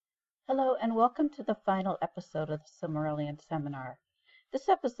Hello and welcome to the final episode of the Silmarillion Seminar. This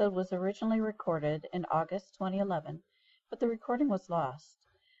episode was originally recorded in August 2011, but the recording was lost.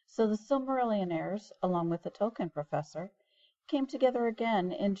 So the Silmarillionaires, along with the Tolkien professor, came together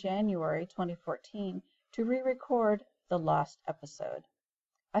again in January 2014 to re-record the lost episode.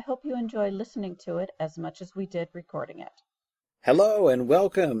 I hope you enjoy listening to it as much as we did recording it. Hello and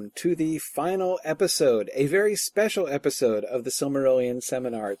welcome to the final episode, a very special episode of the Silmarillion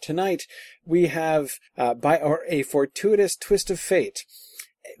Seminar. Tonight we have, by a fortuitous twist of fate,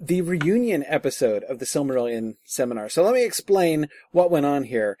 the reunion episode of the Silmarillion Seminar. So let me explain what went on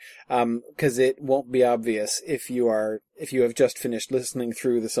here, because it won't be obvious if you have just finished listening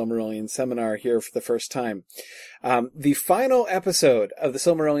through the Silmarillion Seminar here for the first time. The final episode of the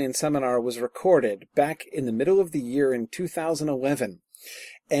Silmarillion Seminar was recorded back in the middle of the year in 2011.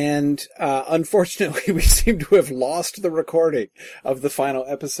 And unfortunately, we seem to have lost the recording of the final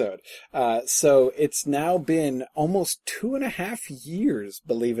episode. So it's now been almost 2.5 years,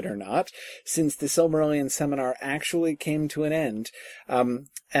 believe it or not, since the Silmarillion Seminar actually came to an end.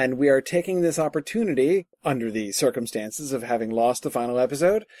 And we are taking this opportunity, under the circumstances of having lost the final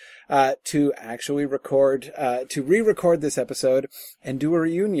episode, to actually re-record this episode and do a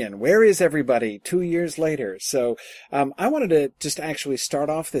reunion. Where is everybody 2 years later? So I wanted to just actually start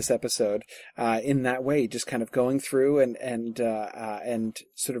off this episode in that way, just kind of going through and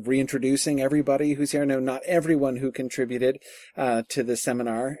sort of reintroducing everybody who's here. No, not everyone who contributed to the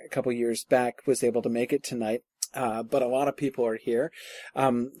seminar a couple years back was able to make it tonight. But a lot of people are here.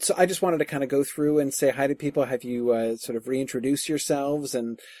 So I just wanted to kind of go through and say hi to people, have you sort of reintroduce yourselves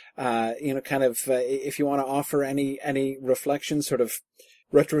and, if you want to offer any reflections, sort of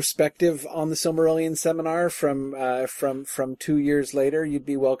retrospective on the Silmarillion Seminar from 2 years later, you'd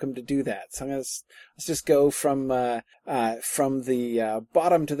be welcome to do that. So let's just go from the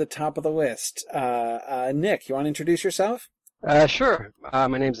bottom to the top of the list. Nick, you want to introduce yourself? Sure.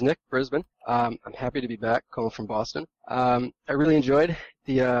 My name's Nick Brisbane. I'm happy to be back, calling from Boston. I really enjoyed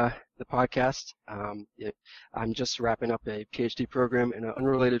the podcast. I'm just wrapping up a PhD program in an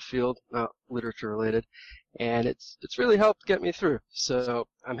unrelated field, not literature related, and it's really helped get me through. So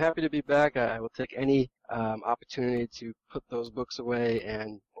I'm happy to be back. I will take any opportunity to put those books away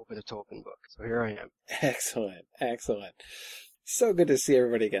and open a Tolkien book. So here I am. Excellent. So good to see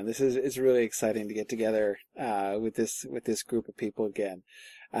everybody again. It's really exciting to get together with this group of people again.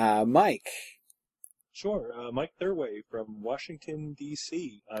 Mike. Sure. Mike Thurway from Washington,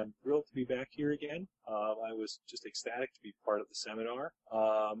 D.C. I'm thrilled to be back here again. I was just ecstatic to be part of the seminar.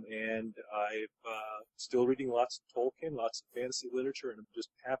 And I'm still reading lots of Tolkien, lots of fantasy literature, and I'm just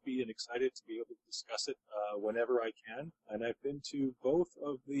happy and excited to be able to discuss it whenever I can. And I've been to both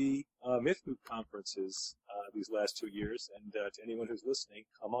of the MythMoot conferences these last 2 years. And to anyone who's listening,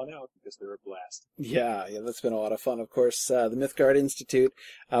 come on out because they're a blast. Yeah, that's been a lot of fun. Of course, the Mythgard Institute,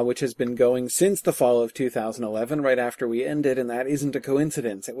 which has been going since the fall of 2011, right after we ended, and that isn't a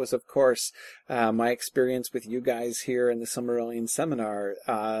coincidence. It was, of course, my experience with you guys here in the Silmarillion Seminar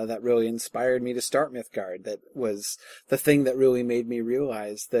that really inspired me to start Mythgard. That was the thing that really made me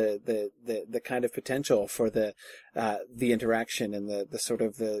realize the kind of potential for the interaction and the sort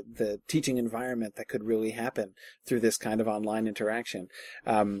of the teaching environment that could really happen through this kind of online interaction.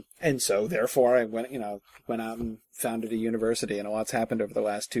 And so therefore I went out and founded a university, and a lot's happened over the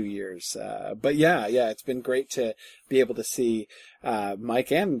last 2 years. But yeah, it's been great to be able to see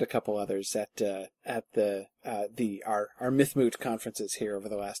Mike and a couple others at our MythMoot conferences here over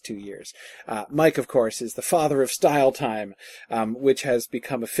the last 2 years. Mike, of course, is the father of Style Time, which has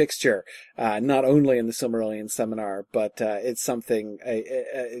become a fixture not only in the Silmarillion Seminar, but it's something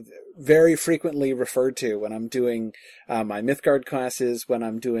very frequently referred to when I'm doing my Mythgard classes, when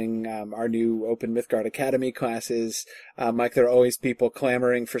I'm doing our new Open Mythgard Academy classes. Mike, there are always people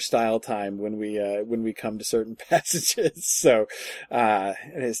clamoring for Style Time when we come to certain passages. So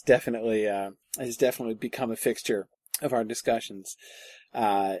it has definitely become a fixture of our discussions.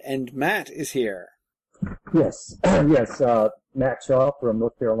 And Matt is here. Yes, Matt Shaw from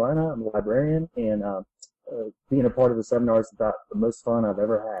North Carolina. I'm a librarian, and being a part of the seminar is about the most fun I've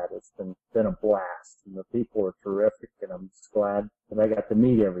ever had. It's been a blast, and the people are terrific, and I'm just glad that I got to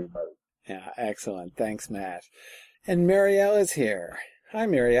meet everybody. Yeah, excellent. Thanks, Matt. And Marielle is here. Hi,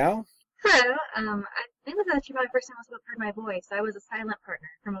 Marielle. Hello. I think this is actually my first time I heard my voice. I was a silent partner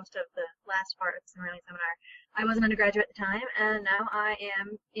for most of the last part of the Silmarillion Seminar. I was an undergraduate at the time, and now I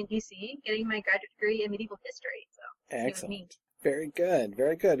am in DC getting my graduate degree in medieval history. So excellent. Very good,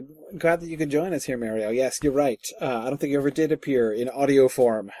 very good. Glad that you could join us here, Mario. Yes, you're right. I don't think you ever did appear in audio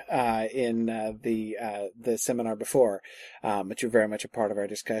form in the seminar before, but you're very much a part of our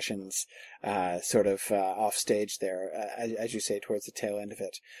discussions, sort of off stage there, as you say, towards the tail end of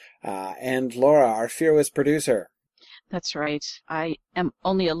it. And Laura, our fearless producer. That's right. I am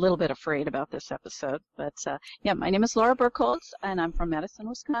only a little bit afraid about this episode, but yeah, my name is Laura Burkholz, and I'm from Madison,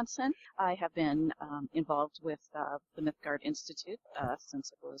 Wisconsin. I have been involved with the Mythgard Institute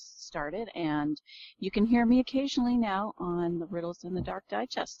since it was started, and you can hear me occasionally now on the Riddles in the Dark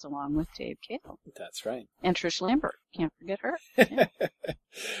Digest, along with Dave Cale. That's right. And Trish Lambert. Can't forget her. Yeah.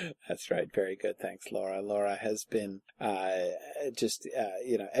 That's right. Very good. Thanks, Laura. Laura has been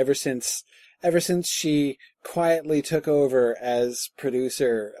ever since she quietly took over as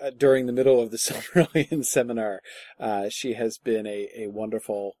producer during the middle of the Silmarillion seminar, she has been a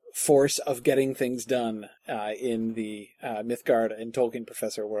wonderful force of getting things done in the Mythgard and Tolkien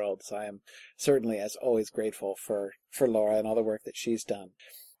Professor world. So I am certainly, as always, grateful for Laura and all the work that she's done.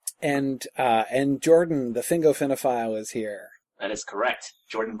 And Jordan, the Fingofinophile, is here. That is correct.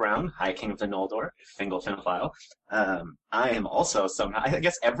 Jordan Brown, High King of the Noldor, Fingolfinophile. I am also I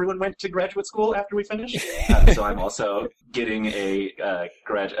guess everyone went to graduate school after we finished. So I'm also getting a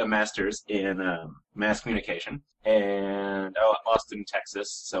master's in mass communication. And Austin,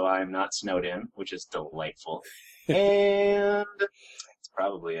 Texas, so I'm not snowed in, which is delightful. And that's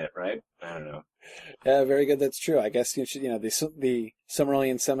probably it, right? I don't know. Yeah, very good. That's true. I guess you should, the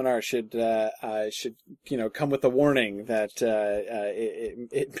Silmarillion seminar should come with a warning that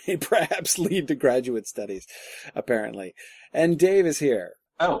it may perhaps lead to graduate studies, apparently. And Dave is here.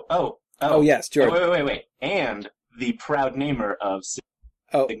 Oh, yes, Jordan. Wait. And the proud namer of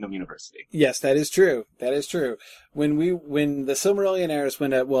Signum University. Yes, that is true. That is true. When the Silmarillionaires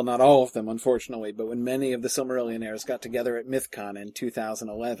well, not all of them, unfortunately, but when many of the Silmarillionaires got together at MythCon in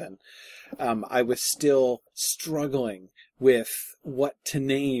 2011, I was still struggling with what to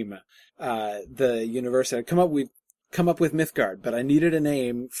name the university. I'd come up with Mythgard, but I needed a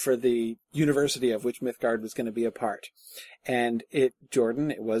name for the university of which Mythgard was going to be a part. And it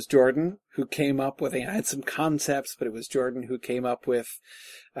was Jordan who came up with, I had some concepts, but it was Jordan who came up with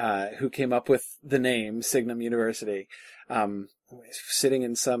the name Signum University. Sitting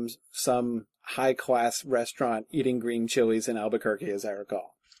in some high class restaurant eating green chilies in Albuquerque, as I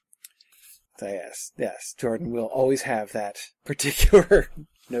recall. So yes, Jordan will always have that particular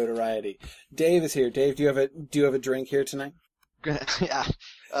notoriety. Dave is here. Dave, do you have a drink here tonight? Yeah.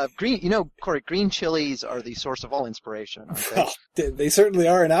 Corey, green chilies are the source of all inspiration, aren't they? Well, they certainly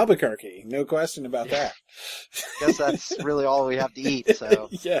are in Albuquerque. No question about that. Guess that's really all we have to eat, so.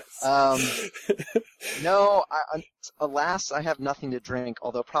 Yes. No, alas, I have nothing to drink,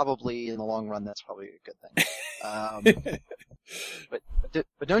 although probably in the long run that's probably a good thing.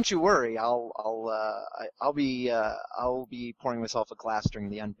 But don't you worry, I'll be pouring myself a glass during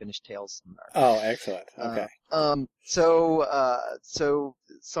the Unfinished Tales seminar. Oh, excellent. Okay. So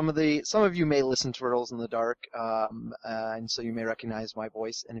some of you may listen to Riddles in the Dark, and so you may recognize my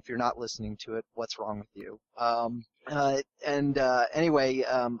voice. And if you're not listening to it, what's wrong with you? Anyway,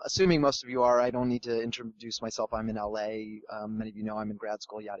 assuming most of you are, I don't need to introduce myself. I'm in LA. Many of you know I'm in grad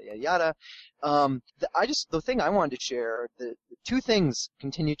school. Yada yada yada. The thing I wanted to share, the two things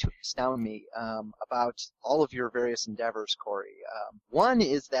continue to astound me about all of your various endeavors, Corey. One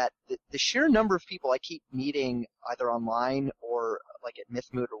is that the sheer number of people I keep meeting either online or like at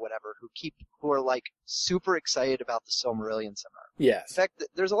Mythmoot or whatever who are like super excited about the Silmarillion seminar. Yes. In fact,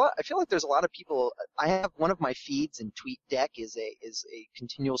 I feel like there's a lot of people. I have one of my feeds in TweetDeck is a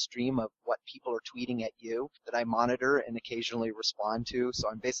continual stream of what people are tweeting at you that I monitor and occasionally respond to. So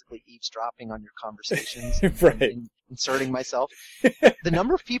I'm basically eavesdropping on your conversations right. and inserting myself. The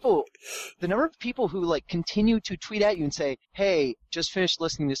number of people who like continue to tweet at you and say, "Hey, just finished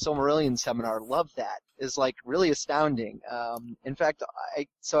listening to Silmarillion seminar. Love that." Is like really astounding. In fact,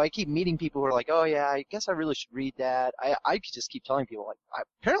 I keep meeting people who are like, "Oh yeah, I guess I really should read that." I could just keep telling people like,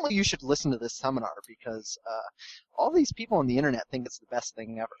 apparently you should listen to this seminar because all these people on the internet think it's the best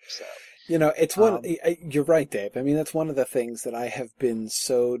thing ever. So it's you're right, Dave. I mean, that's one of the things that I have been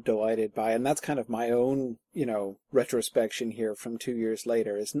so delighted by, and that's kind of my own retrospection here from 2 years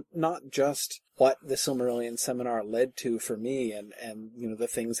later, is not just what the Silmarillion seminar led to for me and the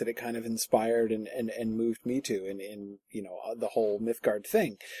things that it kind of inspired and moved me to in the whole Mythgard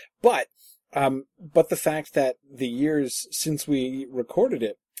thing, but the fact that the years since we recorded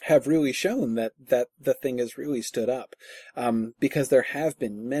it have really shown that the thing has really stood up, because there have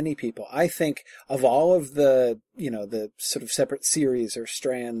been many people. I think of all of the sort of separate series or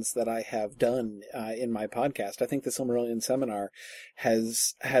strands that I have done in my podcast, I think the Silmarillion Seminar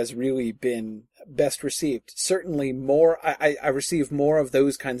has really been best received. Certainly more, I receive more of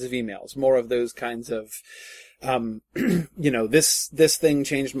those kinds of emails, more of those kinds of this thing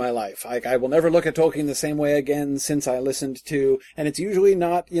changed my life. I will never look at Tolkien the same way again since I listened to, and it's usually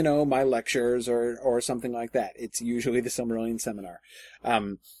not, my lectures or something like that. It's usually the Silmarillion Seminar.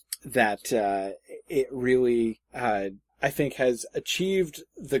 That it really, I think has achieved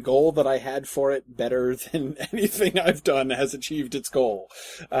the goal that I had for it better than anything I've done has achieved its goal.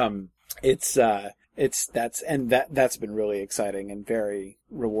 That's been really exciting and very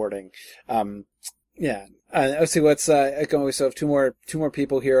rewarding. Yeah. Let's see what's going. We still have two more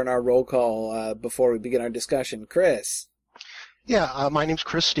people here in our roll call before we begin our discussion. Chris. Yeah, my name's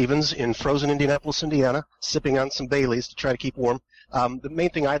Chris Stevens in frozen Indianapolis, Indiana, sipping on some Baileys to try to keep warm. The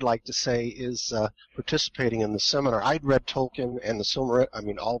main thing I'd like to say is participating in the seminar. I'd read Tolkien and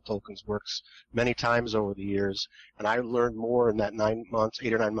all Tolkien's works many times over the years, and I learned more in that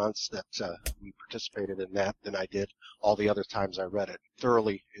 8 or 9 months that we participated in that than I did all the other times I read it.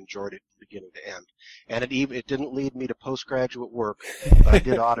 Thoroughly enjoyed it beginning to end. And it didn't lead me to postgraduate work, but I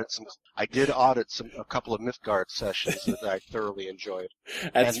did audit a couple of Mythgard sessions that I thoroughly enjoyed.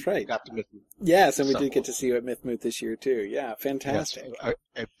 That's and right. Got to Mythmoot. Yes, and we did get to see you at Mythmoot this year too. Yeah, fantastic. Yes,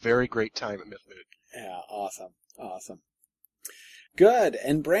 a very great time at Mythmoot. Yeah, awesome. Good,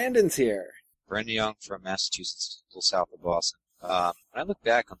 and Brandon's here. Brandon Young from Massachusetts, a little south of Boston. When I look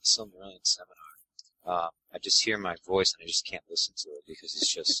back on the Silmarillion Seminar, I just hear my voice and I just can't listen to it because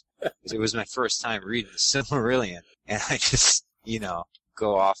it was my first time reading the Silmarillion, and I just,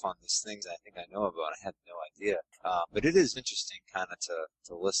 go off on these things I think I know about. I had no idea. But it is interesting kind of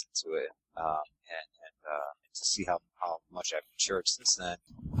to listen to it, and to see how much I've matured since then,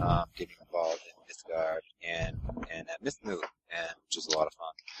 getting involved in Mythgard and at Mythmoot, and which is a lot of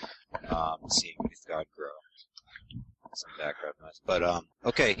fun, seeing Mythgard grow. Some background noise. But,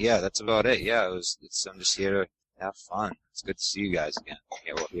 okay, yeah, that's about it. Yeah, I'm just here to have fun. It's good to see you guys again.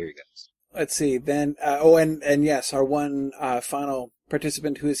 Yeah, we'll hear you guys. Let's see, then, and yes, our one, final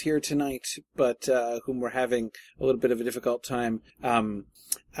participant who is here tonight, but, whom we're having a little bit of a difficult time,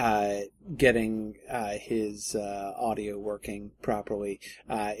 getting, his, audio working properly,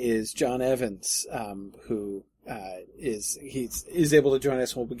 is John Evans, who, he's able to join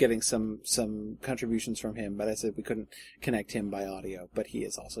us. We'll be getting some contributions from him, but I said we couldn't connect him by audio, but he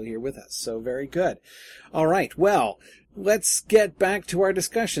is also here with us. So very good. All right. Well, let's get back to our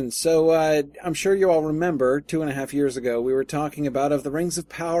discussion. So, I'm sure you all remember 2.5 years ago, we were talking about of the Rings of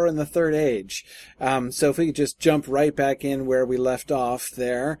Power in the Third Age. So if we could just jump right back in where we left off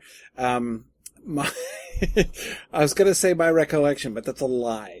there, I was going to say my recollection, but that's a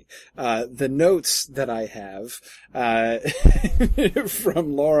lie. The notes that I have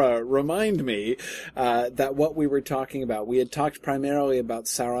from Laura remind me that what we were talking about, we had talked primarily about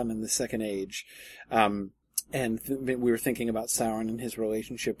Sauron in the Second Age, and we were thinking about Sauron and his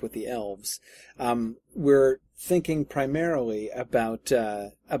relationship with the elves. We're thinking primarily about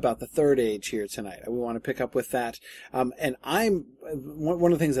the Third Age here tonight. We want to pick up with that. And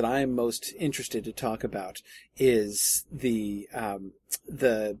one of the things that I'm most interested to talk about is the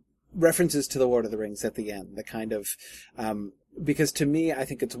references to the Lord of the Rings at the end, the kind of, because to me, I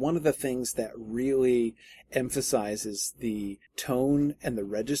think it's one of the things that really emphasizes the tone and the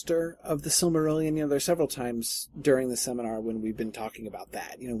register of the Silmarillion. There's several times during the seminar when we've been talking about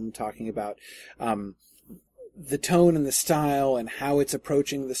that, when talking about, the tone and the style and how it's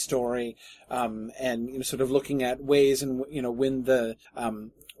approaching the story, and, sort of looking at ways and,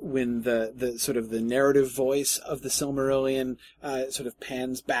 when the sort of the narrative voice of the Silmarillion sort of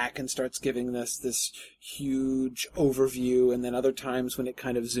pans back and starts giving us this huge overview, and then other times when it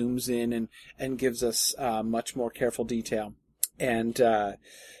kind of zooms in and gives us much more careful detail. And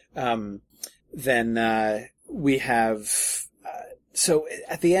then we have so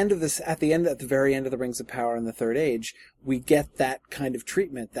at the very end of the Rings of Power in the Third Age, we get that kind of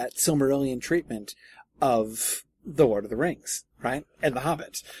treatment, that Silmarillion treatment of the Lord of the Rings, right? And the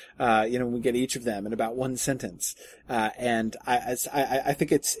Hobbit. We get each of them in about one sentence. And I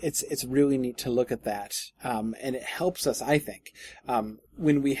think it's really neat to look at that. And it helps us, I think,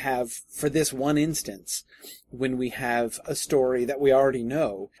 when we have, for this one instance, when we have a story that we already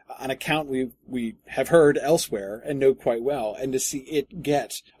know, an account we have heard elsewhere and know quite well, and to see it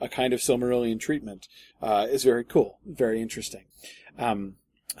get a kind of Silmarillion treatment, is very cool, very interesting.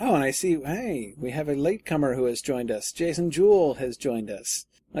 Oh, and I see, hey, we have a latecomer who has joined us. Jason Jewell has joined us.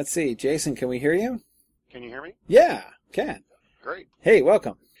 Let's see. Jason, can we hear you? Can you hear me? Yeah, can. Great. Hey,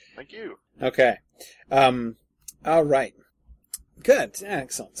 welcome. Thank you. Okay. All right. Good.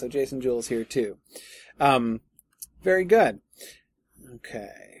 Excellent. So Jason Jewell's here too. Very good.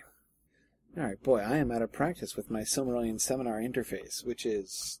 Okay. All right, boy, I am out of practice with my Silmarillion Seminar interface, which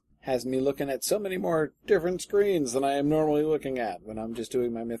has me looking at so many more different screens than I am normally looking at when I'm just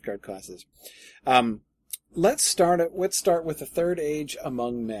doing my Mythgard classes. Let's start with the Third Age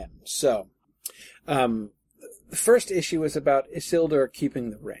among men. So, the first issue is about Isildur keeping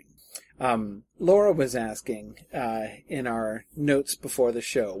the ring. Laura was asking in our notes before the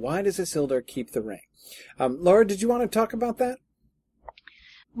show, why does Isildur keep the ring? Laura, did you want to talk about that?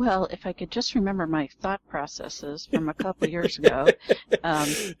 Well, if I could just remember my thought processes from a couple years ago.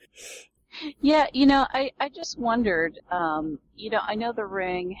 Yeah, I just wondered, I know the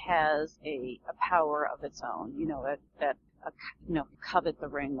ring has a power of its own, that covet the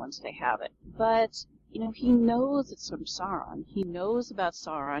ring once they have it. But, he knows it's from Sauron. He knows about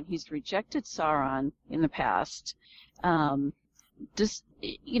Sauron. He's rejected Sauron in the past. Does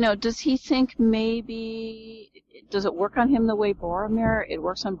he think maybe, does it work on him the way Boromir, it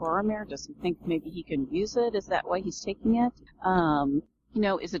works on Boromir? Does he think maybe he can use it? Is that why he's taking it?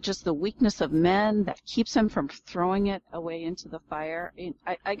 Is it just the weakness of men that keeps him from throwing it away into the fire?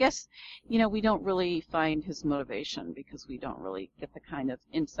 I guess, we don't really find his motivation because we don't really get the kind of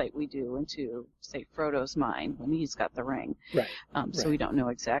insight we do into, say, Frodo's mind when he's got the ring. Right. So we don't know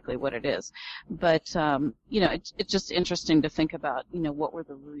exactly what it is. But, it's just interesting to think about, what were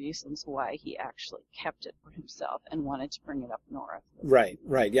the reasons why he actually kept it for himself and wanted to bring it up north. Right.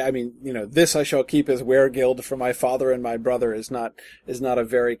 Yeah, I mean, this I shall keep as weregild for my father and my brother is not a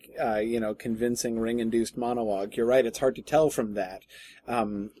very, convincing ring-induced monologue. You're right. It's hard to tell from that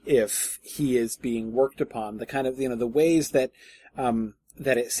if he is being worked upon. The kind of, the ways that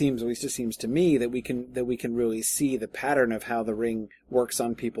it seems, at least it seems to me, that we can really see the pattern of how the ring works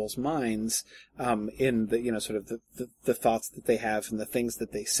on people's minds in the, sort of the thoughts that they have and the things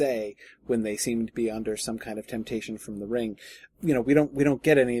that they say when they seem to be under some kind of temptation from the ring. We don't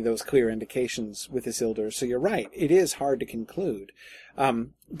get any of those clear indications with Isildur. So you're right. It is hard to conclude.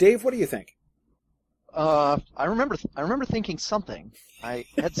 Dave, what do you think? I remember thinking something. I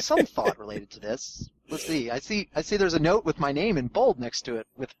had some thought related to this. Let's see. I see there's a note with my name in bold next to it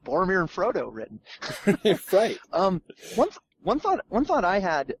with Boromir and Frodo written. Right. One thought I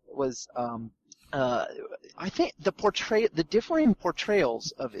had was I think the differing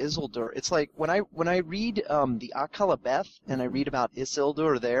portrayals of Isildur. It's like when I read the Akallabeth and I read about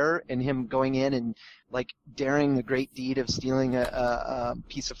Isildur there and him going in and like daring the great deed of stealing a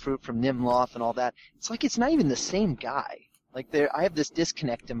piece of fruit from Nimloth and all that. It's like it's not even the same guy. Like I have this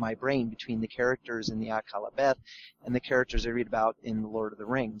disconnect in my brain between the characters in the Akallabeth and the characters I read about in The Lord of the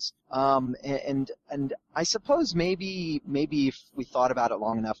Rings. And I suppose maybe if we thought about it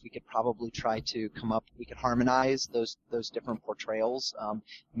long enough, we could probably try to we could harmonize those different portrayals.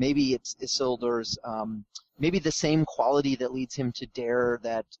 Maybe it's Isildur's, maybe the same quality that leads him to dare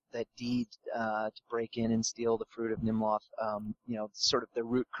that deed to break in and steal the fruit of Nimloth. Sort of the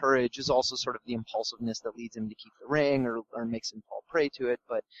root courage is also sort of the impulsiveness that leads him to keep the ring or makes him fall prey to it.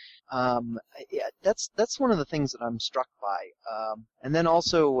 But yeah, that's one of the things that I'm struck by. And then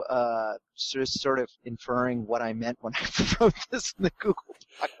also sort of inferring what I meant when I wrote this in the Google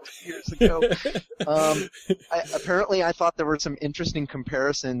Doc years ago. Apparently, I thought there were some interesting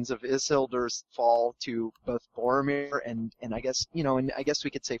comparisons of Isildur's fall to both Boromir and I guess I guess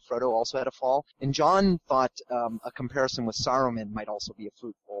we could say Frodo also had a fall. And John thought a comparison with Saruman might also be a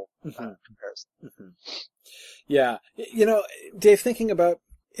fruitful comparison. Mm-hmm. Yeah, Dave, thinking about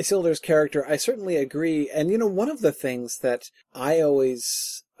Isildur's character, I certainly agree. And one of the things that I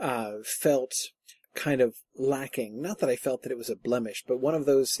always felt kind of lacking, not that I felt that it was a blemish, but one of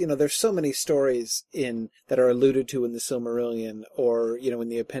those, there's so many stories that are alluded to in the Silmarillion or, in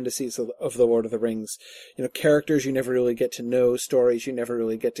the appendices of The Lord of the Rings, characters you never really get to know, stories you never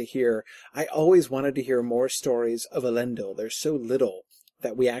really get to hear. I always wanted to hear more stories of Elendil. There's so little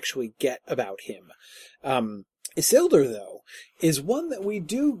that we actually get about him. Isildur, though, is one that we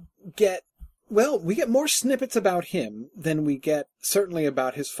do get. Well, we get more snippets about him than we get certainly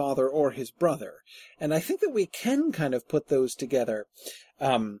about his father or his brother. And I think that we can kind of put those together.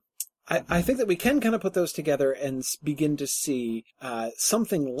 I think that we can kind of put those together and begin to see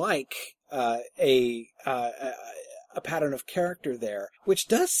something like a pattern of character there, which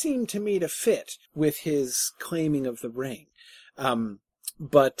does seem to me to fit with his claiming of the ring.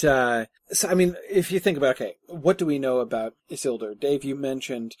 But, so, I mean, if you think about, okay, what do we know about Isildur? Dave, you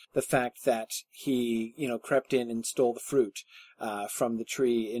mentioned the fact that he, crept in and stole the fruit, from the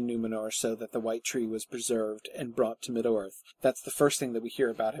tree in Numenor so that the white tree was preserved and brought to Middle-earth. That's the first thing that we hear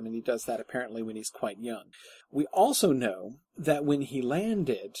about him, and he does that apparently when he's quite young. We also know that when he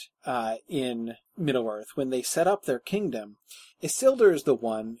landed, in Middle-earth, when they set up their kingdom, Isildur is the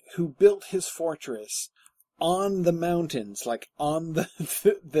one who built his fortress on the mountains, like on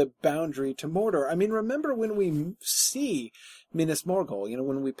the boundary to Mordor. I mean, remember when we see Minas Morgul,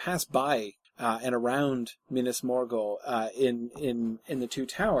 when we pass by and around Minas Morgul in the Two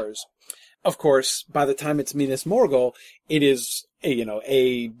Towers. Of course, by the time it's Minas Morgul, it is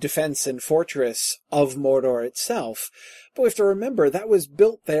a defense and fortress of Mordor itself. But we have to remember that was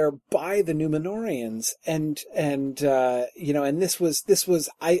built there by the Númenóreans, and this was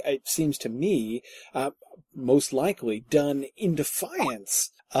it seems to me most likely done in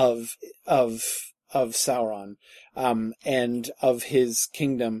defiance of Sauron and of his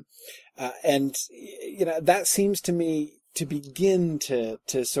kingdom, and that seems to me to begin to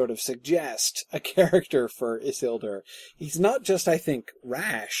sort of suggest a character for Isildur. He's not just, I think,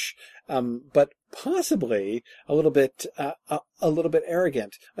 rash, but possibly a little bit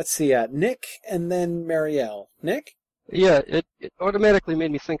arrogant. Let's see, Nick and then Marielle. Nick? Yeah, it automatically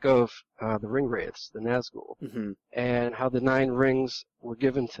made me think of the ring wraiths, the Nazgul, and how the 9 rings were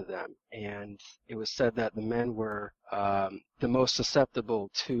given to them. And it was said that the men were the most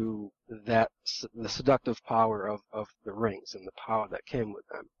susceptible to the seductive power of the rings and the power that came with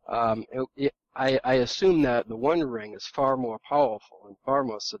them. I assume that the One Ring is far more powerful and far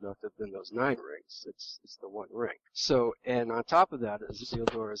more seductive than those 9 rings. It's the One Ring. So, and on top of that,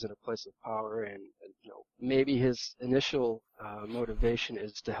 Isildur is in a place of power, and maybe his initial motivation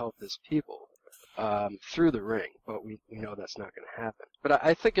is to help his people through the ring, but we know that's not going to happen. But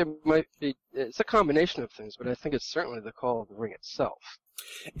I think it's a combination of things, but I think it's certainly the call of the ring itself.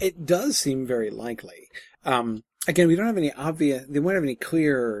 It does seem very likely. Again, we don't have they won't have any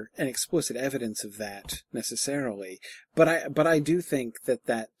clear and explicit evidence of that necessarily, but I do think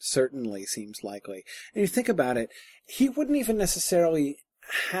that certainly seems likely. And you think about it, he wouldn't even necessarily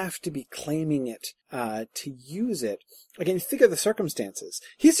have to be claiming it to use it. Again, think of the circumstances.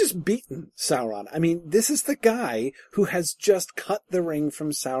 He's just beaten Sauron. I mean, this is the guy who has just cut the ring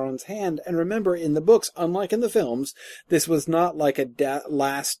from Sauron's hand. And remember, in the books, unlike in the films, this was not like a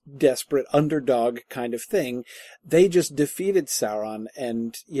last desperate underdog kind of thing. They just defeated Sauron,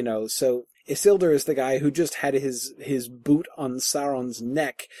 and, so Isildur is the guy who just had his boot on Sauron's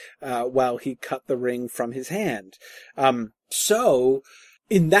neck while he cut the ring from his hand. So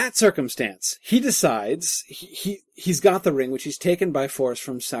in that circumstance, he decides he's got the ring, which he's taken by force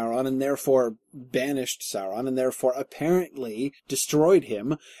from Sauron, and therefore banished Sauron, and therefore apparently destroyed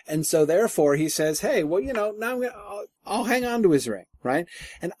him. And so therefore he says, hey, well, now I'll hang on to his ring, right?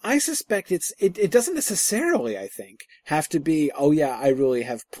 And I suspect it doesn't necessarily, I think, have to be, oh yeah, I really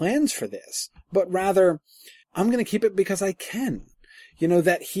have plans for this, but rather, I'm going to keep it because I can.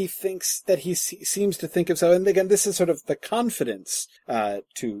 That he thinks, that he seems to think of so. And again, this is sort of the confidence,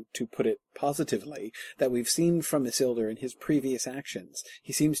 to put it positively, that we've seen from Isildur in his previous actions.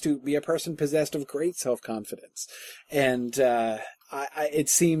 He seems to be a person possessed of great self-confidence. And, it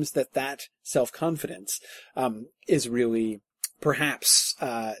seems that self-confidence, is really perhaps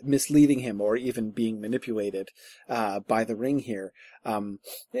misleading him or even being manipulated by the ring here. No,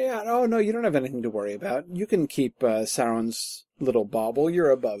 you don't have anything to worry about. You can keep Sauron's little bauble. You're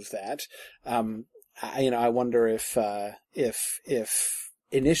above that. I wonder if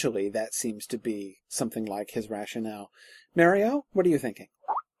initially that seems to be something like his rationale. Mario, what are you thinking?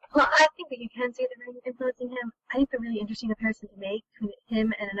 Well, I think that you can see the ring influencing him. I think the really interesting comparison to make between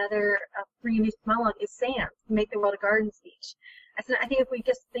him and another Randus monologue is Sam, who make the world a garden speech. I think if we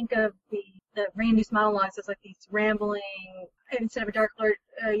just think of the Randus monologues as like these rambling, instead of a Dark Lord,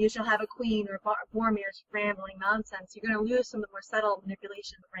 you shall have a queen, or Boromir's rambling nonsense, you're going to lose some of the more subtle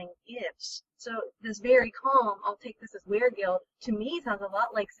manipulation the ring gives. So this very calm, I'll take this as Weregild, to me sounds a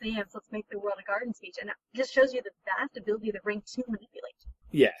lot like Sam's let's make the world a garden speech. And it just shows you the vast ability of the ring to manipulate.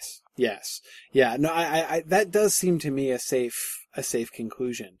 Yes. Yeah, no, I that does seem to me a safe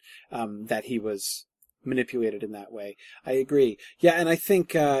conclusion, that he was manipulated in that way. I agree. Yeah, and I think,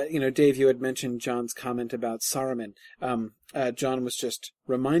 Dave, you had mentioned John's comment about Saruman. John was just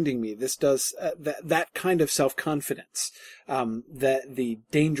reminding me, this does, that kind of self-confidence, that the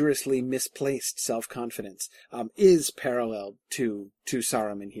dangerously misplaced self-confidence, is parallel to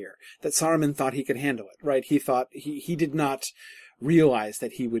Saruman here. That Saruman thought he could handle it, right? He thought he did not realize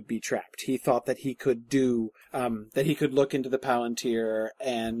that he would be trapped. He thought that he could that he could look into the Palantir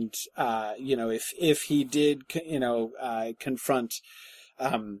and, if he did, confront,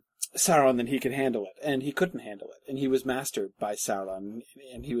 Sauron, then he could handle it. And he couldn't handle it. And he was mastered by Sauron,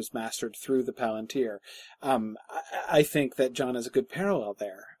 and he was mastered through the Palantir. I think that John has a good parallel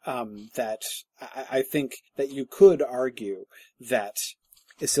there. That I think that you could argue that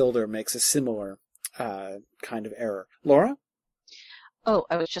Isildur makes a similar kind of error. Laura? Oh,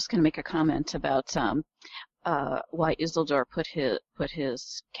 I was just going to make a comment about why Isildur put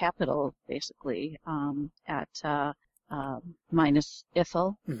his capital basically at Minas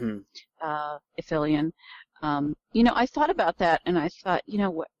Ithil, Ithilien. I thought about that, and I thought,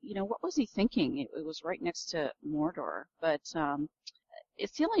 what was he thinking? It was right next to Mordor, but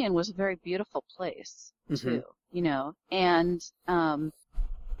Ithilien was a very beautiful place too, and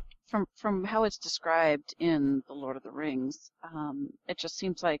from how it's described in The Lord of the Rings, it just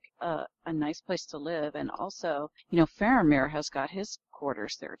seems like a nice place to live. And also, Faramir has got his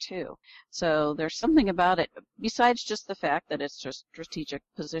quarters there too. So there's something about it, besides just the fact that it's just strategic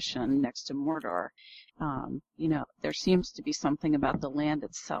position next to Mordor. There seems to be something about the land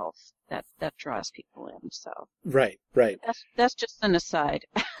itself that draws people in. So Right. That's just an aside.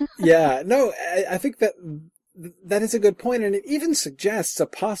 Yeah, no, I think that is a good point, and it even suggests a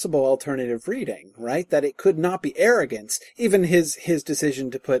possible alternative reading, right? That it could not be arrogance. Even his decision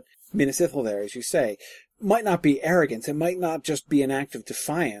to put Minas Ithil there, as you say, might not be arrogance. It might not just be an act of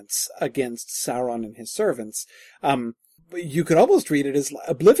defiance against Sauron and his servants. You could almost read it as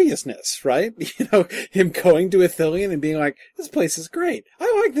obliviousness, right? Him going to Ithilien and being like, this place is great.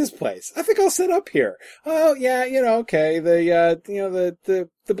 I like this place. I think I'll set up here. Oh, yeah, okay. The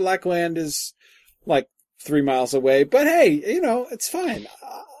Black Land is like 3 miles away, but hey, it's fine.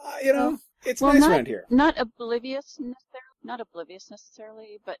 It's nice around here. Not oblivious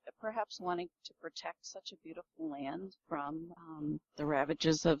necessarily, but perhaps wanting to protect such a beautiful land from the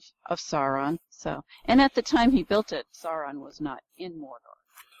ravages of Sauron. So, and at the time he built it, Sauron was not in Mordor.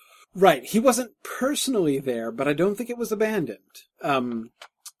 Right. He wasn't personally there, but I don't think it was abandoned. I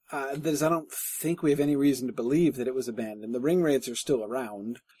don't think we have any reason to believe that it was abandoned. The Ringwraiths are still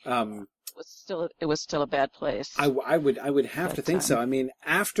around. It was still a bad place. I would have to think so. I mean,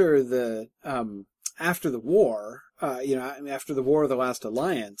 after the war, after the War of the Last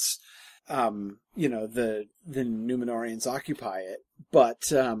Alliance, the Númenóreans occupy it,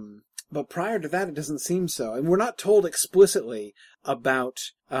 but prior to that, it doesn't seem so. And we're not told explicitly about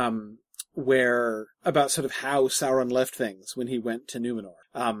sort of how Sauron left things when he went to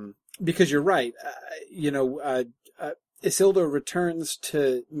Númenor. Because you're right, Isildur returns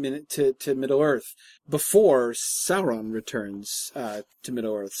to Middle-earth before Sauron returns to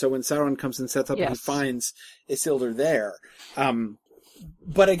Middle-earth. So when Sauron comes and sets up, he finds Isildur there.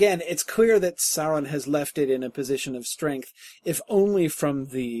 But again, it's clear that Sauron has left it in a position of strength, if only from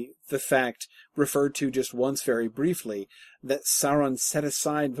the fact referred to just once very briefly, that Sauron set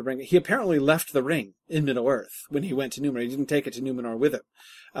aside the ring. He apparently left the ring in Middle-earth when he went to Númenor. He didn't take it to Númenor with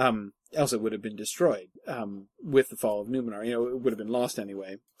him. Else it would have been destroyed with the fall of Númenor. It would have been lost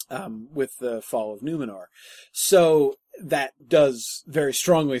anyway with the fall of Númenor. So that does very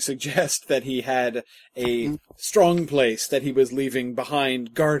strongly suggest that he had a strong place that he was leaving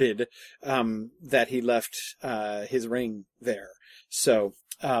behind, guarded, that he left his ring there. So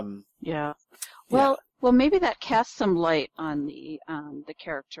yeah. Well, maybe that casts some light on the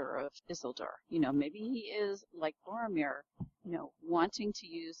character of Isildur. Maybe he is like Boromir, wanting to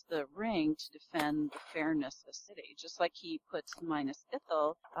use the ring to defend the fairness of the city, just like he puts Minas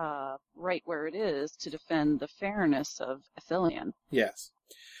Ithil right where it is to defend the fairness of Ithilien. Yes.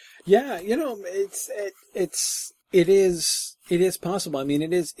 Yeah, it is possible. I mean,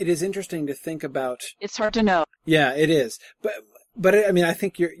 it is interesting to think about. It's hard to know. Yeah, it is. But I mean, I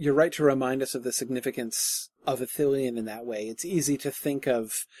think you're right to remind us of the significance of Ithilien in that way. It's easy to think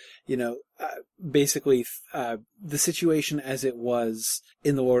of, basically the situation as it was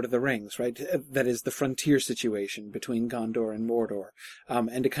in The Lord of the Rings, right? That is the frontier situation between Gondor and Mordor,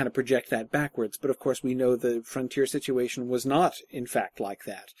 and to kind of project that backwards. But of course, we know the frontier situation was not, in fact, like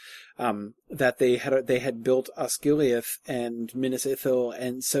that. That they had built Osgiliath and Minas Ithil,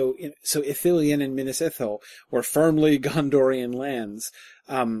 and so Ithilien and Minas Ithil were firmly Gondorian lands.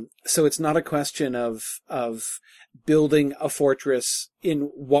 So it's not a question of building a fortress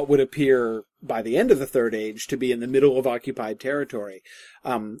in what would appear by the end of the Third Age to be in the middle of occupied territory,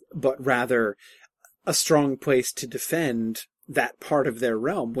 but rather a strong place to defend that part of their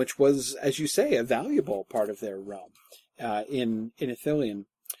realm, which was, as you say, a valuable part of their realm in Ithilien.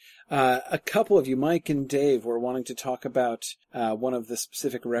 A couple of you, Mike and Dave, were wanting to talk about one of the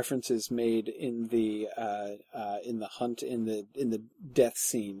specific references made in the hunt in the death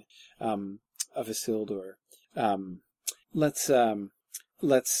scene of Isildur. I'm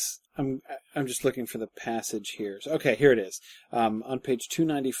just looking for the passage here. Okay, here it is. On page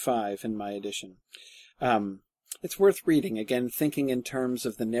 295 in my edition. It's worth reading, again, thinking in terms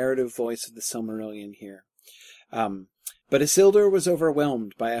of the narrative voice of the Silmarillion here. But Isildur was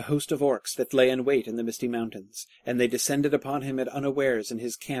overwhelmed by a host of orcs that lay in wait in the misty mountains, and they descended upon him at unawares in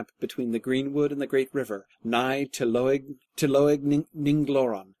his camp between the greenwood and the great river, nigh to Loeg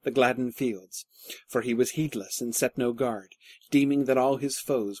Ningloron, the Gladden fields. For he was heedless and set no guard, deeming that all his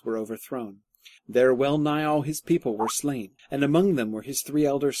foes were overthrown. There well nigh all his people were slain, and among them were his 3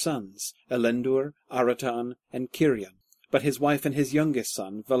 elder sons, Elendur, Aratan, and Kirion. But his wife and his youngest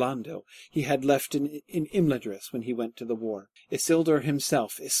son, Valandil, he had left in Imladris when he went to the war. Isildur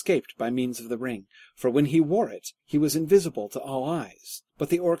himself escaped by means of the ring, for when he wore it, he was invisible to all eyes. But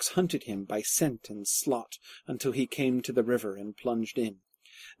the orcs hunted him by scent and slot, until he came to the river and plunged in.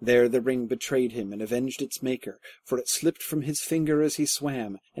 There the ring betrayed him and avenged its maker, for it slipped from his finger as he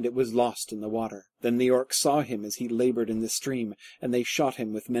swam, and it was lost in the water. Then the orcs saw him as he labored in the stream, and they shot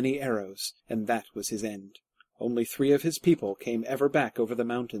him with many arrows, and that was his end. Only 3 of his people came ever back over the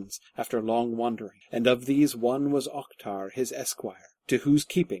mountains after long wandering, and of these one was Oktar, his esquire, to whose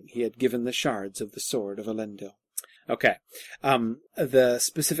keeping he had given the shards of the sword of Elendil. Okay. The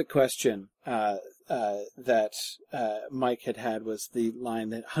specific question that Mike had was the line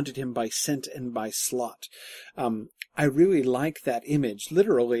that hunted him by scent and by slot. I really like that image.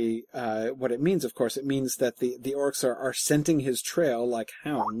 Literally, what it means, of course, it means that the orcs are scenting his trail like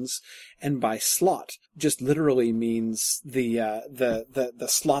hounds, and by slot just literally means the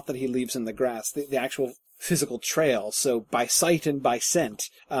slot that he leaves in the grass, the actual physical trail. So by sight and by scent,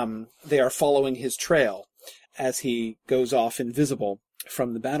 they are following his trail as he goes off invisible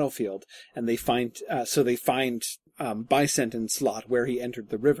from the battlefield, and they find by scent and slot where he entered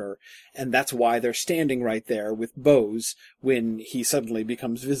the river, and that's why they're standing right there with bows when he suddenly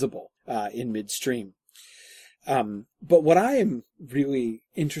becomes visible in midstream. But what I am really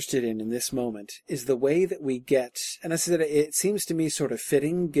interested in this moment is the way that we get, and as I said, it seems to me sort of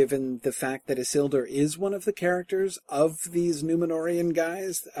fitting given the fact that Isildur is one of the characters of these Númenórean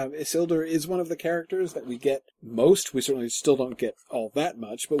guys. Isildur is one of the characters that we get most. We certainly still don't get all that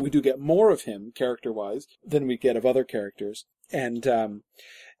much, but we do get more of him character-wise than we get of other characters. And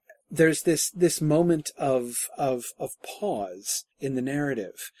there's this moment of pause in the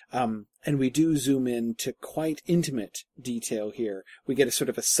narrative. And we do zoom in to quite intimate detail here. We get a sort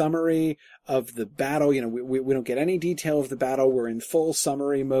of a summary of the battle. We don't get any detail of the battle. We're in full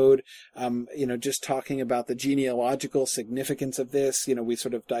summary mode. Just talking about the genealogical significance of this. We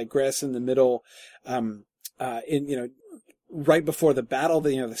sort of digress in the middle, right before the battle,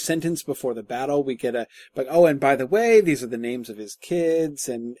 the sentence before the battle, we get and by the way, these are the names of his kids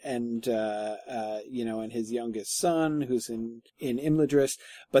and his youngest son who's in Imladris.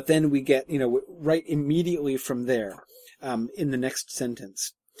 But then we get, right immediately from there, in the next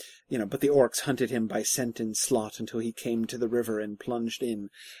sentence, but the orcs hunted him by scent and slot until he came to the river and plunged in.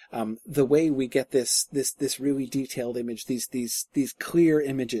 The way we get this really detailed image, these clear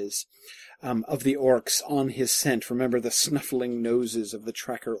images, of the orcs on his scent. Remember the snuffling noses of the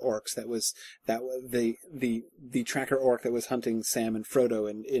tracker orcs. That was the tracker orc that was hunting Sam and Frodo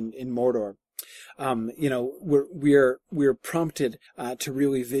in Mordor. We're prompted to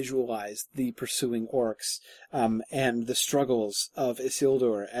really visualize the pursuing orcs, and the struggles of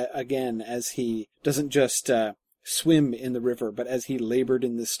Isildur again as he doesn't just swim in the river, but as he labored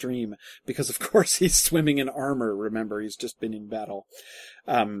in the stream, because of course he's swimming in armor. Remember, he's just been in battle.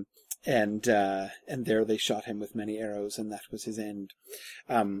 And there they shot him with many arrows, and that was his end.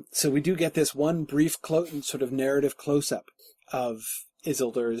 So we do get this one brief sort of narrative close-up of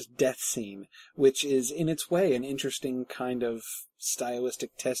Isildur's death scene, which is in its way an interesting kind of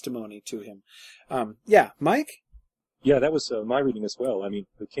stylistic testimony to him. Mike? Yeah, that was my reading as well. I mean,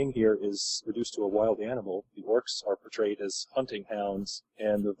 the king here is reduced to a wild animal. The orcs are portrayed as hunting hounds,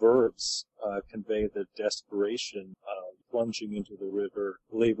 and the verbs convey the desperation of plunging into the river,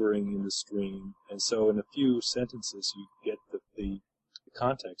 laboring in the stream. And so in a few sentences you get the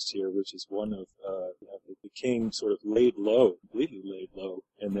context here, which is one of the king sort of completely laid low,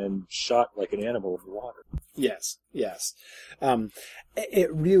 and then shot like an animal in the water. Yes.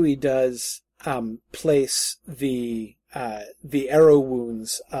 It really does place the arrow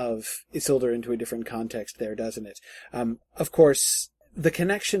wounds of Isildur into a different context there, doesn't it? Of course, the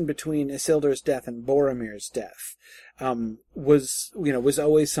connection between Isildur's death and Boromir's death was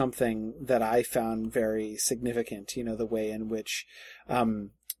always something that I found very significant. The way in which,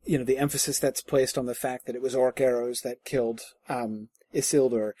 the emphasis that's placed on the fact that it was orc arrows that killed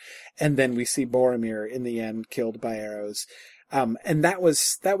Isildur, and then we see Boromir in the end killed by arrows. And that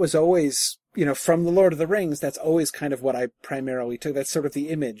was always, from the Lord of the Rings, that's always kind of what I primarily took. That's sort of the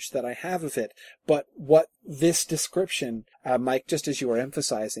image that I have of it. But what this description, Mike, just as you were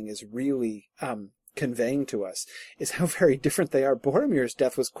emphasizing, is really conveying to us is how very different they are. Boromir's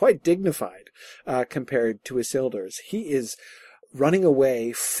death was quite dignified compared to Isildur's. He is running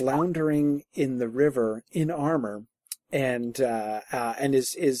away, floundering in the river in armor, and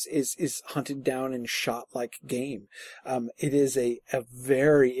is hunted down and shot like game. It is a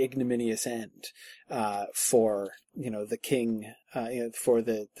very ignominious end for the king, for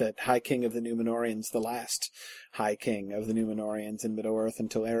the High King of the Númenóreans, the last High King of the Númenóreans in Middle-earth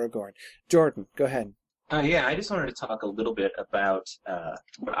until Aragorn. Jordan, go ahead. Yeah, I just wanted to talk a little bit about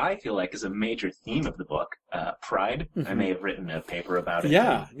what I feel like is a major theme of the book, pride. Mm-hmm. I may have written a paper about it.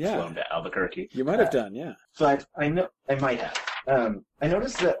 Yeah. Flown to Albuquerque. You might have done, yeah. But I might have. I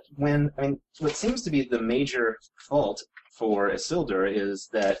noticed that what seems to be the major fault for Isildur is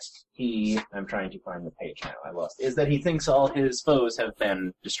that I'm trying to find the page now, I lost, is that he thinks all his foes have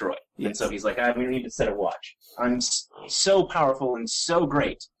been destroyed. Yes. And so he's like, we need to set a watch. I'm so powerful and so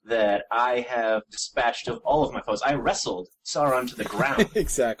great that I have dispatched of all of my foes. I wrestled Sauron to the ground.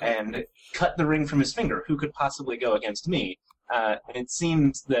 Exactly. And cut the ring from his finger. Who could possibly go against me? And it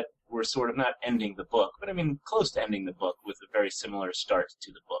seems that we're sort of not ending the book, but close to ending the book with a very similar start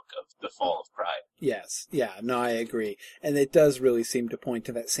to the book of The Fall of Pride. Yes. Yeah, no, I agree. And it does really seem to point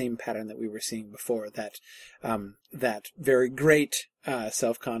to that same pattern that we were seeing before, that very great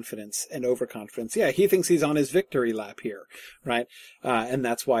self-confidence and overconfidence. Yeah, he thinks he's on his victory lap here, right? And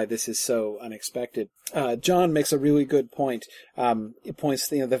that's why this is so unexpected. John makes a really good point. It points,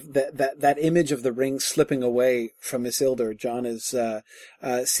 that image of the ring slipping away from Isildur. John is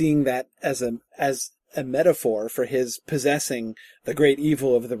seeing that as a metaphor for his possessing the great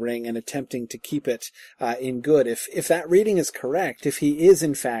evil of the ring and attempting to keep it in good. If that reading is correct, if he is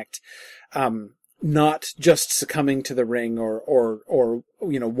in fact not just succumbing to the ring or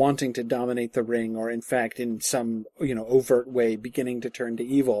wanting to dominate the ring, or in fact in some overt way beginning to turn to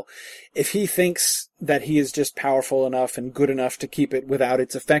evil, if he thinks that he is just powerful enough and good enough to keep it without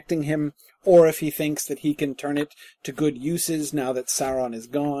its affecting him, or if he thinks that he can turn it to good uses now that Sauron is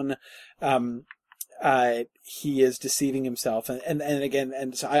gone, he is deceiving himself.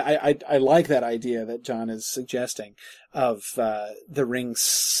 And so I like that idea that John is suggesting of the ring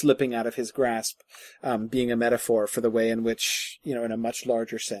slipping out of his grasp, being a metaphor for the way in which, in a much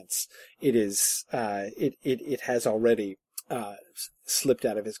larger sense, it is it has already slipped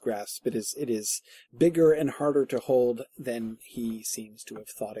out of his grasp. It is bigger and harder to hold than he seems to have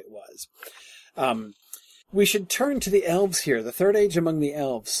thought it was. We should turn to the elves here, the Third Age among the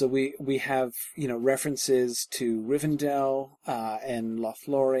elves. So we have, references to Rivendell, and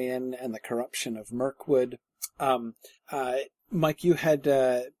Lothlorien and the corruption of Mirkwood. Mike, you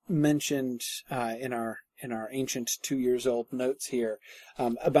had, mentioned, in our ancient 2 years old notes here,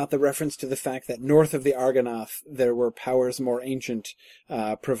 about the reference to the fact that north of the Argonath there were powers more ancient,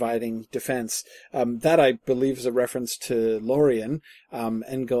 providing defense. That I believe is a reference to Lorien,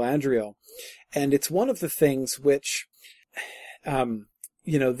 and Galadriel. And it's one of the things which,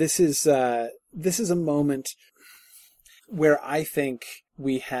 this is a moment where I think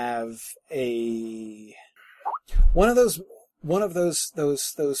we have one of those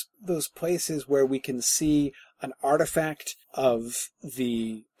places where we can see an artifact of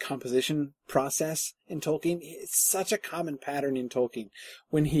the composition process in Tolkien. It's such a common pattern in Tolkien.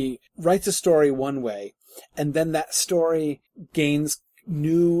 When he writes a story one way, and then that story gains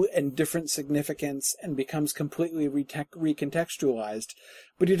new and different significance and becomes completely recontextualized,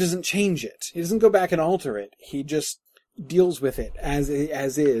 but he doesn't change it. He doesn't go back and alter it. He just deals with it as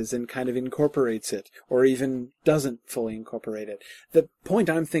is and kind of incorporates it, or even doesn't fully incorporate it. The point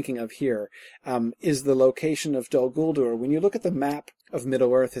I'm thinking of here is the location of Dol Guldur. When you look at the map of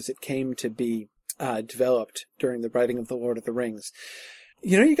Middle-earth as it came to be developed during the writing of The Lord of the Rings,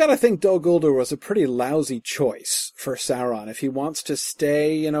 you gotta think Dol Guldur was a pretty lousy choice for Sauron. If he wants to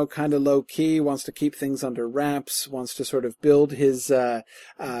stay, kind of low key, wants to keep things under wraps, wants to sort of build his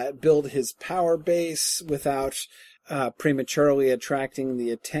power base without prematurely attracting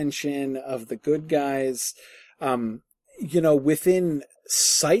the attention of the good guys, within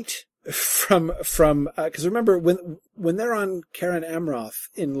sight because remember when they're on Karen Amroth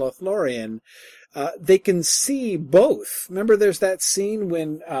in Lothlorien, they can see both. Remember, there's that scene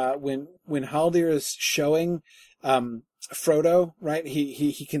when Haldir is showing Frodo, right?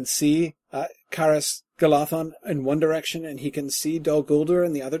 He can see Caras Galadhon in one direction, and he can see Dol Guldur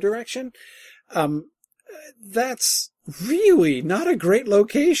in the other direction. That's really not a great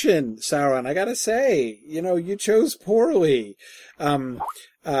location, Sauron. I gotta say, you chose poorly.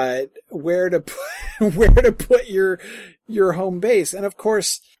 Where to put your home base, and of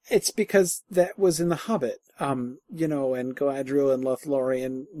course, it's because that was in The Hobbit. And Galadriel and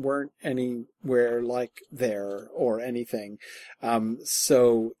Lothlorien weren't anywhere like there or anything.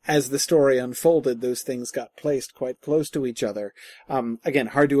 So as the story unfolded, those things got placed quite close to each other. Again,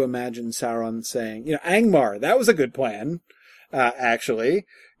 hard to imagine Sauron saying, Angmar, that was a good plan. Actually,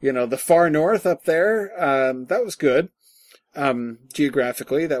 the far north up there, that was good.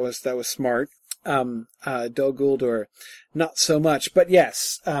 Geographically, that was smart. Dol Guldur, not so much, but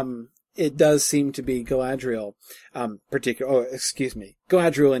yes, it does seem to be Galadriel, Galadriel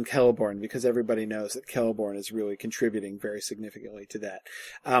and Celeborn, because everybody knows that Celeborn is really contributing very significantly to that.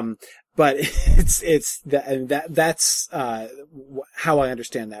 But that's how I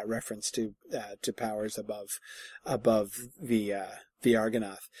understand that reference to powers above the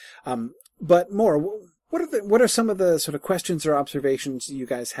Argonath. But more, what are some of the sort of questions or observations you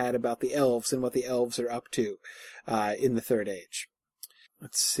guys had about the elves and what the elves are up to in the Third Age?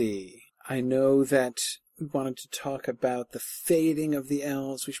 Let's see. I know that we wanted to talk about the fading of the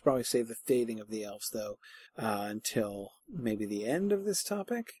elves. We should probably save the fading of the elves, though, until maybe the end of this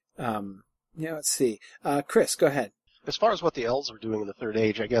topic. Let's see. Chris, go ahead. As far as what the elves are doing in the Third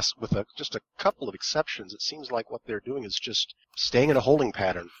Age, I guess with just a couple of exceptions, it seems like what they're doing is just staying in a holding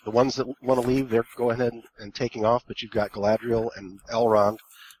pattern. The ones that want to leave, they're going ahead and taking off, but you've got Galadriel and Elrond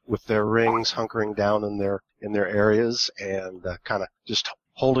with their rings hunkering down in their areas and kind of just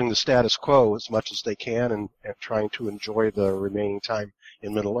holding the status quo as much as they can and trying to enjoy the remaining time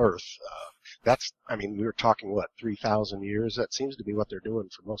in Middle-earth. We were talking, 3,000 years? That seems to be what they're doing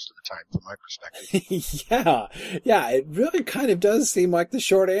for most of the time, from my perspective. Yeah, it really kind of does seem like the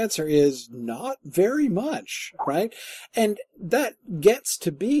short answer is not very much, right? And that gets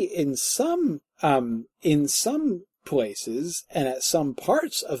to be in some places and at some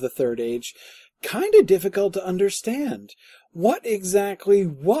parts of the Third Age kind of difficult to understand. What exactly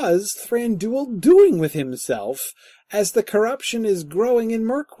was Thranduil doing with himself as the corruption is growing in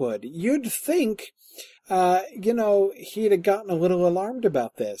Mirkwood? You'd think, he'd have gotten a little alarmed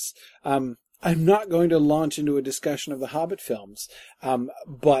about this. I'm not going to launch into a discussion of the Hobbit films,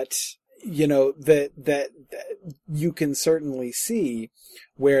 but that you can certainly see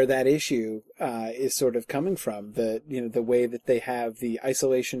where that issue is sort of coming from. The way that they have the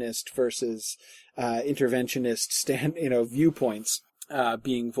isolationist versus interventionist viewpoints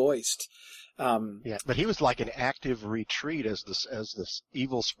being voiced. But he was like an active retreat as this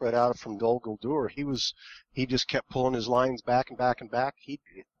evil spread out from Dol Guldur. He just kept pulling his lines back and back and back. He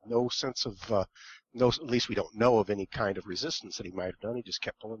no sense of at least we don't know of any kind of resistance that he might have done. He just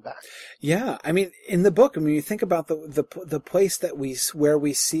kept pulling back. Yeah, in the book, you think about the place where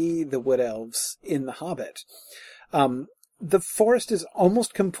we see the Wood Elves in The Hobbit. The forest is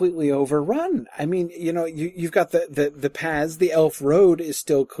almost completely overrun. You've got the paths. The elf road is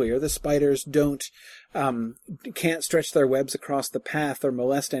still clear. The spiders can't stretch their webs across the path or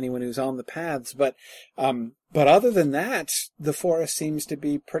molest anyone who's on the paths. But other than that, the forest seems to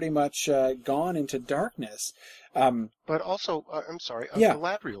be pretty much gone into darkness. But also, I'm sorry,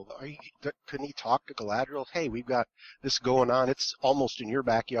 Galadriel. Couldn't he talk to Galadriel? Hey, we've got this going on. It's almost in your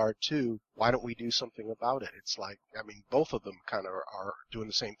backyard too. Why don't we do something about it? It's like, both of them kind of are doing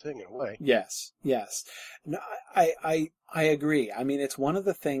the same thing in a way. Yes. No, I agree. It's one of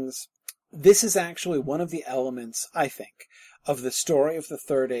the things. This is actually one of the elements, I think, of the story of the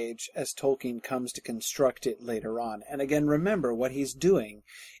Third Age as Tolkien comes to construct it later on. And again, remember, what he's doing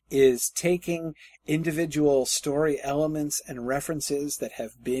is taking individual story elements and references that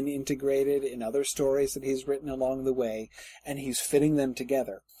have been integrated in other stories that he's written along the way, and he's fitting them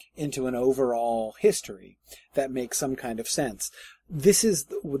together into an overall history that makes some kind of sense. This is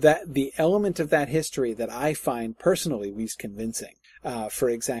the element of that history that I find personally least convincing. For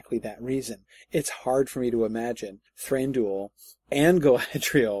exactly that reason. It's hard for me to imagine Thranduil and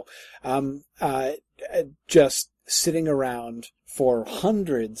Galadriel just sitting around for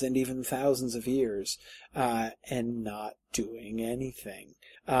hundreds and even thousands of years and not doing anything.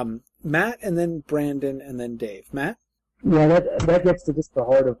 Matt, and then Brandon, and then Dave. Matt? Yeah, that gets to just the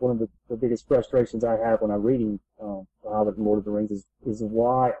heart of one of the biggest frustrations I have when I'm reading The Hobbit and Lord of the Rings is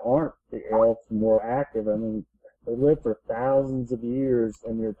why aren't the elves more active? I mean, they live for thousands of years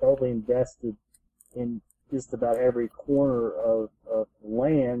and they're totally invested in just about every corner of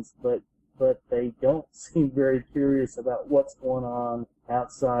lands, but they don't seem very curious about what's going on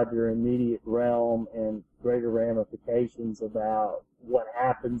outside their immediate realm and greater ramifications about what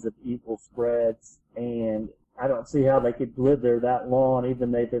happens if evil spreads. And I don't see how they could live there that long,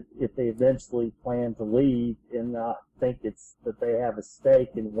 even if they eventually plan to leave, and not think it's that they have a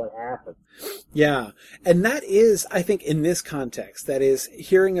stake in what happens. Yeah, and that is, I think, in this context, that is,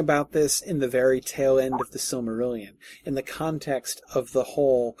 hearing about this in the very tail end of the Silmarillion, in the context of the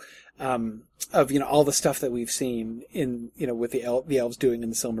whole, of, all the stuff that we've seen in, with the elves doing in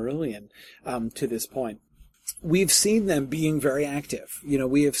the Silmarillion, to this point. We've seen them being very active.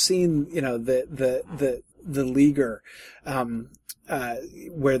 We have seen, the Leaguer,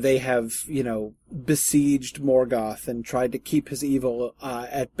 where they have, besieged Morgoth and tried to keep his evil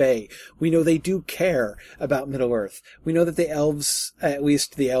at bay. We know they do care about Middle-earth. We know that the elves, at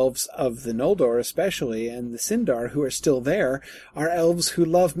least the elves of the Noldor especially, and the Sindar who are still there, are elves who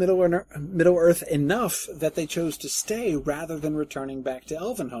love Middle-earth enough that they chose to stay rather than returning back to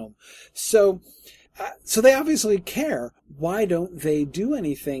Elvenhome. So they obviously care. Why don't they do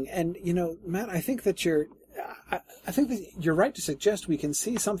anything? And, Matt, I think that you're right to suggest we can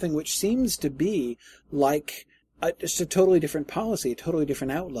see something which seems to be like just a totally different policy, a totally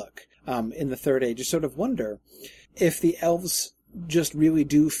different outlook in the Third Age. You sort of wonder if the elves just really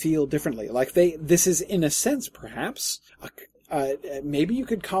do feel differently. Like this is, in a sense, perhaps, maybe you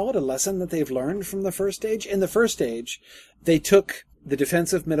could call it a lesson that they've learned from the First Age. In the First Age, they took the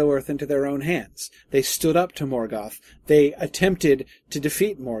defense of Middle-earth into their own hands. They stood up to Morgoth. They attempted to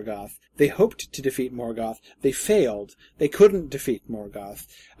defeat Morgoth. They hoped to defeat Morgoth. They failed. They couldn't defeat Morgoth.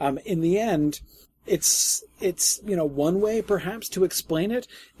 In the end, it's one way perhaps to explain it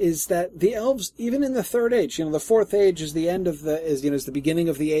is that the elves, even in the Third Age, the Fourth Age is the end of is the beginning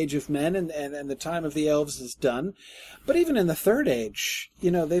of the Age of Men, and the time of the elves is done. But even in the Third Age,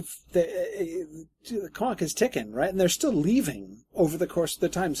 the clock is ticking, right? And they're still leaving over the course of the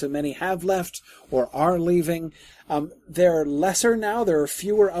time. So many have left or are leaving. They're lesser now. There are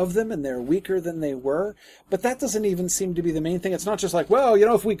fewer of them, and they're weaker than they were. But that doesn't even seem to be the main thing. It's not just like, well,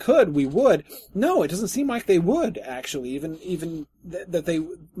 if we could, we would. No, it doesn't seem like they would, actually. Even that they,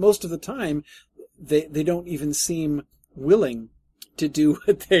 most of the time, they don't even seem willing to do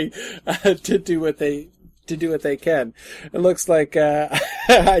what they can. It looks like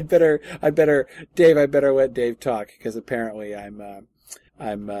I'd better let Dave talk, because apparently I'm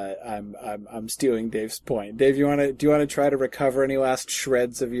stealing Dave's point. Dave, do you want to try to recover any last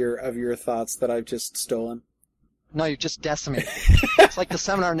shreds of your thoughts that I've just stolen? No, you've just decimated. It's like the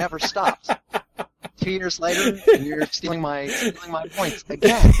seminar never stopped. 2 years later, and you're stealing my points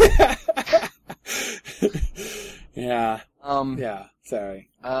again. Yeah. Yeah. Sorry.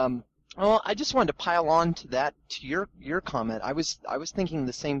 Well, I just wanted to pile on to that, to your comment. I was thinking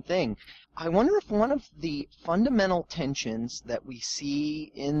the same thing. I wonder if one of the fundamental tensions that we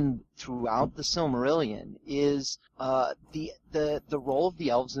see throughout the Silmarillion is the role of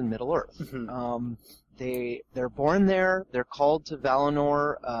the elves in Middle-earth. Mm-hmm. They're born there. They're called to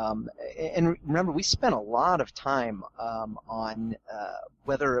Valinor. And remember, we spent a lot of time on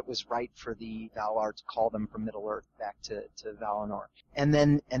whether it was right for the Valar to call them from Middle-earth back to Valinor. And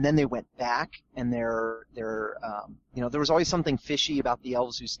then they went back, and there was always something fishy about the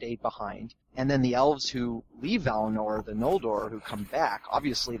elves who stayed behind. And then the elves who leave Valinor, the Noldor, who come back,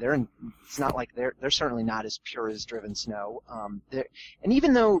 obviously it's not like they're certainly not as pure as Driven Snow. And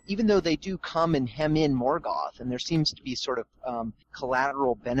even though they do come and hem in Morgoth, and there seems to be sort of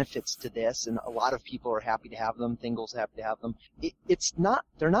collateral benefits to this, and a lot of people are happy to have them, Thingol's happy to have them,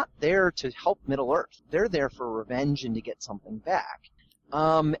 they're not there to help Middle-earth. They're there for revenge and to get something back.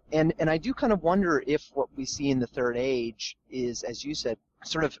 And I do kind of wonder if what we see in the Third Age is, as you said,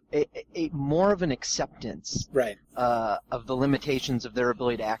 sort of a more of an acceptance, right, of the limitations of their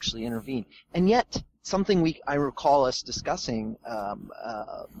ability to actually intervene. And yet, something I recall us discussing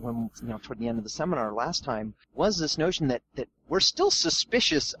when toward the end of the seminar last time was this notion that we're still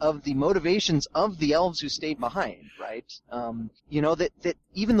suspicious of the motivations of the elves who stayed behind, right? That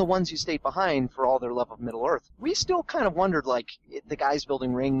even the ones who stayed behind, for all their love of Middle-earth, we still kind of wondered, like, the guys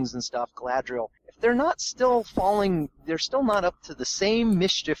building rings and stuff, Galadriel, if they're not still they're still not up to the same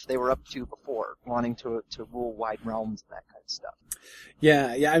mischief they were up to before, wanting to rule wide realms and that kind of stuff.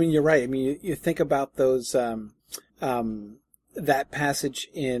 Yeah, I mean, you're right. I mean, you think about those, that passage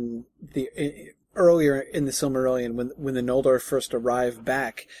in earlier in the Silmarillion when the Noldor first arrive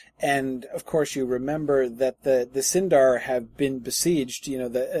back. And, of course, you remember that the Sindar have been besieged. You know,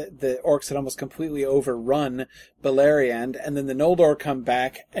 the orcs had almost completely overrun Beleriand, and then the Noldor come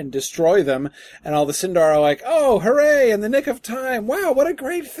back and destroy them, and all the Sindar are like, oh, hooray, in the nick of time. Wow, what a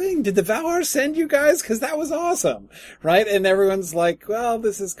great thing. Did the Valar send you guys? Because that was awesome, right? And everyone's like, well,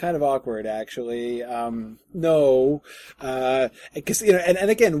 this is kind of awkward, actually. No. Because, you know, and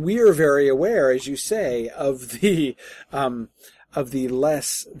again, we're very aware, as you say, of the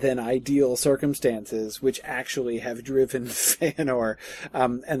less than ideal circumstances which actually have driven Feanor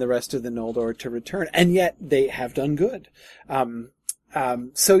and the rest of the Noldor to return, and yet they have done good.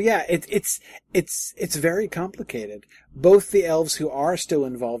 So yeah, it's very complicated. Both the elves who are still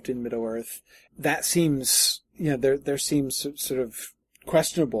involved in Middle-earth, that seems, you know, there seems sort of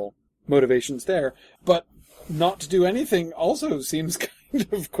questionable motivations there, but not to do anything also seems kind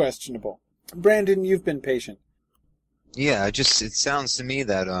of questionable. Brandon, you've been patient. Yeah, it sounds to me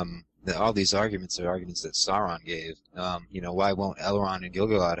that that all these arguments are arguments that Sauron gave. You know, why won't Elrond and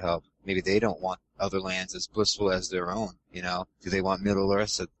Gil-galad help? Maybe they don't want other lands as blissful as their own. You know, do they want Middle-earth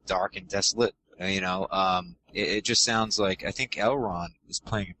so dark and desolate? You know, it just sounds like I think Elrond is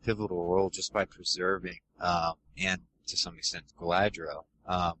playing a pivotal role just by preserving and to some extent Galadriel.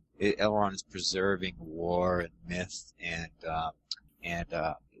 Elrond is preserving war and myth and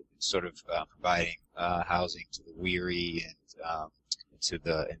sort of providing housing to the weary and to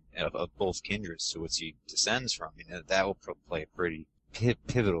of both kindreds to which he descends from. You know, that will play a pretty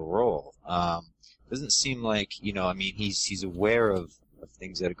pivotal role. Doesn't seem like, you know, I mean, he's aware of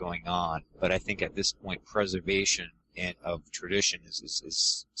things that are going on, but I think at this point preservation of tradition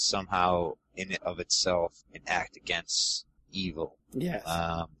is somehow in and of itself an act against evil. Yes.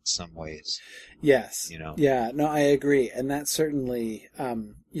 In some ways. Yes. You know. Yeah, no, I agree. And that's certainly,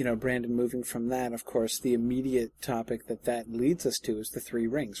 you know, Brandon, moving from that, of course, the immediate topic that leads us to is the Three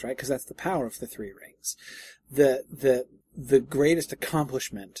Rings, right? Because that's the power of the Three Rings. The greatest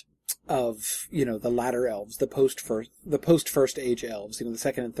accomplishment of, you know, the latter elves, the post First Age elves, you know, the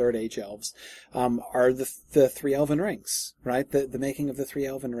Second and Third Age elves, are the Three Elven Rings, right? The making of the Three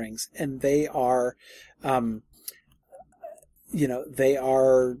Elven Rings. And they are, you know,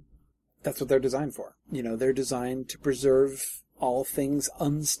 that's what they're designed for. You know, they're designed to preserve all things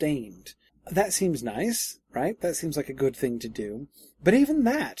unstained. That seems nice, right? That seems like a good thing to do. But even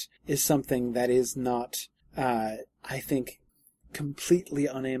that is something that is not, I think, completely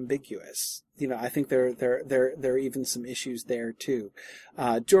unambiguous. You know, I think there are even some issues there too.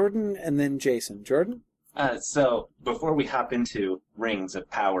 Jordan and then Jason. Jordan? So, before we hop into rings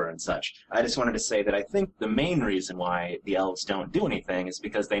of power and such, I just wanted to say that I think the main reason why the elves don't do anything is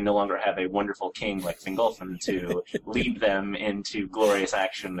because they no longer have a wonderful king like Fingolfin to lead them into glorious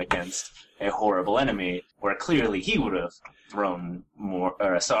action against a horrible enemy, where clearly he would have thrown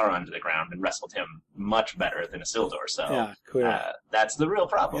Sauron to the ground and wrestled him much better than Isildur. So, yeah, cool. That's the real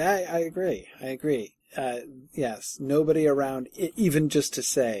problem. Yeah, I agree. Yes, nobody around, even just to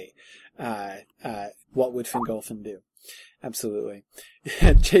say, what would Fingolfin do? Absolutely.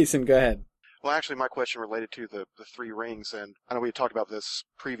 Jason, go ahead. Well, actually, my question related to the Three Rings, and I know we talked about this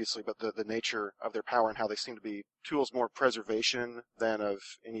previously, but the nature of their power and how they seem to be tools more of preservation than of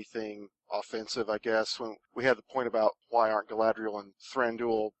anything offensive, I guess. When we had the point about why aren't Galadriel and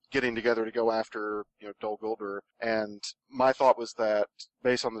Thranduil getting together to go after, you know, Dol Guldur, and my thought was that,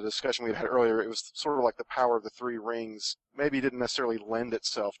 based on the discussion we had earlier, it was sort of like the power of the Three Rings maybe didn't necessarily lend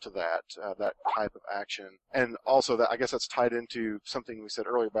itself to that type of action. And also that, I guess that's tied into something we said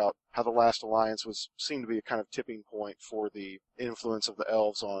earlier about how the Last Alliance seemed to be a kind of tipping point for the influence of the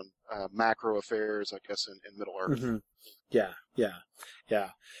elves on macro affairs, I guess, in Middle-earth. Mm-hmm. Yeah,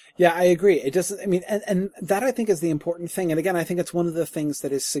 I agree. It doesn't, I mean, and that I think is the important thing. And again, I think it's one of the things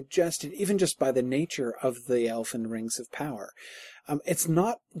that is suggested even just by the nature of the elfin rings of power. It's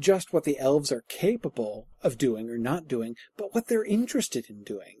not just what the elves are capable of doing or not doing, but what they're interested in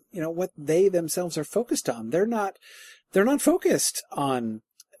doing. You know, what they themselves are focused on. They're not focused on,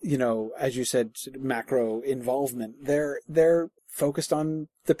 you know, as you said, macro involvement. They're focused on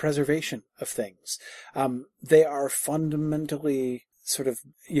the preservation of things. They are fundamentally sort of,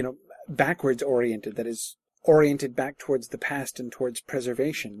 you know, backwards oriented. That is, oriented back towards the past and towards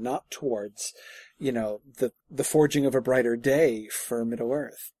preservation, not towards, you know, the forging of a brighter day for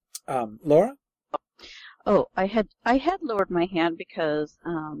Middle-earth. Laura? Oh, I had lowered my hand because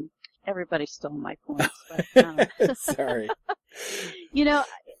everybody stole my points. But, Sorry. You know,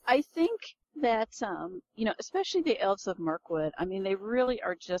 I think that, especially the elves of Mirkwood, I mean, they really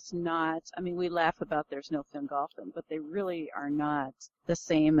are just not, I mean, we laugh about there's no Fingolfin, but they really are not the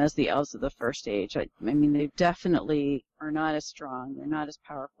same as the elves of the First Age. I mean, they definitely are not as strong. They're not as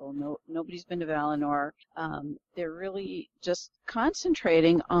powerful. Nobody's been to Valinor. They're really just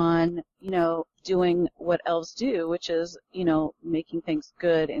concentrating on, doing what elves do, which is, making things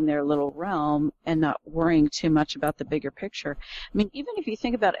good in their little realm and not worrying too much about the bigger picture. I mean, even if you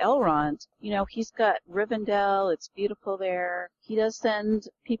think about Elrond, he's got Rivendell. It's beautiful there. He does send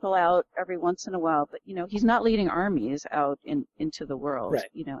people out every once in a while, but, he's not leading armies out into the world, right.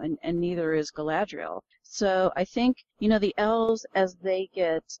 And neither is Galadriel. So I think, the elves, as they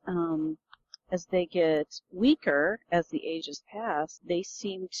get weaker as the ages pass, they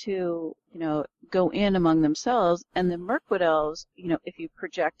seem to, go in among themselves. And the Mirkwood elves, if you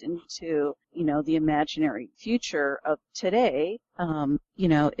project into, the imaginary future of today,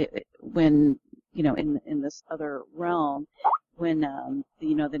 when, in this other realm, when,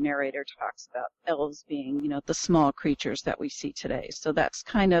 the narrator talks about elves being, the small creatures that we see today. So that's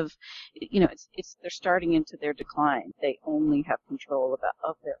kind of, they're starting into their decline. They only have control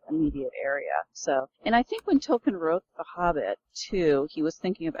of their immediate area. So, and I think when Tolkien wrote The Hobbit, too, he was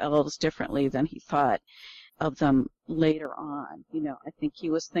thinking of elves differently than he thought of them later on. I think he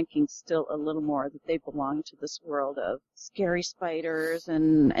was thinking still a little more that they belong to this world of scary spiders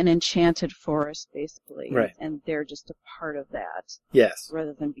and an enchanted forest, basically. Right. And they're just a part of that. Yes.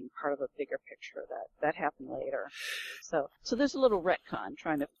 Rather than being part of a bigger picture that happened later. So there's a little retcon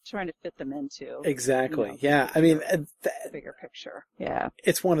trying to fit them into. Exactly. Yeah. I mean, bigger picture. Yeah.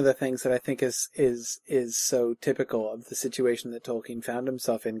 It's one of the things that I think is so typical of the situation that Tolkien found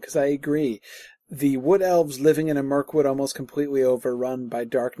himself in, because I agree. The wood elves living in a Mirkwood almost completely overrun by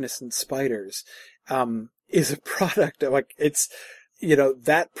darkness and spiders, is a product of, like, it's,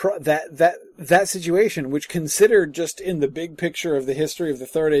 that situation, which considered just in the big picture of the history of the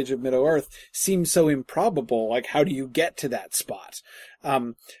Third Age of Middle-earth seems so improbable. Like, how do you get to that spot?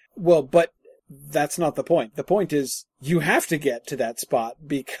 But that's not the point. The point is you have to get to that spot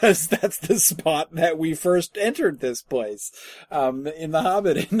because that's the spot that we first entered this place, in The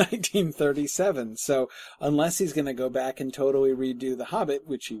Hobbit in 1937. So unless he's going to go back and totally redo The Hobbit,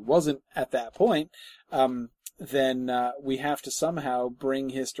 which he wasn't at that point, then we have to somehow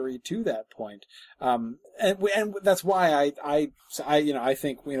bring history to that point. And that's why I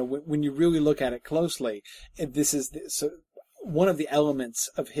think, when you really look at it closely, this is one of the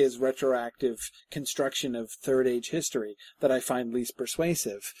elements of his retroactive construction of Third Age history that I find least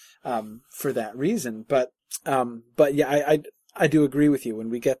persuasive, for that reason. But yeah, I do agree with you.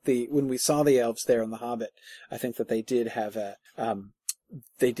 When we saw the elves there in The Hobbit, I think that they did have a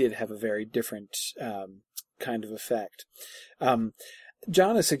very different, kind of effect.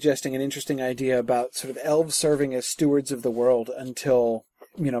 John is suggesting an interesting idea about sort of elves serving as stewards of the world until,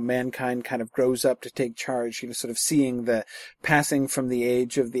 mankind kind of grows up to take charge, sort of seeing the passing from the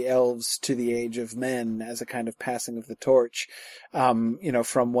age of the elves to the age of men as a kind of passing of the torch,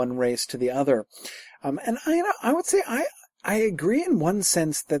 from one race to the other. And I would say I agree in one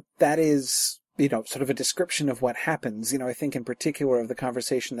sense that is, sort of a description of what happens. I think in particular of the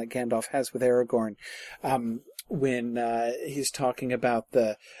conversation that Gandalf has with Aragorn, when he's talking about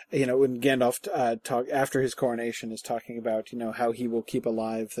when Gandalf after his coronation is talking about how he will keep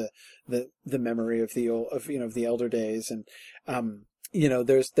alive the memory of the elder days, and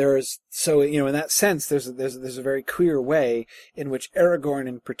there's so in that sense there's a very clear way in which Aragorn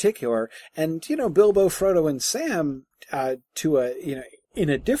in particular, and Bilbo, Frodo, and Sam in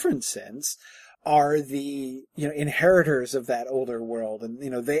a different sense, are the inheritors of that older world, and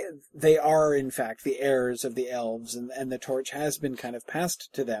they are in fact the heirs of the elves, and the torch has been kind of passed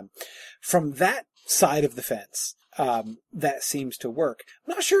to them. From that side of the fence, that seems to work.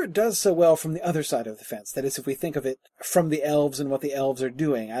 I'm not sure it does so well from the other side of the fence. That is, if we think of it from the elves and what the elves are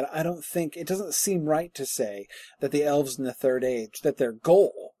doing, I don't think it doesn't seem right to say that the elves in the Third Age, that their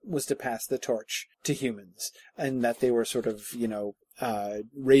goal was to pass the torch to humans, and that they were sort of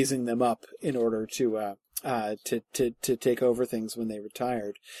raising them up in order to take over things when they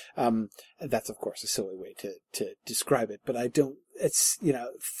retired. That's of course a silly way to describe it, but I don't. It's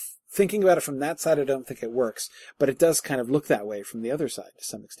thinking about it from that side, I don't think it works, but it does kind of look that way from the other side to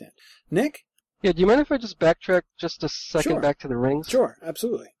some extent. Nick? Yeah, do you mind if I just backtrack just a second back to the rings? Sure,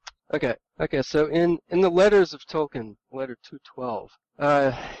 absolutely. Okay. So in the letters of Tolkien, letter 212,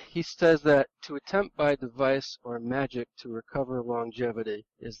 He says that to attempt by device or magic to recover longevity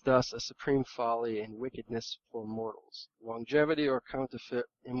is thus a supreme folly and wickedness for mortals. Longevity or counterfeit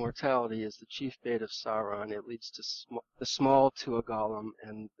immortality is the chief bait of Sauron. It leads to the small to a golem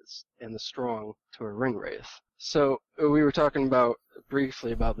and the strong to a ring wraith. So we were talking about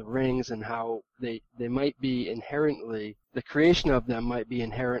briefly about the rings and how they might be inherently, the creation of them might be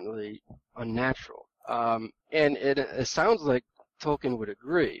inherently unnatural. And it sounds like Tolkien would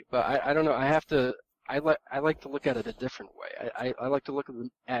agree, but I don't know. I like to look at it a different way. I like to look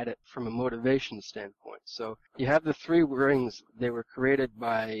at it from a motivation standpoint. So you have the three rings. They were created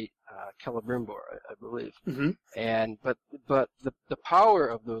by Celebrimbor, I believe. And but the power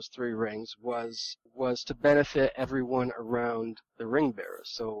of those three rings was to benefit everyone around the ring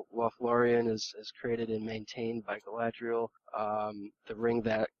bearers. So Lothlorien is created and maintained by Galadriel. The ring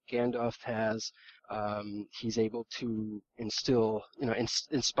that Gandalf has, he's able to instill,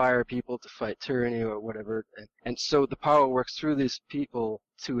 inspire people to fight tyranny or whatever. And so the power works through these people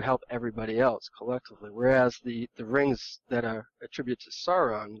to help everybody else collectively. Whereas the rings that are attributed to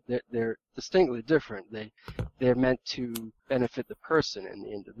Sauron, they're distinctly different. They're meant to benefit the person and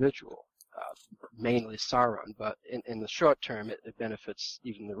the individual. Mainly Sauron, but in the short term, it benefits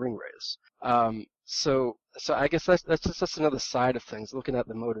even the ringwraiths. So I guess that's just another side of things. Looking at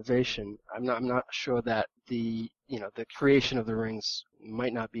the motivation, I'm not sure that the creation of the rings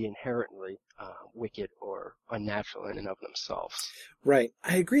might not be inherently wicked or unnatural in and of themselves. Right,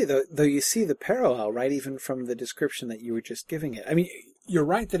 I agree. Though you see the parallel, right, even from the description that you were just giving it. I mean, you're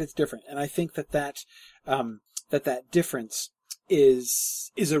right that it's different, and I think that difference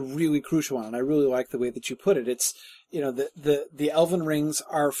is a really crucial one, and I really like the way that you put it. It's, the elven rings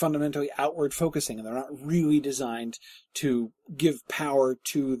are fundamentally outward focusing, and they're not really designed to give power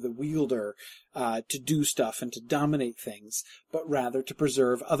to the wielder to do stuff and to dominate things, but rather to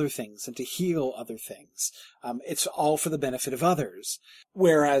preserve other things and to heal other things. It's all for the benefit of others.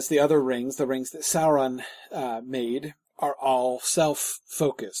 Whereas the other rings, the rings that Sauron made, are all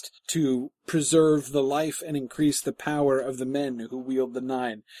self-focused, to preserve the life and increase the power of the men who wield the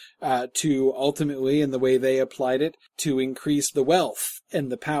Nine, to ultimately, in the way they applied it, to increase the wealth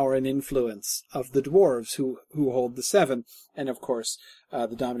and the power and influence of the dwarves who hold the Seven, and of course,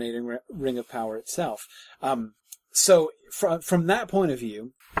 the dominating ring of power itself. So from that point of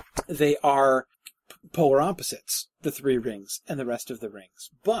view, they are polar opposites, the three rings and the rest of the rings.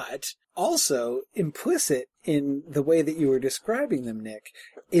 But also implicit in the way that you were describing them, Nick,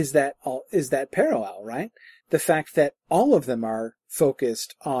 is that parallel, right? The fact that all of them are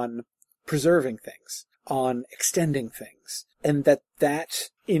focused on preserving things, on extending things, and that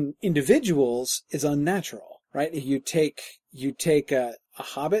in individuals is unnatural, right? You take a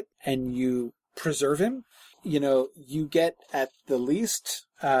hobbit and you preserve him, you get at the least,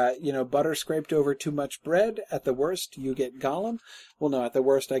 butter scraped over too much bread. At the worst, you get Gollum. Well, no, at the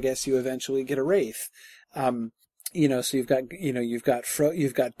worst, I guess you eventually get a Wraith. So you've got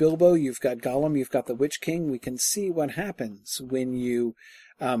Bilbo, you've got Gollum, you've got the Witch King. We can see what happens when you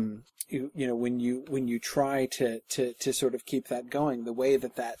try to sort of keep that going, the way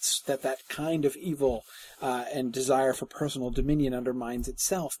that kind of evil, and desire for personal dominion undermines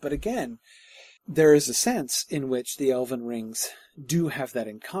itself. But again, there is a sense in which the elven rings do have that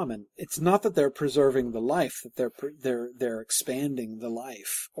in common. It's not that they're preserving the life, that they're expanding the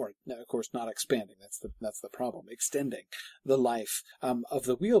life, or of course not expanding. That's the problem. Extending the life of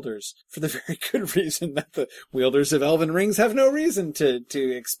the wielders, for the very good reason that the wielders of elven rings have no reason to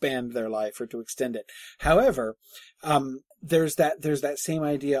expand their life or to extend it. However, there's that same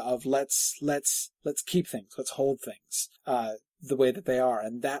idea of let's keep things, let's hold things the way that they are,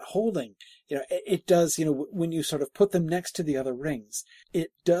 and that holding, it does, when you sort of put them next to the other rings,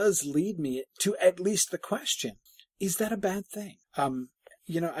 it does lead me to at least the question: is that a bad thing?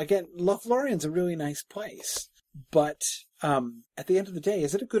 Again, Lothlorien's a really nice place, but at the end of the day,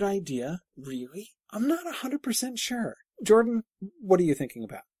 is it a good idea? Really, I'm not 100% sure. Jordan, what are you thinking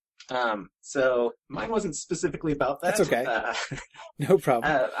about? So mine wasn't specifically about that. That's okay. No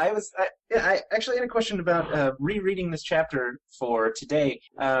problem. I actually had a question about rereading this chapter for today.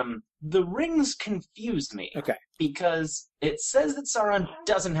 The rings confused me. Okay. Because it says that Sauron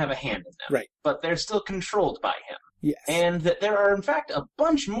doesn't have a hand in them. Right. But they're still controlled by him. Yes. And that there are, in fact, a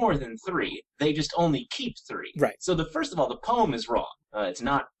bunch more than three. They just only keep three. Right. So first of all, the poem is wrong. It's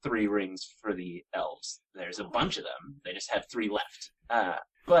not 3 rings for the elves. There's a bunch of them. They just have 3 left.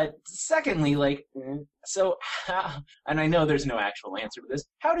 But secondly, so how, and I know there's no actual answer to this,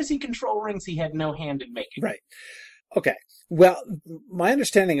 how does he control rings he had no hand in making? Right. Okay. Well, my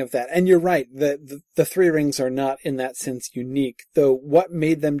understanding of that, and you're right, the three rings are not in that sense unique, though what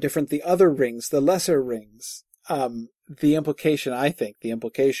made them different, the other rings, the lesser rings, the implication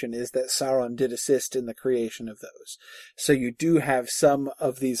is that Sauron did assist in the creation of those. So you do have some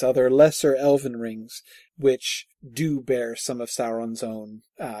of these other lesser elven rings, which do bear some of Sauron's own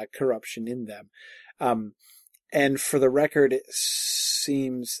corruption in them. And for the record, it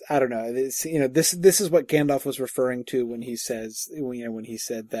seems, I don't know, this is what Gandalf was referring to when he says, when he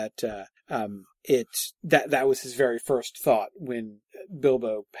said that, that was his very first thought when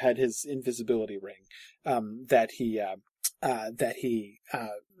Bilbo had his invisibility ring, that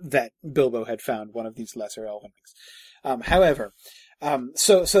Bilbo had found one of these lesser elven rings. However,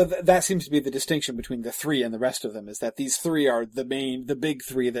 that seems to be the distinction between the three and the rest of them, is that these three are the big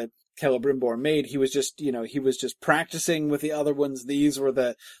three that Celebrimbor made. He was just practicing with the other ones. These were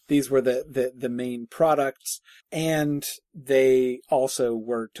the main products, and they also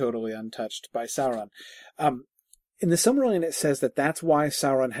were totally untouched by Sauron. In the Silmarillion, it says that that's why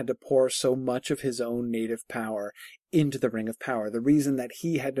Sauron had to pour so much of his own native power into the Ring of Power. The reason that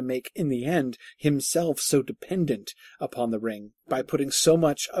he had to make, in the end, himself so dependent upon the ring by putting so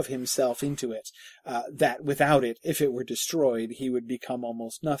much of himself into it, that without it, if it were destroyed, he would become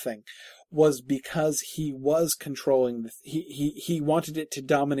almost nothing, was because he was controlling he wanted it to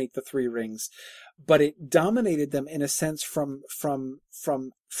dominate the three rings, but it dominated them in a sense from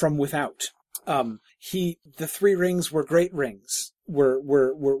without. The three rings were great rings,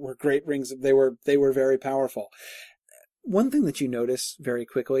 were great rings. They were very powerful. One thing that you notice very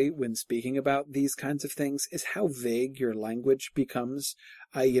quickly when speaking about these kinds of things is how vague your language becomes.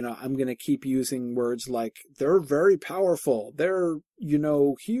 I'm going to keep using words like, they're very powerful, they're,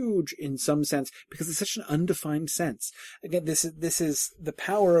 huge in some sense, because it's such an undefined sense. Again, this is the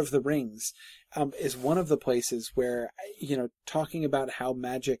power of the rings, is one of the places where, talking about how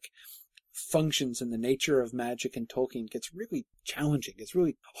magic functions and the nature of magic in Tolkien gets really challenging. It's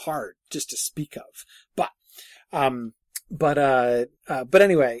really hard just to speak of. But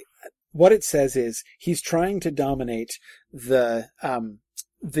anyway, what it says is he's trying to dominate the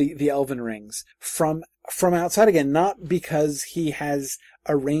elven rings from outside, again, not because he has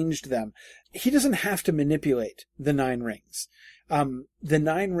arranged them. He doesn't have to manipulate the 9 rings. The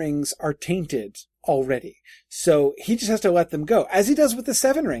 9 rings are tainted already. So he just has to let them go, as he does with the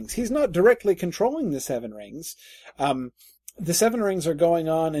 7 rings. He's not directly controlling the 7 rings. The 7 rings are going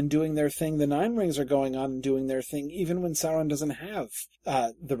on and doing their thing. The 9 rings are going on and doing their thing, even when Sauron doesn't have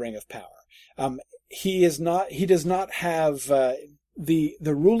the Ring of Power. He does not have the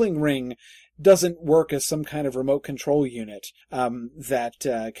ruling ring. Doesn't work as some kind of remote control unit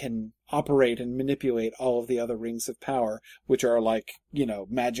that can operate and manipulate all of the other rings of power, which are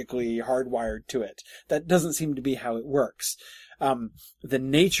magically hardwired to it. That doesn't seem to be how it works. The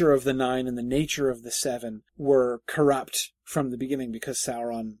nature of the 9 and the nature of the 7 were corrupt from the beginning because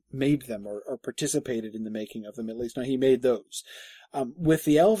Sauron made them or participated in the making of them. At least, no, he made those. With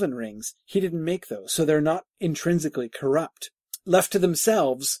the elven rings, he didn't make those, so they're not intrinsically corrupt. Left to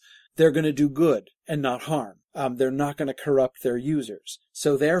themselves, they're going to do good and not harm. They're not going to corrupt their users.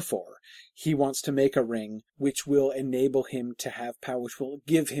 So therefore, he wants to make a ring which will enable him to have power, which will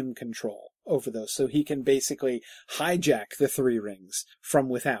give him control over those. So he can basically hijack the 3 rings from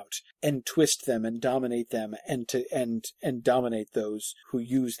without and twist them and dominate them and dominate those who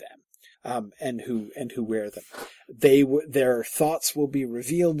use them. And who wear them. Their thoughts will be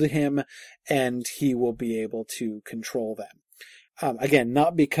revealed to him, and he will be able to control them. Again,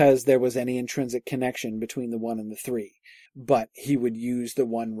 not because there was any intrinsic connection between the 1 and the 3, but he would use the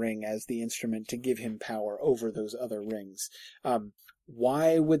 1 ring as the instrument to give him power over those other rings.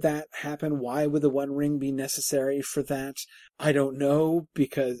 Why would that happen? Why would the 1 ring be necessary for that? I don't know,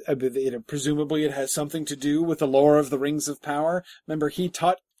 because presumably it has something to do with the lore of the Rings of Power. Remember, he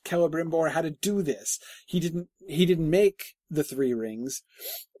taught Celebrimbor how to do this. He didn't make the 3 rings,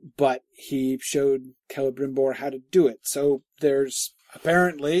 but he showed Celebrimbor how to do it. So there's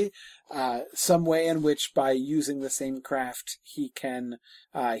apparently some way in which, by using the same craft, he can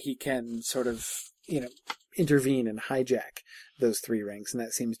sort of intervene and hijack those 3 rings, and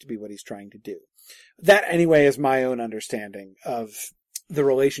that seems to be what he's trying to do. That, anyway, is my own understanding of the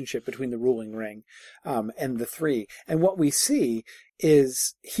relationship between the ruling ring and the 3. And what we see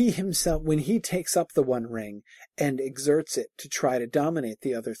is he himself, when he takes up the 1 ring and exerts it to try to dominate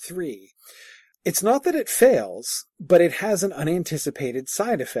the other 3, it's not that it fails, but it has an unanticipated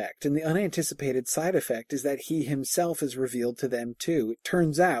side effect. And the unanticipated side effect is that he himself is revealed to them too. It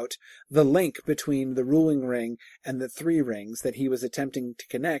turns out the link between the ruling ring and the 3 rings that he was attempting to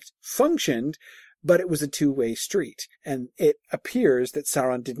connect functioned, but it was a two-way street. And it appears that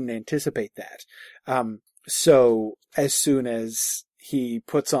Sauron didn't anticipate that. So as soon as he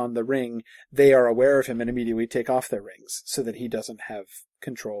puts on the ring, they are aware of him and immediately take off their rings so that he doesn't have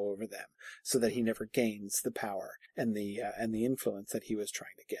control over them, so that he never gains the power and the influence that he was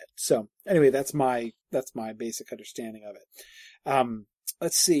trying to get. So anyway, that's my basic understanding of it.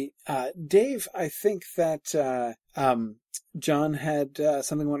 Let's see. Dave, I think that John had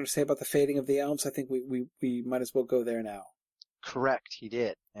something he wanted to say about the fading of the elves. I think we might as well go there now. Correct, he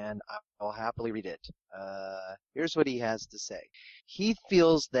did, and I'll happily read it. Here's what he has to say. He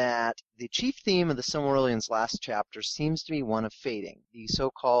feels that the chief theme of the Silmarillion's last chapter seems to be one of fading. The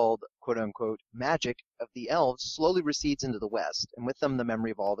so-called, quote-unquote, magic of the elves slowly recedes into the west, and with them the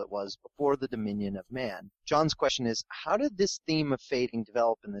memory of all that was before the dominion of man. John's question is, how did this theme of fading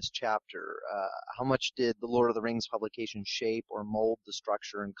develop in this chapter? How much did the Lord of the Rings publication shape or mold the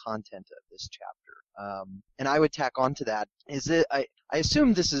structure and content of this chapter? And I would tack on to that, I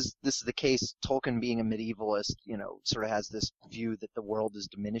assume this is the case, Tolkien being a medievalist, sort of has this view that the world is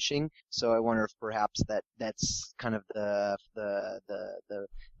diminishing. So I wonder if perhaps that's kind of the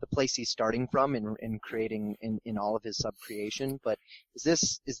place he's starting from in creating in all of his sub-creation. But is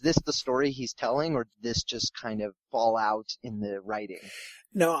this the story he's telling, or did this just kind of fall out in the writing?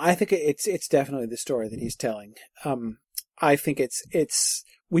 No, I think it's definitely the story that he's telling. I think it's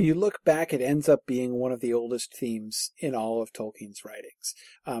when you look back, it ends up being one of the oldest themes in all of Tolkien's writings.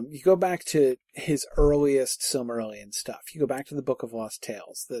 You go back to his earliest Silmarillion stuff. You go back to the Book of Lost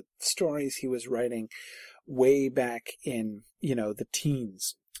Tales, the stories he was writing way back in, the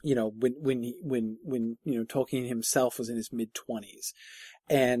teens. When Tolkien himself was in his mid-20s.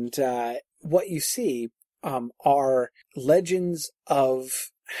 And what you see are legends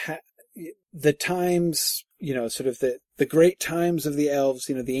of the times, sort of the great times of the elves,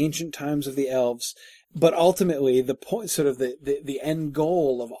 the ancient times of the elves. But ultimately, the point, sort of the end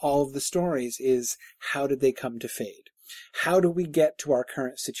goal of all of the stories is, how did they come to fade? How do we get to our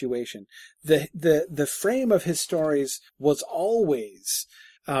current situation? The frame of his stories was always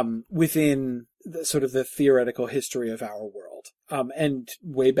within the theoretical history of our world. And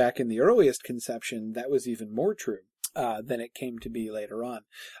way back in the earliest conception, that was even more true than it came to be later on.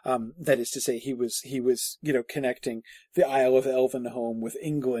 That is to say, he was connecting the Isle of Elvenhome with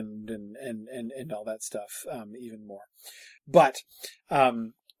England and all that stuff even more. But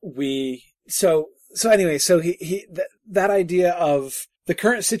that idea of the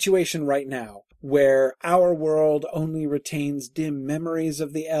current situation right now, where our world only retains dim memories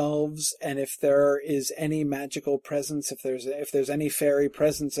of the elves, and if there is any magical presence, if there's any fairy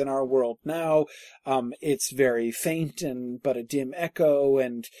presence in our world now, it's very faint but a dim echo,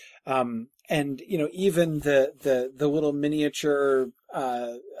 and even the little miniature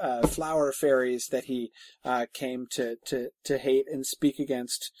flower fairies that he came to hate and speak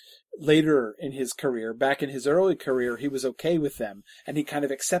against later in his career. Back in his early career, he was okay with them, and he kind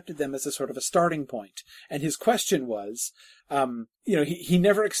of accepted them as a sort of a starting point. And his question was, he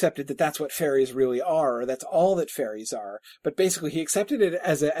never accepted that that's what fairies really are, or that's all that fairies are. But basically, he accepted it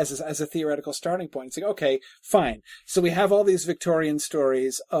as a theoretical starting point. It's like, okay, fine. So we have all these Victorian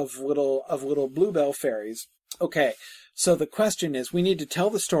stories of little bluebell fairies. Okay. So the question is, we need to tell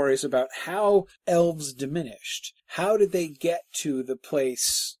the stories about how elves diminished. How did they get to the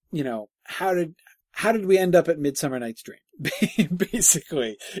place, how did we end up at Midsummer Night's Dream?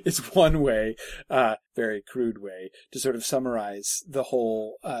 Basically, is one way, very crude way, to sort of summarize the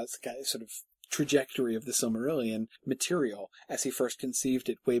whole sort of trajectory of the Silmarillion material as he first conceived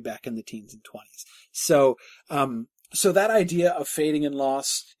it way back in the teens and 20s. So that idea of fading and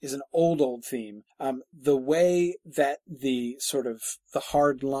loss is an old theme. The way that the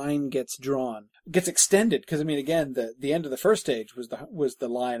hard line gets drawn, gets extended, because again, the end of the first age was the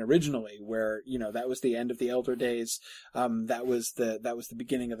line originally, where, that was the end of the Elder Days. That was the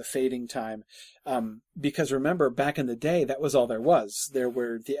beginning of the fading time. Because remember, back in the day, that was all there was. There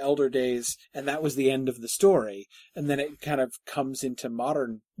were the Elder Days, and that was the end of the story. And then it kind of comes into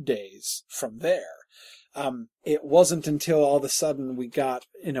modern days from there. It wasn't until all of a sudden we got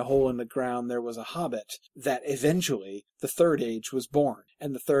in a hole in the ground, there was a hobbit, that eventually the Third Age was born.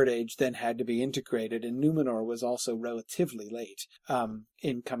 And the Third Age then had to be integrated, and Numenor was also relatively late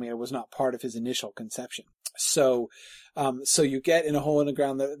in coming. It was not part of his initial conception. So you get in a hole in the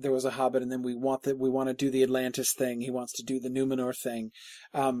ground that there was a hobbit, and then we want to do the Atlantis thing. He wants to do the Numenor thing.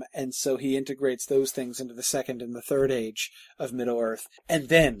 And so he integrates those things into the Second and the Third Age of Middle-earth. And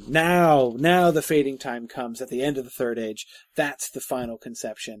then now the fading time comes at the end of the Third Age. That's the final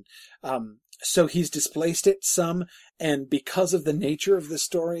conception. So he's displaced it some, and because of the nature of the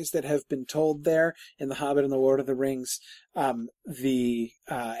stories that have been told there in The Hobbit and The Lord of the Rings, and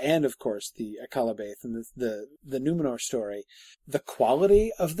of course the Akalabaith and the Numenor story, the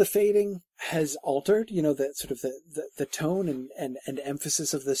quality of the fading has altered. You know, the sort of the tone and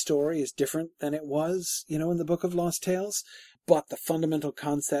emphasis of the story is different than it was, you know, in the Book of Lost Tales. But the fundamental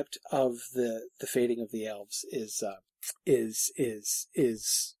concept of the fading of the elves is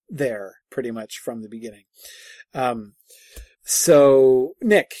there pretty much from the beginning. So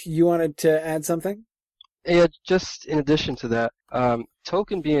Nick, you wanted to add something? Yeah, just in addition to that,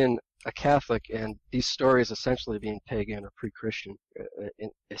 Tolkien being a Catholic and these stories essentially being pagan or pre-Christian,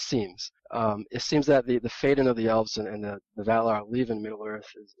 it seems. It seems that the fading of the elves and the Valar leaving Middle-earth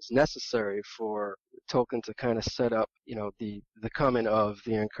is necessary for Tolkien to kind of set up, you know, the coming of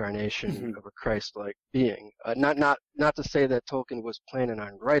the incarnation of a Christ-like being. Not to say that Tolkien was planning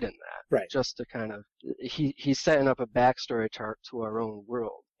on writing that, right? Just to kind of he's setting up a backstory to our own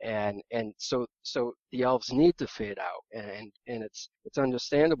world. And so the elves need to fade out, and it's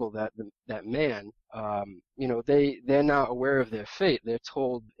understandable that that man, you know, they're not aware of their fate. They're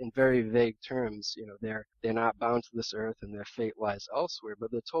told in very vague terms, you know, they're not bound to this earth and their fate lies elsewhere.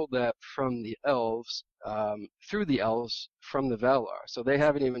 But they're told that from the elves, through the elves from the Valar. So they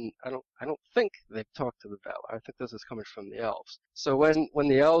haven't even, I don't think they've talked to the Valar. I think this is coming from the elves. So when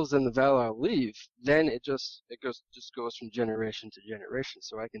the elves and the Valar leave, then it just goes from generation to generation.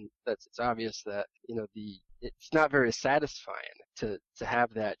 So it's obvious that, you know, it's not very satisfying to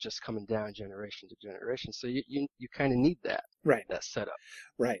have that just coming down generation to generation. So you kind of need that. Right. That setup.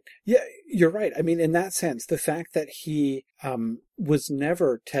 Right. Yeah, you're right. I mean, in that sense, the fact that he was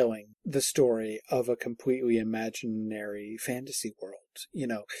never telling the story of a completely imaginary fantasy world. You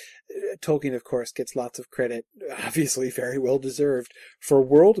know, Tolkien, of course, gets lots of credit, obviously very well deserved, for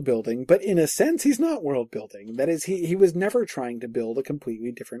world building, but in a sense, he's not world building. That is, he was never trying to build a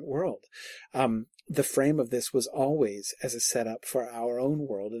completely different world. The frame of this was always as a setup for our own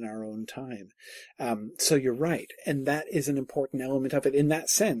world in our own time. So you're right. And that is an important element of it. In that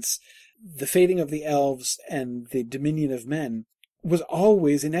sense, the fading of the elves and the dominion of men was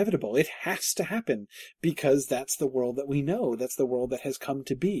always inevitable. It has to happen because that's the world that we know. That's the world that has come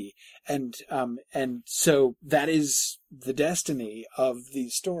to be. And so that is the destiny of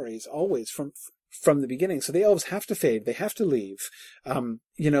these stories always from the beginning. So the elves have to fade. They have to leave.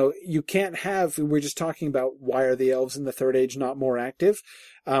 You know, you can't have, we're just talking about why are the elves in the Third Age not more active?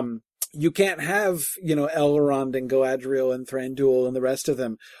 You can't have, you know, Elrond and Galadriel and Thranduil and the rest of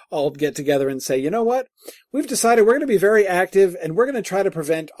them all get together and say, you know what? We've decided we're going to be very active and we're going to try to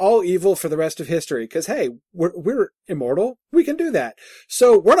prevent all evil for the rest of history. Because, hey, we're immortal. We can do that.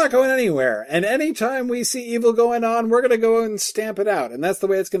 So we're not going anywhere. And anytime we see evil going on, we're going to go and stamp it out. And that's the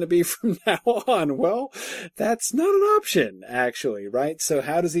way it's going to be from now on. Well, that's not an option, actually, right? So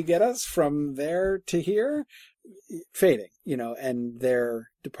how does he get us from there to here? Fading, you know, and their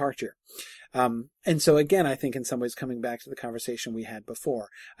departure. And so again, I think in some ways, coming back to the conversation we had before,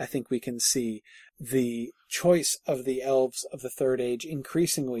 I think we can see the choice of the elves of the Third Age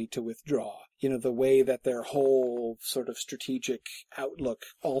increasingly to withdraw. You know, the way that their whole sort of strategic outlook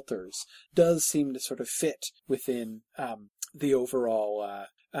alters does seem to sort of fit within the overall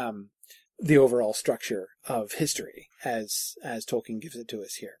structure of history as Tolkien gives it to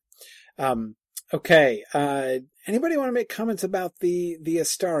us here. Okay. Anybody want to make comments about the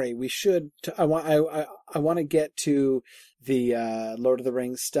Astari? We should. I want to get to the Lord of the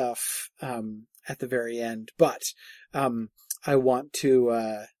Rings stuff at the very end, but I want to.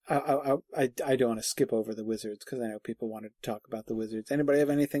 I don't want to skip over the wizards because I know people wanted to talk about the wizards. Anybody have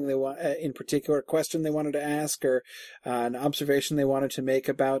anything they want in particular, question they wanted to ask, or an observation they wanted to make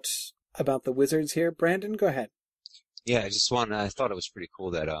about the wizards here? Brandon, go ahead. Yeah, I thought it was pretty cool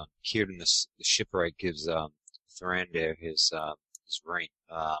that Círdan the shipwright gives Thrandir his ring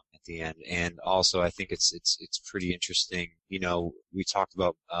at the end, and also I think it's pretty interesting. You know, we talked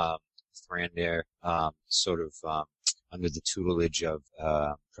about Thrandir sort of under the tutelage of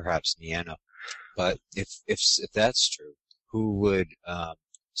perhaps Nienna, but if that's true, who would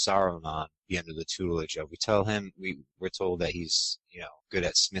Saruman be under the tutelage of? We tell him we're told that he's, you know, good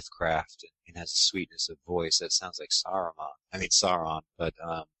at smithcraft and has a sweetness of voice. That sounds like Sauron, but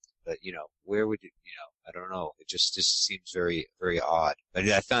you know, where would it, you know, I don't know. It just seems very, very odd. But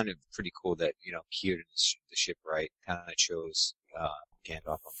I found it pretty cool that, you know, Círdan the shipwright kind of chose Gandalf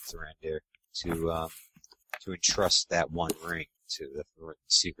on Thrandir to entrust that one ring to the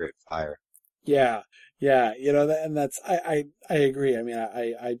secret fire. Yeah, you know, and that's I agree. I mean,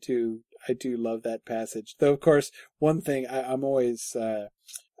 I do love that passage. Though, of course, one thing I'm always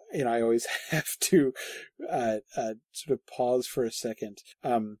I always have to sort of pause for a second,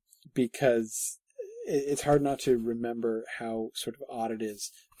 because it's hard not to remember how sort of odd it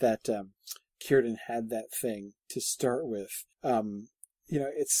is that Círdan had that thing to start with.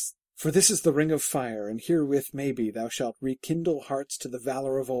 It's, "For this is the ring of fire, and herewith maybe thou shalt rekindle hearts to the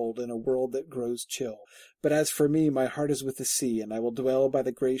valor of old in a world that grows chill. But as for me, my heart is with the sea, and I will dwell by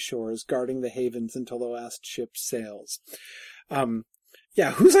the grey shores, guarding the havens until the last ship sails."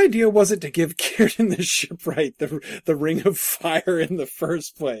 Yeah, whose idea was it to give Círdan the shipwright the ring of fire in the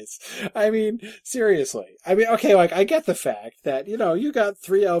first place? I mean, seriously. I mean, okay, like, I get the fact that, you got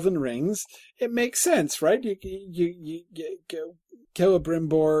 3 elven rings. It makes sense, right? You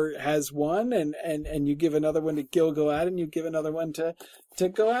Celebrimbor has one, and you give another one to Gil-galad, and you give another one to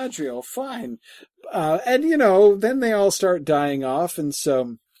Galadriel. Fine. Then they all start dying off, and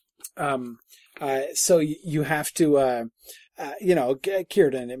so you have to,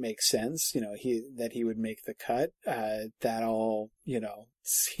 Círdan, it makes sense, that he would make the cut. That all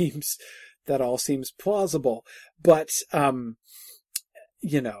seems plausible. But,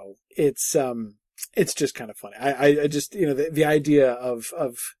 it's just kind of funny. I just, the idea of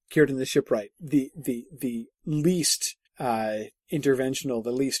Círdan the shipwright, the least, interventional,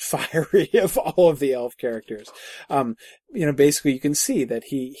 the least fiery of all of the elf characters. Basically you can see that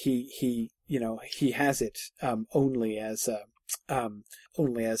he has it, only as a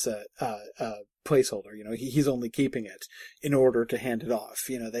placeholder. He's only keeping it in order to hand it off.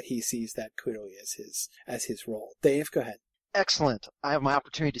 That he sees that clearly as his role. Dave, go ahead. Excellent. I have my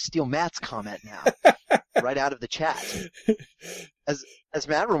opportunity to steal Matt's comment now, right out of the chat. As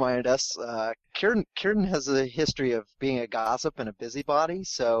Matt reminded us, Círdan has a history of being a gossip and a busybody,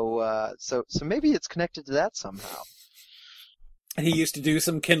 so maybe it's connected to that somehow. And he used to do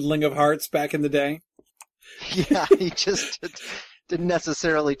some kindling of hearts back in the day. Yeah, he just didn't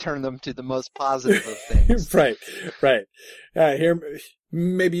necessarily turn them to the most positive of things. Right. Here,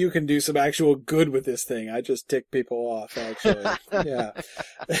 maybe you can do some actual good with this thing. I just tick people off, actually. Yeah.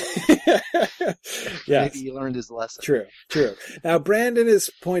 Yes. Maybe he learned his lesson. True. Now, Brandon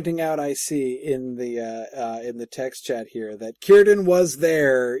is pointing out, I see in the text chat here, that Círdan was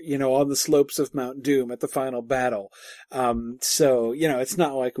there, on the slopes of Mount Doom at the final battle. So, it's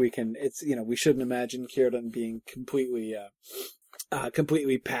not like we shouldn't imagine Círdan being completely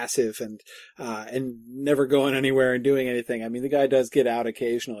passive and never going anywhere and doing anything. I mean, the guy does get out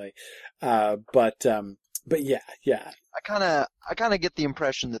occasionally. But yeah. I kind of get the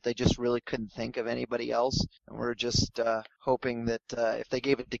impression that they just really couldn't think of anybody else, and we're just hoping that if they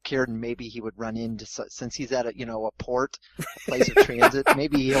gave it to Círdan, maybe he would run into, since he's at a port, a place of transit,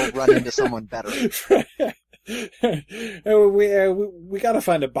 maybe he'll run into someone better. We got to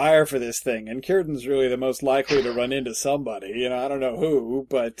find a buyer for this thing, and Círdan's really the most likely to run into somebody. I don't know who,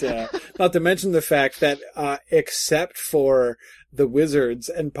 but not to mention the fact that except for the wizards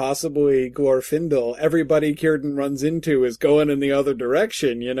and possibly Glorfindel, everybody Círdan runs into is going in the other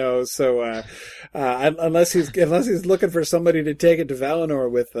direction. So unless he's looking for somebody to take it to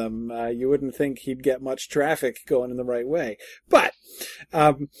Valinor with them, you wouldn't think he'd get much traffic going in the right way. But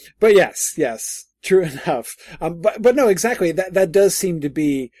yes. True enough. But no, exactly. That does seem to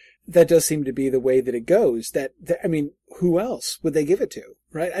be the way that it goes. Who else would they give it to?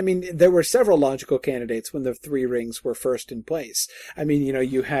 Right? I mean, there were several logical candidates when the 3 rings were first in place. I mean,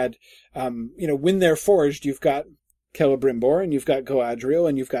 you had, when they're forged, you've got Celebrimbor, and you've got Galadriel,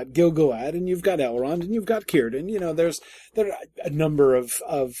 and you've got Gil-galad, and you've got Elrond, and you've got Círdan. There are a number of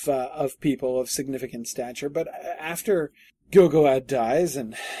people of significant stature, but after Gil-galad dies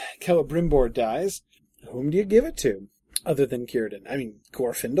and Celebrimbor dies, whom do you give it to other than Círdan? I mean,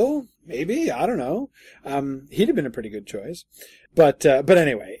 Glorfindel? Maybe? I don't know. He'd have been a pretty good choice. But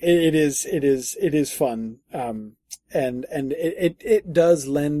anyway, it is fun. And it does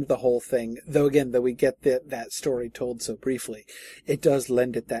lend the whole thing, though we get that story told so briefly, it does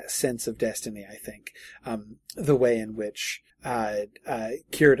lend it that sense of destiny, I think. The way in which,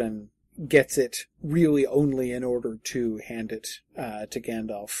 Círdan gets it really only in order to hand it to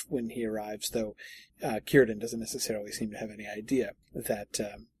Gandalf when he arrives, though Círdan doesn't necessarily seem to have any idea that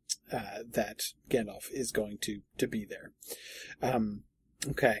Gandalf is going to be there.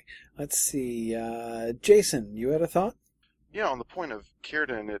 Okay, let's see. Jason, you had a thought? Yeah, on the point of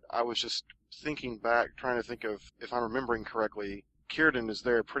Círdan, I was just thinking back, trying to think of, if I'm remembering correctly, Círdan is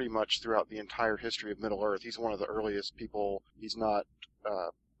there pretty much throughout the entire history of Middle-earth. He's one of the earliest people. He's not...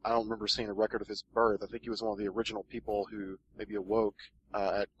 I don't remember seeing a record of his birth. I think he was one of the original people who maybe awoke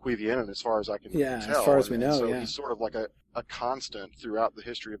at Cuiviénen, as far as I can tell. Yeah, as far as we know, so he's sort of like a constant throughout the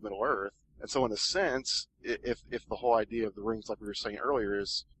history of Middle-earth. And so in a sense, if the whole idea of the rings, like we were saying earlier,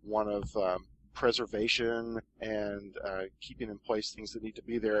 is one of preservation and keeping in place things that need to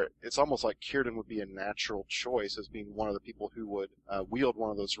be there, it's almost like Círdan would be a natural choice as being one of the people who would wield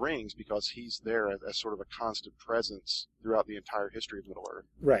one of those rings, because he's there as sort of a constant presence throughout the entire history of Middle-earth.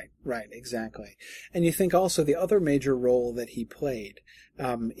 Right, exactly. And you think also the other major role that he played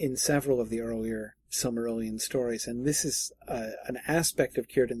in several of the earlier Silmarillion stories, and this is an aspect of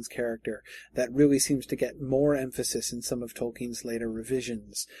Círdan's character that really seems to get more emphasis in some of Tolkien's later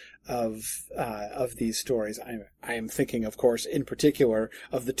revisions of these stories. I am thinking, of course, in particular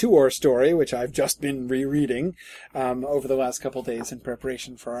of the Tuor story, which I've just been rereading over the last couple days in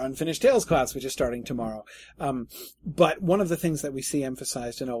preparation for our Unfinished Tales class, which is starting tomorrow. But one of the things that we see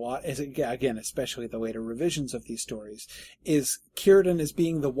emphasized in a lot is, again, especially the later revisions of these stories, is Círdan as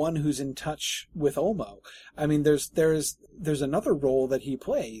being the one who's in touch with Ulmo. I mean, there's another role that he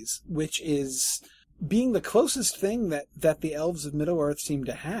plays, which is being the closest thing that the elves of Middle-earth seem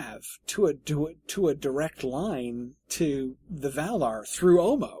to have to a direct line to the Valar through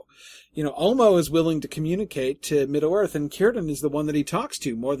Ulmo. You know, Ulmo is willing to communicate to Middle-earth, and Círdan is the one that he talks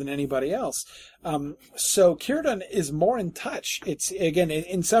to more than anybody else. So Círdan is more in touch. It's, again,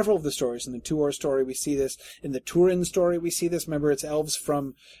 in several of the stories. In the Tuor story, we see this. In the Turin story, we see this. Remember, it's elves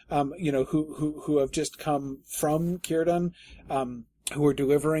from, who have just come from Círdan, who are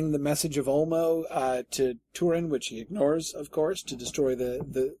delivering the message of Ulmo to Turin, which he ignores, of course, to destroy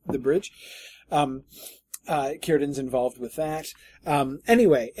the bridge. Círdan's involved with that.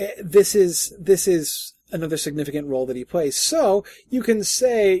 Anyway, this is another significant role that he plays. So you can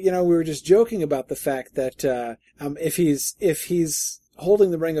say, we were just joking about the fact that if he's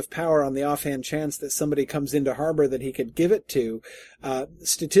holding the Ring of Power on the offhand chance that somebody comes into harbor that he could give it to,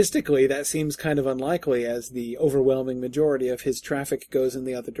 statistically that seems kind of unlikely, as the overwhelming majority of his traffic goes in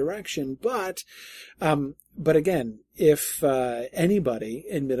the other direction. But again, if anybody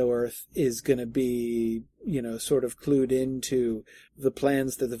in Middle-earth is going to be, sort of clued into the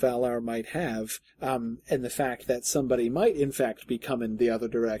plans that the Valar might have, and the fact that somebody might in fact be coming the other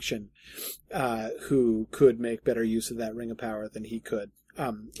direction, who could make better use of that Ring of Power than he could,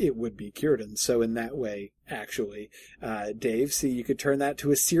 it would be Círdan. So in that way, actually, Dave, see, you could turn that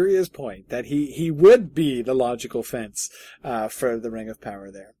to a serious point, that he would be the logical fence for the Ring of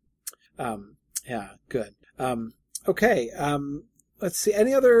Power there. Yeah, good. Okay, let's see.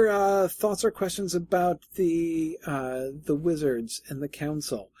 Any other thoughts or questions about the wizards and the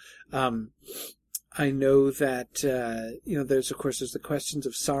council? I know that there's the questions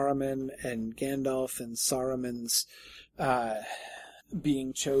of Saruman and Gandalf, and Saruman's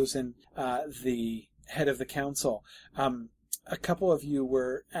being chosen the head of the council. A couple of you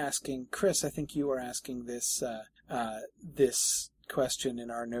were asking, Chris, I think you were asking this question in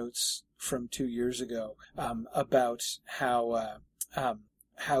our notes from 2 years ago, about how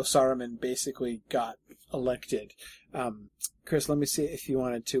Saruman basically got elected. Chris, let me see if you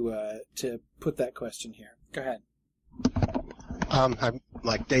wanted to put that question here. Go ahead.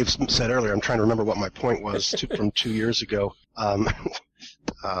 Like Dave said earlier, I'm trying to remember what my point was from 2 years ago. Well,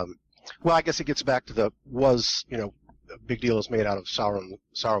 I guess it gets back to a big deal is made out of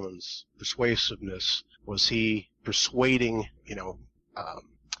Saruman's persuasiveness. Was he persuading,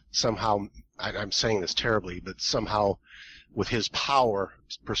 somehow, I'm saying this terribly, but somehow with his power,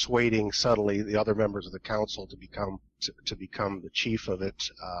 persuading subtly the other members of the council to become the chief of it,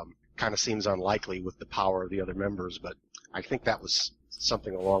 kind of seems unlikely with the power of the other members, but I think that was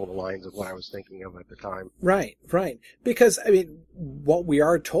something along the lines of what I was thinking of at the time. Right. Because, what we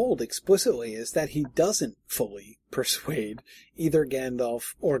are told explicitly is that he doesn't fully persuade either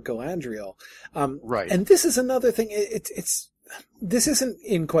Gandalf or Galadriel. Right. And this is another thing. This isn't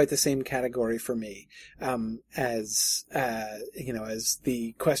in quite the same category for me, as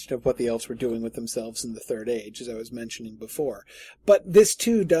the question of what the elves were doing with themselves in the Third Age, as I was mentioning before. But this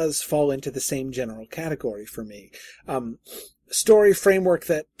too does fall into the same general category for me. Story framework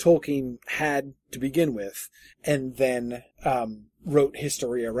that Tolkien had to begin with, and then wrote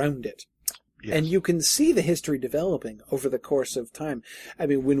history around it. Yes. And you can see the history developing over the course of time.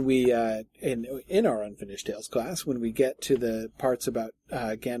 When we, in our Unfinished Tales class, when we get to the parts about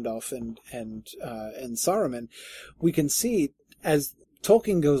Gandalf and Saruman, we can see as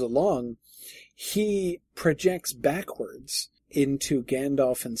Tolkien goes along, he projects backwards into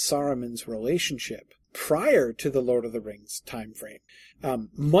Gandalf and Saruman's relationship prior to the Lord of the Rings time frame.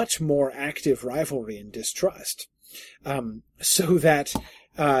 Much more active rivalry and distrust. So that,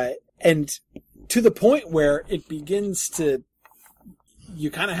 and to the point where it begins to,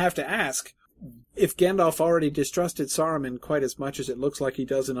 you kind of have to ask, if Gandalf already distrusted Saruman quite as much as it looks like he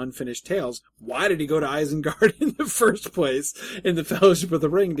does in Unfinished Tales, why did he go to Isengard in the first place in the Fellowship of the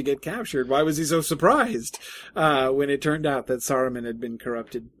Ring to get captured? Why was he so surprised when it turned out that Saruman had been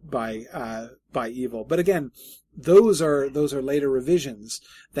corrupted by evil? But again, those are later revisions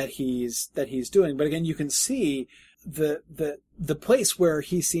that he's doing. But again, you can see the place where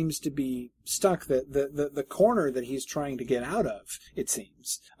he seems to be stuck, the corner that he's trying to get out of, it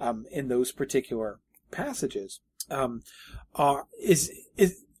seems, in those particular passages, is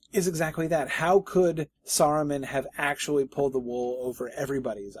exactly that. How could Saruman have actually pulled the wool over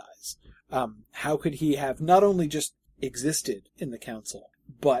everybody's eyes? How could he have not only just existed in the council,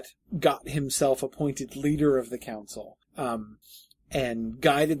 but got himself appointed leader of the council, and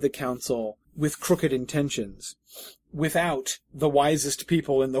guided the council with crooked intentions, without the wisest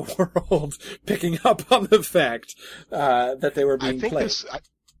people in the world picking up on the fact that they were being played?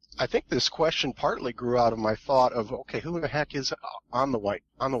 I think this question partly grew out of my thought of, okay, who the heck is on the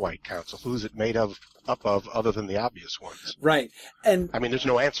White Council? Who's it made up of other than the obvious ones? Right. And I mean, there's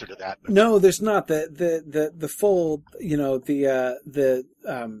no answer to that. But. No, there's not. The full,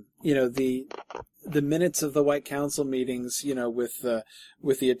 the minutes of the White Council meetings, with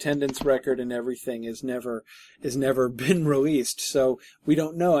the attendance record and everything is never been released. So we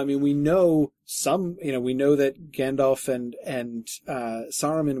don't know. I mean, we know we know that Gandalf and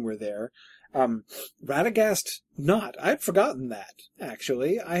Saruman were there. Radagast not. I'd forgotten that,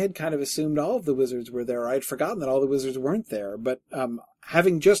 actually. I had kind of assumed all of the wizards were there. I'd forgotten that all the wizards weren't there. But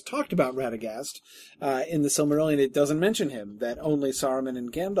having just talked about Radagast in the Silmarillion, it doesn't mention him, that only Saruman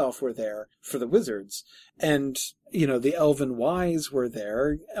and Gandalf were there for the wizards. And, the Elven Wise were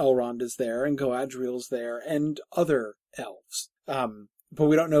there, Elrond is there, and Galadriel's there, and other elves. But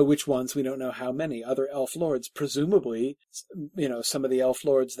we don't know which ones, we don't know how many. Other elf lords, presumably, some of the elf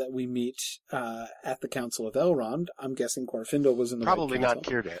lords that we meet at the Council of Elrond. I'm guessing Glorfindel was in the Probably White not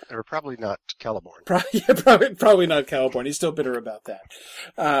Círdan, or probably not Celeborn. Probably not Celeborn. He's still bitter about that.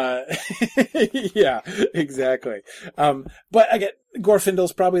 Yeah, exactly. But again,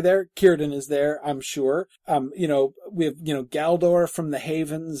 Glorfindel's probably there. Círdan is there, I'm sure. We have, Galdor from the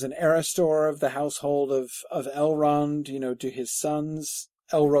Havens and Erestor of the household of Elrond, to his sons.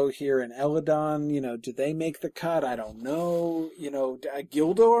 Elrohir and Eladon, do they make the cut? I don't know.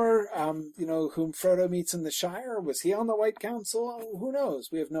 Gildor, whom Frodo meets in the Shire, was he on the White Council? Who knows?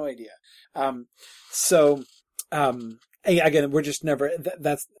 We have no idea. Again, we're just never,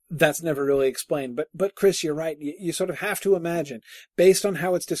 that's never really explained. But Chris, you're right. You sort of have to imagine, based on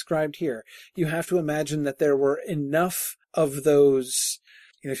how it's described here, you have to imagine that there were enough of those,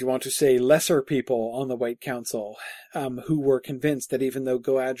 if you want to say lesser people on the White Council, who were convinced that even though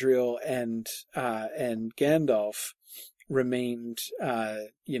Galadriel and Gandalf remained,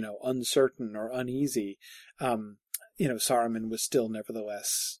 uncertain or uneasy, Saruman was still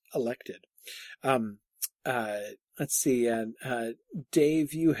nevertheless elected. Let's see,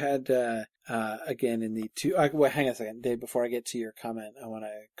 Dave, you had, again in the two, well, hang on a second, Dave, before I get to your comment, I want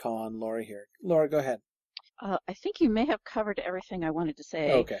to call on Laura here. Laura, go ahead. I think you may have covered everything I wanted to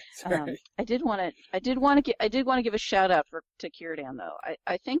say. Okay, sorry. I did want to give a shout out to Círdan, though.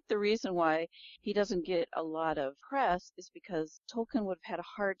 I think the reason why he doesn't get a lot of press is because Tolkien would have had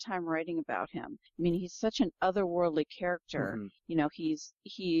a hard time writing about him. I mean, he's such an otherworldly character. Mm-hmm.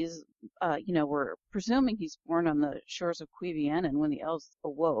 We're presuming he's born on the shores of Cuiviénen when the elves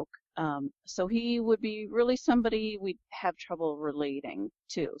awoke. So he would be really somebody we'd have trouble relating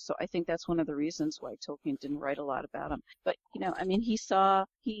to. So I think that's one of the reasons why Tolkien didn't write a lot about him. But,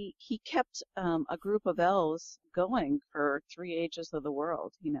 he kept a group of elves going for 3 ages of the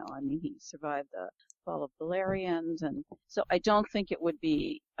world. He survived the fall of Beleriand, and so I don't think it would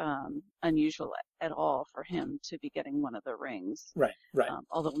be unusual at all for him to be getting one of the rings. Right.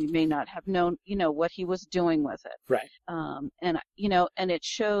 Although we may not have known, what he was doing with it. Right. And it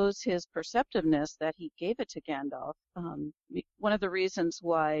shows his perceptiveness that he gave it to Gandalf. One of the reasons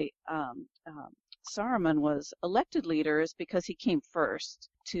why Saruman was elected leader is because he came first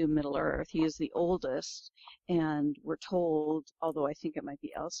to Middle-earth. He is the oldest, and we're told, although I think it might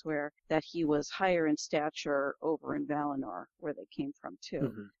be elsewhere, that he was higher in stature over in Valinor, where they came from too.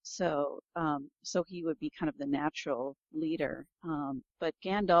 Mm-hmm. So he would be kind of the natural leader. But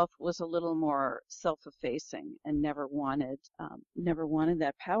Gandalf was a little more self-effacing and never wanted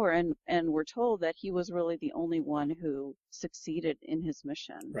that power. And we're told that he was really the only one who succeeded in his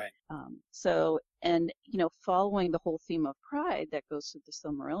mission. Right. And, following the whole theme of pride that goes through the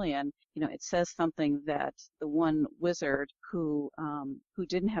Silmarillion, it says something that the one wizard who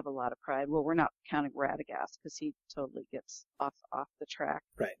didn't have a lot of pride, well, we're not counting Radagast because he totally gets off the track,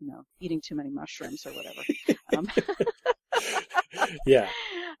 right? Eating too many mushrooms or whatever. Yeah.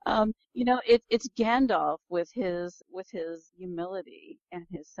 It's Gandalf with his humility and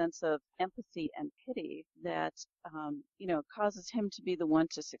his sense of empathy and pity that causes him to be the one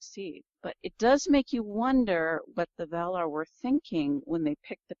to succeed. But it does make you wonder what the Valar were thinking when they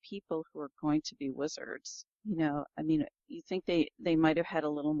picked the people who are going to be wizards. You think they might have had a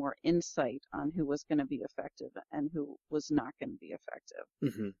little more insight on who was going to be effective and who was not going to be effective.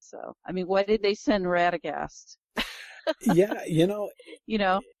 Mm-hmm. So, why did they send Radagast? Yeah,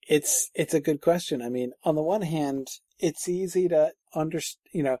 it's a good question. On the one hand, it's easy to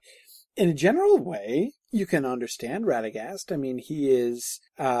understand, in a general way, you can understand Radagast. He is,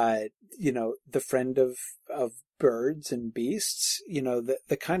 the friend of birds and beasts,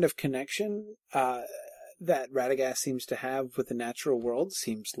 the kind of connection, that Radagast seems to have with the natural world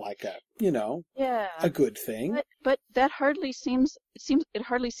seems like a good thing. But that hardly seems a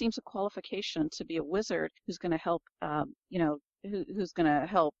qualification to be a wizard who's going to help, who's going to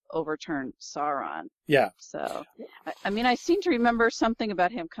help overturn Sauron. Yeah. So, I seem to remember something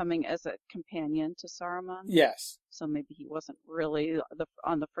about him coming as a companion to Saruman. Yes. So maybe he wasn't really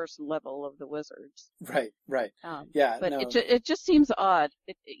on the first level of the wizards. Right. Yeah. But no. It just seems odd.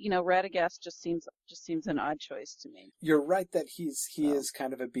 Radagast just seems an odd choice to me. You're right that he is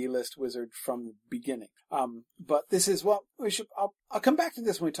kind of a B-list wizard from the beginning. But this is I'll come back to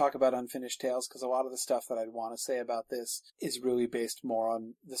this when we talk about Unfinished Tales, because a lot of the stuff that I'd want to say about this is really based more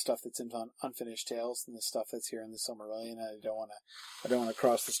on the stuff that's in Unfinished Tales than the stuff that's here in the Silmarillion. I don't want to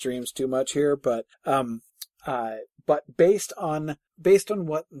cross the streams too much here, but based on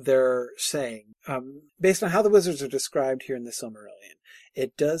what they're saying, based on how the wizards are described here in the Silmarillion,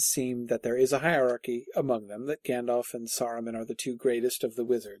 it does seem that there is a hierarchy among them, that Gandalf and Saruman are the two greatest of the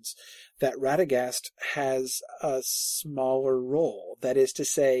wizards, that Radagast has a smaller role. That is to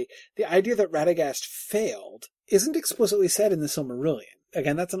say, the idea that Radagast failed isn't explicitly said in the Silmarillion.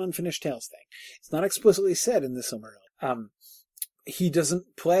 Again, that's an Unfinished Tales thing. It's not explicitly said in the Silmarillion. He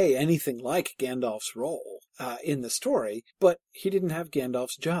doesn't play anything like Gandalf's role in the story, but he didn't have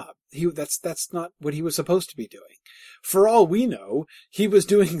Gandalf's job. That's not what he was supposed to be doing. For all we know, he was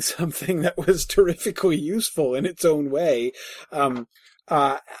doing something that was terrifically useful in its own way. I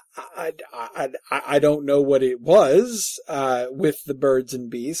don't know what it was with the birds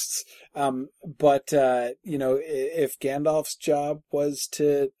and beasts, but if Gandalf's job was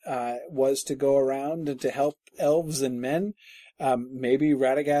to go around and to help elves and men, maybe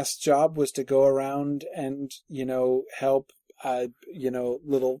Radagast's job was to go around and help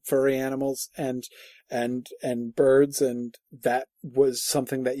little furry animals and birds, and that was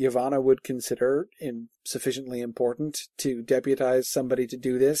something that Yavanna would consider sufficiently important to deputize somebody to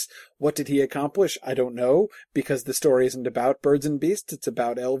do this. What did he accomplish? I don't know, because the story isn't about birds and beasts, it's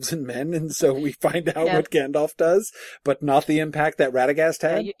about elves and men, and so we find out what Gandalf does, but not the impact that Radagast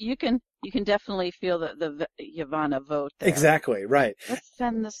had. Yeah, you can definitely feel the Yavanna vote there. Exactly, right. Let's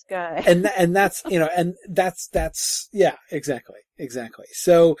send this guy. and that's, and that's, yeah, exactly.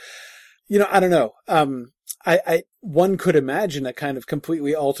 So, I don't know. One could imagine a kind of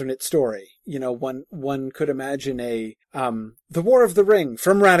completely alternate story. One could imagine the War of the Ring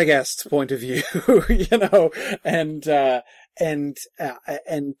from Radagast's point of view, and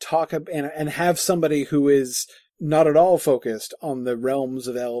talk and have somebody who is not at all focused on the realms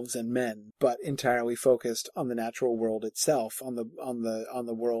of elves and men, but entirely focused on the natural world itself, on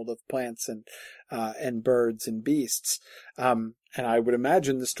the world of plants and birds and beasts. And I would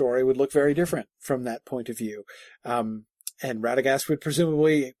imagine the story would look very different from that point of view. And Radagast would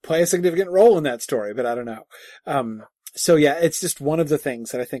presumably play a significant role in that story, but I don't know. So yeah, it's just one of the things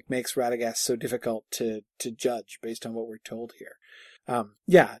that I think makes Radagast so difficult to judge based on what we're told here.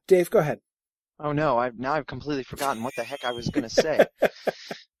 Yeah, Dave, go ahead. Oh no, I've completely forgotten what the heck I was going to say.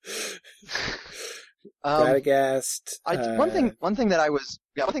 Radagast. One thing that I was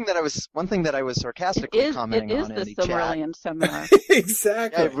sarcastically commenting on in the chat. It is the Silmarillion seminar.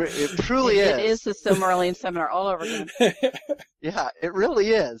 Exactly. Yeah, it truly is. It is the Silmarillion seminar all over again. Yeah, it really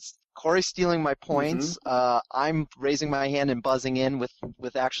is. Corey's stealing my points. Mm-hmm. I'm raising my hand and buzzing in with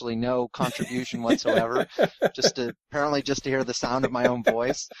actually no contribution whatsoever, just to hear the sound of my own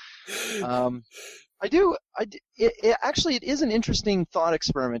voice. It is an interesting thought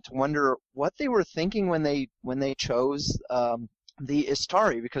experiment to wonder what they were thinking when they chose the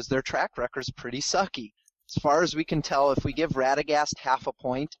Istari, because their track record's pretty sucky. as far as we can tell, if we give Radagast half a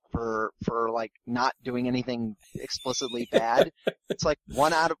point for like not doing anything explicitly bad, it's like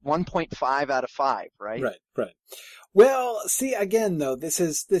 1.5 out of 5, right? Right. Well, see, again, though, this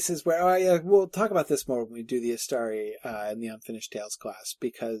is where we'll talk about this more when we do the Astari in the Unfinished Tales class,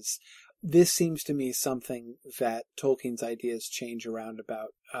 because this seems to me something that Tolkien's ideas change around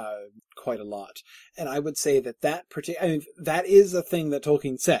about quite a lot. And I would say that is a thing that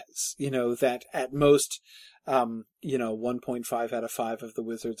Tolkien says, that at most, 1.5 out of 5 of the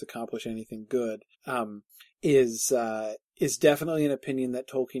wizards accomplish anything good, is definitely an opinion that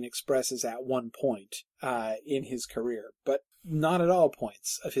Tolkien expresses at one point in his career, but not at all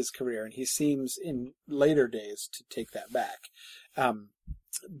points of his career, and he seems in later days to take that back.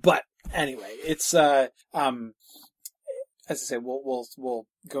 But anyway, it's as I say, we'll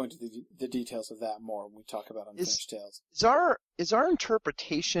go into the details of that more when we talk about Unfinished Tales. Is our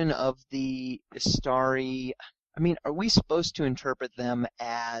interpretation of the Istari? I mean, are we supposed to interpret them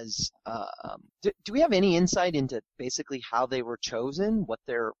as? Do we have any insight into basically how they were chosen?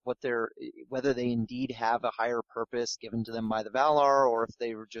 Whether they indeed have a higher purpose given to them by the Valar, or if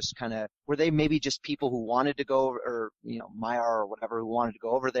they were just were they maybe just people who wanted to go, or Maiar or whatever, who wanted to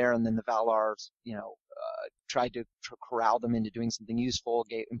go over there, and then the Valar, tried to corral them into doing something useful,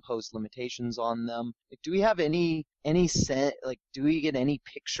 imposed limitations on them. Do we have any sense? Like, do we get any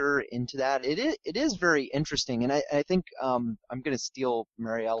picture into that? It is very interesting, and I think I'm going to steal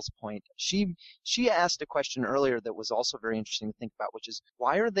Marielle's point. She asked a question earlier that was also very interesting to think about, which is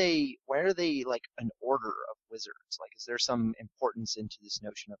why are they like an order of wizards? Like, is there some importance into this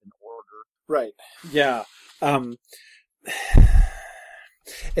notion of an order? Right. Yeah.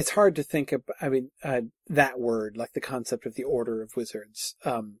 It's hard to think of, that word, like the concept of the Order of Wizards,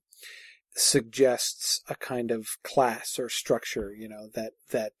 suggests a kind of class or structure, that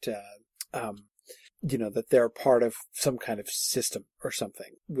they're part of some kind of system or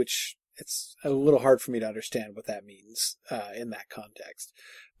something, which it's a little hard for me to understand what that means, in that context.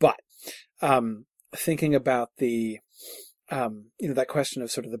 But, thinking about that question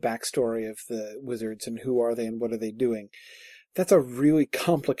of sort of the backstory of the wizards and who are they and what are they doing, that's a really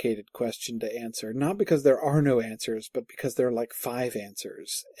complicated question to answer, not because there are no answers, but because there are like 5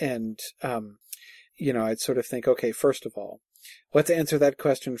 answers. And, I'd sort of think, okay, first of all, let's answer that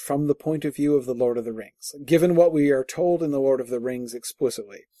question from the point of view of the Lord of the Rings. Given what we are told in the Lord of the Rings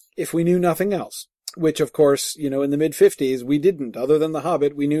explicitly, if we knew nothing else, which of course, in the mid-50s, we didn't, other than The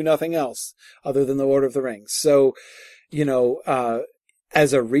Hobbit, we knew nothing else other than the Lord of the Rings. So,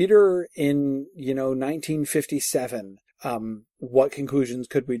 as a reader in, 1957, what conclusions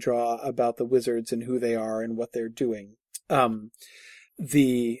could we draw about the wizards and who they are and what they're doing?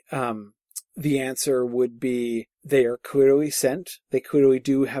 The answer would be they are clearly sent. They clearly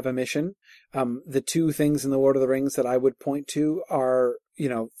do have a mission. The 2 things in the Lord of the Rings that I would point to are,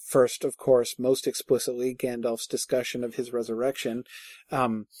 first, of course, most explicitly Gandalf's discussion of his resurrection,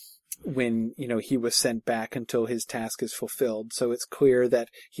 when, he was sent back until his task is fulfilled. So it's clear that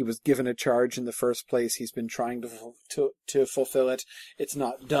he was given a charge in the first place. He's been trying to fulfill it. It's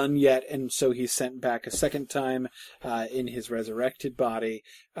not done yet. And so he's sent back a second time, in his resurrected body,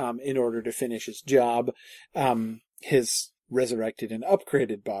 in order to finish his job. His resurrected and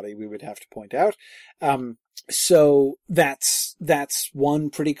upgraded body, we would have to point out. So that's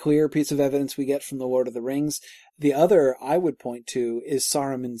one pretty clear piece of evidence we get from the Lord of the Rings. The other I would point to is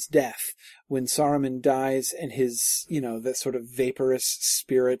Saruman's death. When Saruman dies and his, that sort of vaporous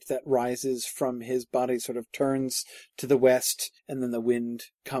spirit that rises from his body sort of turns to the west, and then the wind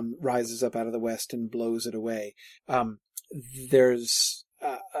rises up out of the west and blows it away. There's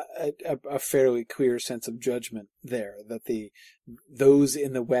a fairly clear sense of judgment there that those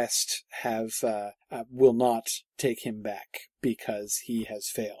in the West will not take him back because he has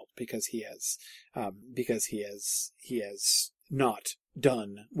failed, because he has not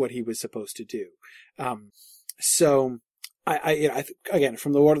done what he was supposed to do. So I again,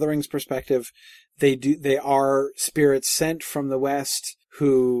 from the Lord of the Rings perspective, they are spirits sent from the West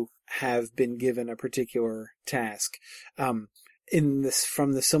who have been given a particular task.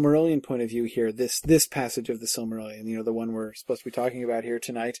 From the Silmarillion point of view here, this passage of the Silmarillion, the one we're supposed to be talking about here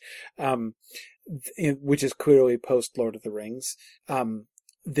tonight, which is clearly post Lord of the Rings,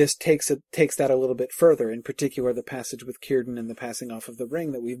 this takes that a little bit further. In particular, the passage with Círdan and the passing off of the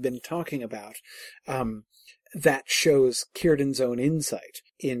ring that we've been talking about, that shows Círdan's own insight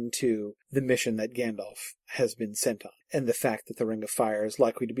into the mission that Gandalf has been sent on, and the fact that the Ring of Fire is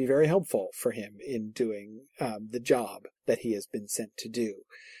likely to be very helpful for him in doing the job that he has been sent to do.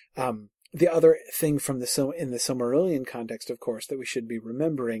 the other thing from in the Silmarillion context, of course, that we should be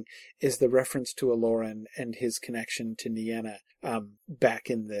remembering is the reference to Aloran and his connection to Nienna, back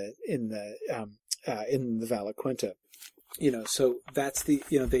in the Vala Quinta. So that's the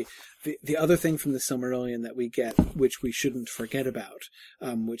other thing from the Silmarillion that we get, which we shouldn't forget about,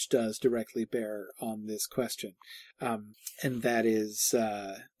 which does directly bear on this question. And that is,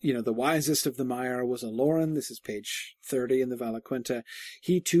 the wisest of the Maiar was Aloran. This is page 30 in the Vala Quinta.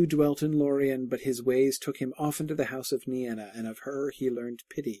 He too dwelt in Lorien, but his ways took him often to the house of Nienna, and of her he learned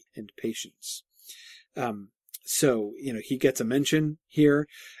pity and patience. So, he gets a mention here.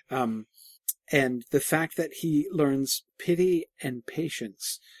 And the fact that he learns pity and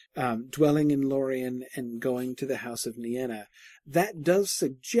patience, dwelling in Lorien and going to the house of Nienna, that does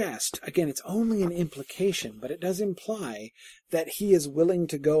suggest, again, it's only an implication, but it does imply that he is willing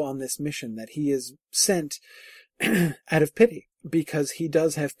to go on this mission, that he is sent out of pity, because he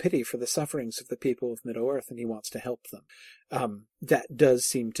does have pity for the sufferings of the people of Middle-earth, and he wants to help them. That does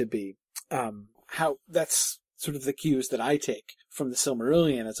seem to be how that's sort of the cues that I take from the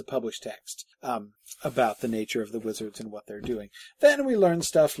Silmarillion as a published text, about the nature of the wizards and what they're doing. Then we learn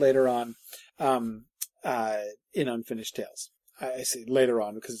stuff later on, in Unfinished Tales. I say later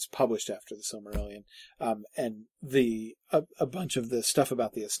on because it's published after the Silmarillion, and a bunch of the stuff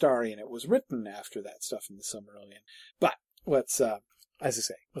about the Astarion, it was written after that stuff in the Silmarillion. But let's, as I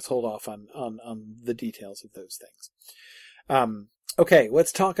say, let's hold off on the details of those things. Okay,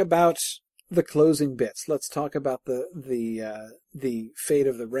 let's talk about the closing bits. Let's talk about the Fate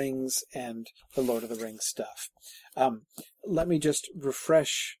of the Rings and the Lord of the Rings stuff. Let me just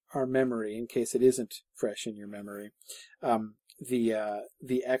refresh our memory in case it isn't fresh in your memory.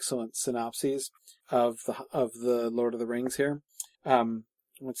 The excellent synopses of the Lord of the Rings here.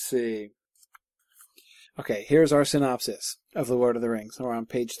 Let's see. Okay, here's our synopsis of the Lord of the Rings. We're on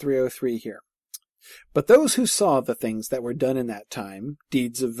page 303 here. But those who saw the things that were done in that time,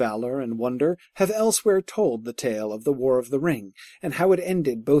 deeds of valor and wonder, have elsewhere told the tale of the War of the Ring, and how it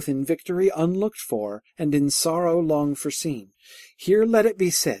ended both in victory unlooked for and in sorrow long foreseen. Here let it be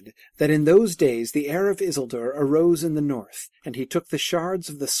said that in those days the heir of Isildur arose in the north, and he took the shards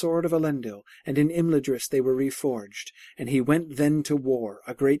of the sword of Elendil, and in Imladris they were reforged, and he went then to war,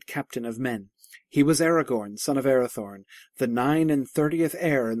 a great captain of men. He was Aragorn, son of Arathorn, the 39th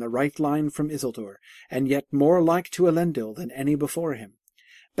heir in the right line from Isildur, and yet more like to Elendil than any before him.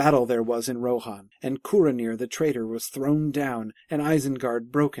 Battle there was in Rohan, and Curanir the traitor was thrown down, and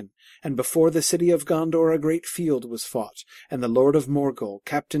Isengard broken, and before the city of Gondor a great field was fought, and the Lord of Morgul,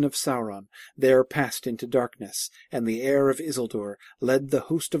 captain of Sauron, there passed into darkness, and the heir of Isildur led the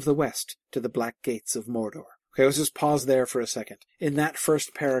host of the west to the black gates of Mordor. Okay, let's just pause there for a second. In that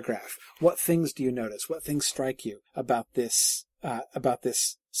first paragraph, what things do you notice? What things strike you about this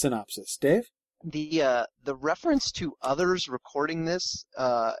synopsis? Dave? The reference to others recording this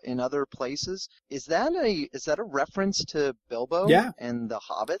in other places, is that a reference to Bilbo and the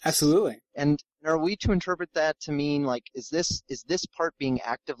hobbits? Absolutely. And are we to interpret that to mean, like, is this part being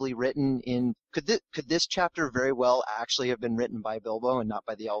actively written in, could this chapter very well actually have been written by Bilbo and not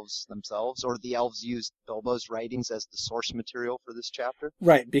by the elves themselves, or the elves used Bilbo's writings as the source material for this chapter?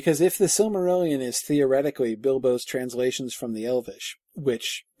 Right, because if the Silmarillion is theoretically Bilbo's translations from the Elvish,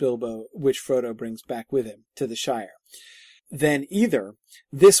 which Frodo brings back with him to the Shire, then either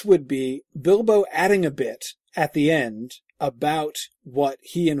this would be Bilbo adding a bit at the end about what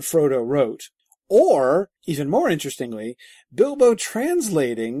he and Frodo wrote, or, even more interestingly, Bilbo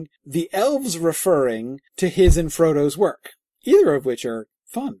translating the elves referring to his and Frodo's work. Either of which are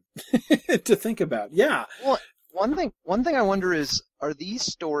fun to think about. Yeah. Well, one thing I wonder is, are these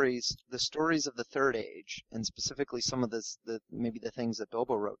stories, the stories of the Third Age, and specifically some of maybe the things that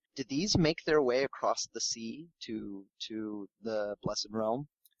Bilbo wrote, did these make their way across the sea to the Blessed Realm?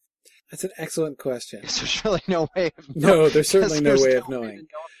 That's an excellent question. There's really no way of knowing. No, there's certainly no way of knowing.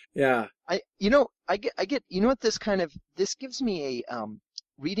 Yeah. I get, what this gives me a,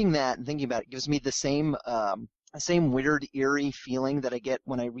 reading that and thinking about it gives me the same weird, eerie feeling that I get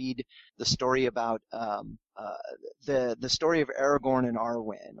when I read the story about, the story of Aragorn and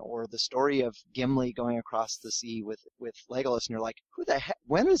Arwen, or the story of Gimli going across the sea with Legolas, and you're like, who the heck,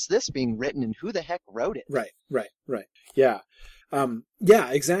 when is this being written and who the heck wrote it? Right. Yeah.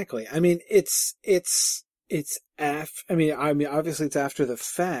 Yeah, exactly. I mean, obviously it's after the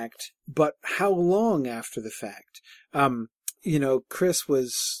fact, but how long after the fact? Chris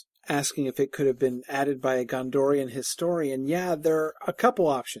was asking if it could have been added by a Gondorian historian. Yeah, there are a couple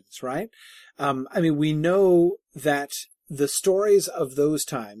options, right? We know that the stories of those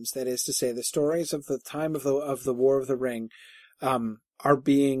times, that is to say, the stories of the time of the War of the Ring, are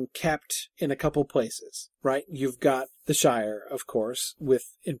being kept in a couple places, right? You've got the Shire, of course,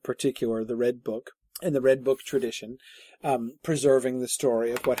 with, in particular, the Red Book and the Red Book tradition, preserving the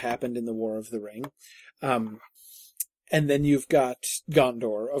story of what happened in the War of the Ring. And then you've got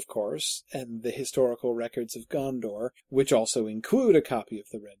Gondor, of course, and the historical records of Gondor, which also include a copy of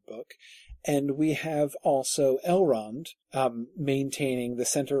the Red Book. And we have also Elrond maintaining the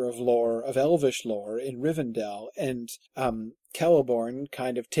center of lore, of Elvish lore, in Rivendell, and Celeborn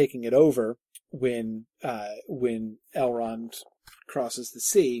kind of taking it over when Elrond crosses the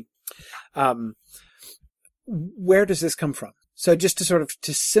sea. Where does this come from? So just to sort of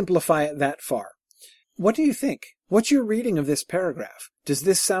to simplify it that far, what do you think? What's your reading of this paragraph? Does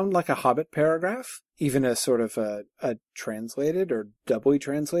this sound like a Hobbit paragraph? Even a sort of a translated or doubly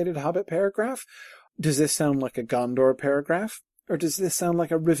translated Hobbit paragraph? Does this sound like a Gondor paragraph? Or does this sound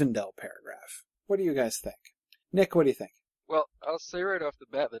like a Rivendell paragraph? What do you guys think? Nick, what do you think? Well, I'll say right off the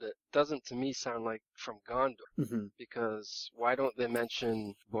bat that it doesn't to me sound like from Gondor, Mm-hmm. because why don't they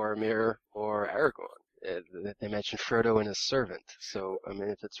mention Boromir or Aragorn? They mention Frodo and his servant. So, I mean,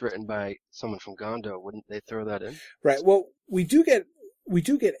 if it's written by someone from Gondor, wouldn't they throw that in? Right. Well, we do get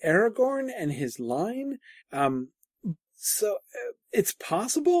Aragorn and his line. So it's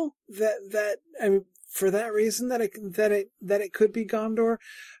possible that I mean, for that reason that it could be Gondor,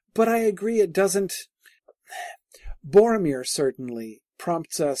 but I agree it doesn't. Boromir certainly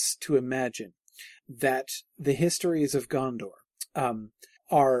prompts us to imagine that the histories of Gondor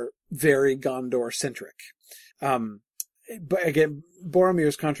are very Gondor-centric. But again,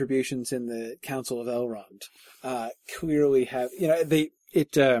 Boromir's contributions in the Council of Elrond clearly have,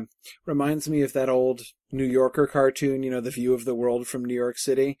 it reminds me of that old New Yorker cartoon, The View of the World from New York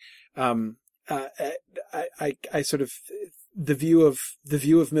City. I sort of, the view of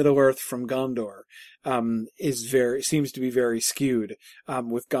Middle-earth from Gondor seems to be very skewed,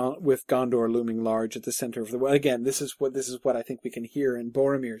 with Gondor looming large at the center of the world. Again, this is what I think we can hear in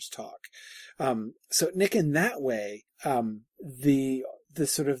Boromir's talk. So Nick, in that way, the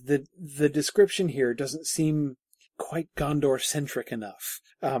sort of the description here doesn't seem quite Gondor centric enough.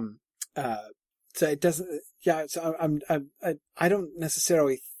 So it doesn't. Yeah. So I don't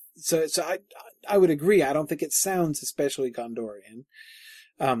necessarily. So I would agree. I don't think it sounds especially Gondorian.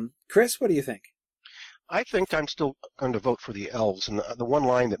 Chris, what do you think? I think I'm still going to vote for the elves, and the one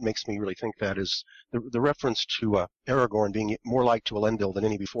line that makes me really think that is the reference to Aragorn being more like to Elendil than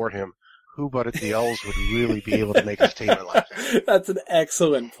any before him. Who but the elves would really be able to make a statement like that? That's an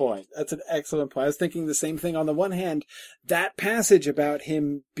excellent point. I was thinking the same thing. On the one hand, that passage about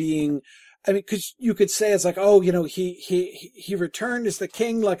him being, I mean, because you could say it's like, he returned as the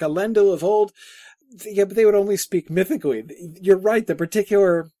king like Elendil of old. Yeah, but they would only speak mythically. You're right. The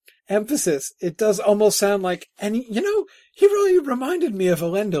particular emphasis, it does almost sound like, and he really reminded me of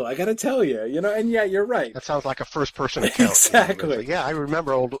Elendil, I gotta tell you, and yeah, you're right. That sounds like a first-person account. Exactly. Like, yeah, I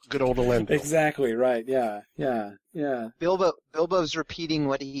remember good old Elendil. Exactly, right, yeah. Bilbo's repeating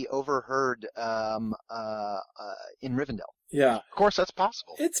what he overheard in Rivendell. Yeah. Of course, that's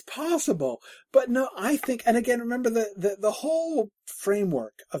possible. It's possible. But no, I think, and again, remember the whole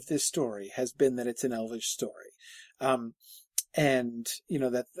framework of this story has been that it's an Elvish story. And,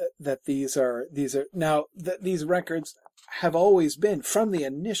 that these records have always been, from the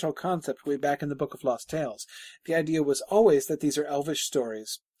initial concept way back in the Book of Lost Tales, the idea was always that these are Elvish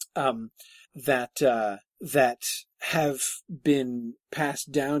stories, that have been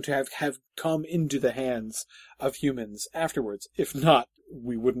passed down to have come into the hands of humans afterwards. If not,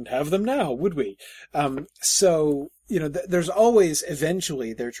 we wouldn't have them now, would we? So, there's always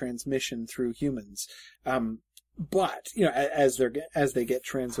eventually their transmission through humans. But, as they get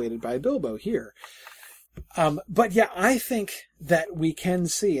translated by Bilbo here. But yeah, I think that we can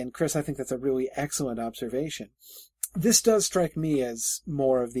see, and Chris, I think that's a really excellent observation. This does strike me as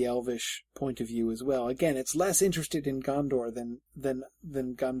more of the Elvish point of view as well. Again, it's less interested in Gondor than the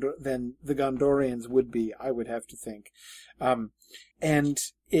Gondorians would be, I would have to think. And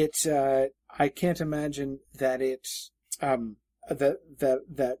I can't imagine that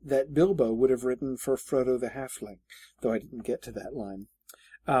that Bilbo would have written for Frodo the Halfling, though I didn't get to that line.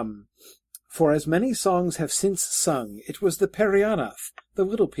 For as many songs have since sung, it was the Perianath, the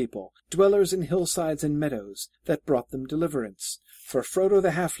little people, dwellers in hillsides and meadows, that brought them deliverance. For Frodo the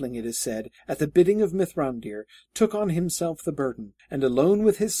Halfling, it is said, at the bidding of Mithrandir, took on himself the burden, and alone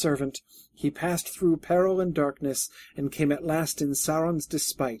with his servant, he passed through peril and darkness, and came at last in Sauron's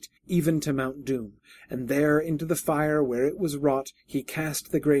despite, even to Mount Doom, and there into the fire where it was wrought, he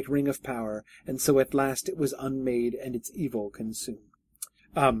cast the great ring of power, and so at last it was unmade, and its evil consumed.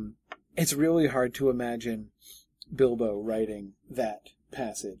 It's really hard to imagine Bilbo writing that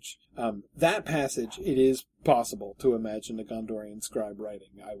passage. That passage, it is possible to imagine a Gondorian scribe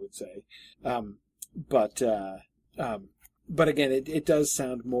writing, I would say. But again, it does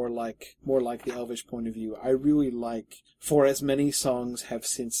sound more like the Elvish point of view. I really like, for as many songs have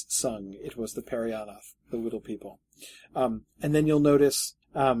since sung, it was the Perianath, the Whittle people. And then you'll notice,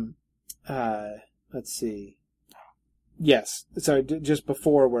 let's see. Yes, sorry, just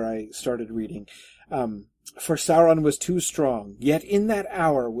before where I started reading. For Sauron was too strong, yet in that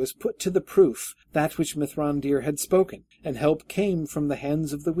hour was put to the proof that which Mithrandir had spoken, and help came from the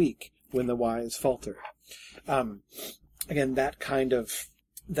hands of the weak when the wise faltered. Again, that kind of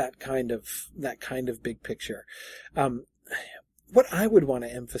big picture. What I would want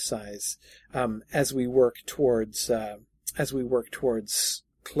to emphasize as we work towards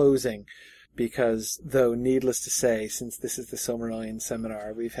closing, because though needless to say, since this is the Silmarillion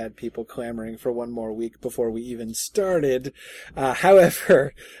seminar, we've had people clamoring for one more week before we even started.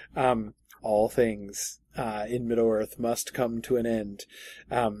 However, all things in Middle-earth must come to an end.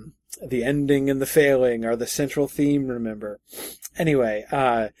 The ending and the failing are the central theme, remember. Anyway,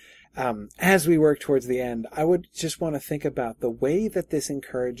 as we work towards the end, I would just want to think about the way that this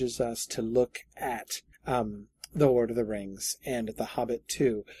encourages us to look at The Lord of the Rings and The Hobbit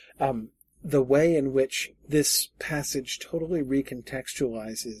too. The way in which this passage totally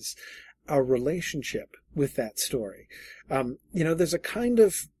recontextualizes our relationship with that story. There's a kind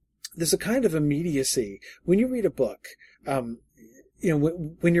of immediacy when you read a book. When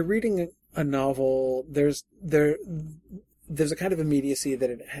you're reading a novel, there's a kind of immediacy that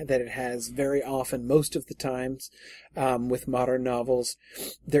it has very often, most of the times, with modern novels.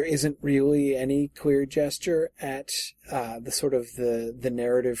 There isn't really any clear gesture at the sort of the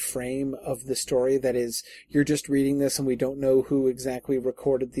narrative frame of the story. That is, you're just reading this and we don't know who exactly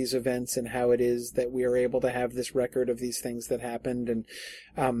recorded these events and how it is that we are able to have this record of these things that happened. And,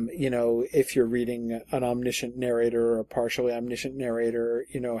 if you're reading an omniscient narrator or a partially omniscient narrator,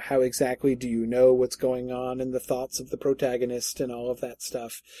 how exactly do you know what's going on in the thoughts of the protagonist and all of that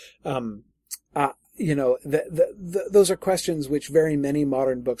stuff? Those are questions which very many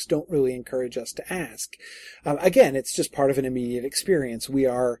modern books don't really encourage us to ask. Again, it's just part of an immediate experience. We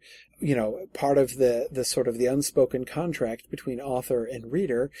are, part of the sort of the unspoken contract between author and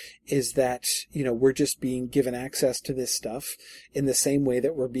reader is that, we're just being given access to this stuff in the same way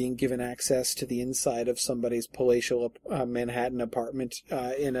that we're being given access to the inside of somebody's palatial Manhattan apartment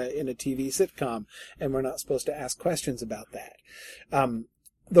in a TV sitcom, and we're not supposed to ask questions about that.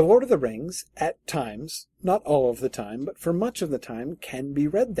 The Lord of the Rings, at times, not all of the time, but for much of the time, can be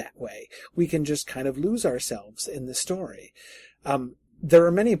read that way. We can just kind of lose ourselves in the story. There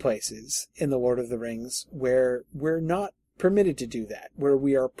are many places in The Lord of the Rings where we're not permitted to do that, where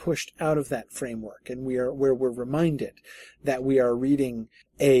we are pushed out of that framework, and where we're reminded that we are reading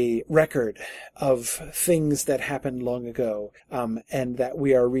a record of things that happened long ago, and that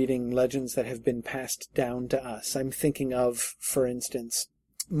we are reading legends that have been passed down to us. I'm thinking of, for instance,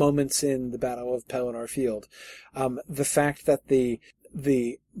 moments in the Battle of Pelennor Field. The fact that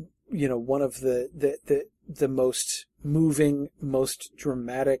one of the most moving, most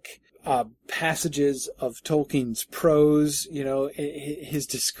dramatic passages of Tolkien's prose, his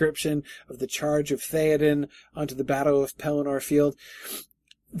description of the charge of Theoden onto the Battle of Pelennor Field,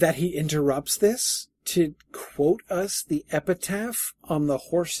 that he interrupts this to quote us the epitaph on the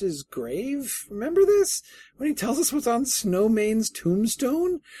horse's grave. Remember this? When he tells us what's on Snowmane's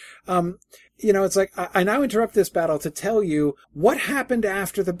tombstone? It's like, I now interrupt this battle to tell you what happened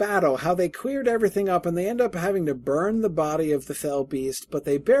after the battle, how they cleared everything up, and they end up having to burn the body of the fell beast, but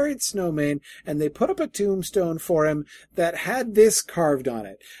they buried Snowmane, and they put up a tombstone for him that had this carved on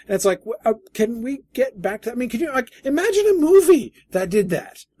it. And it's like, can we get back to that? I mean, can you, imagine a movie that did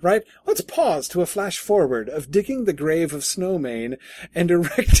that, right? Let's pause to a flash forward of digging the grave of Snowmane and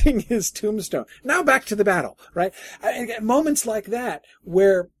erecting his tombstone. Now back to the battle, right? Moments like that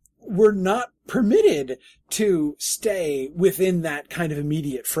where we're not permitted to stay within that kind of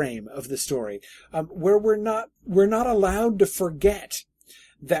immediate frame of the story, where we're not allowed to forget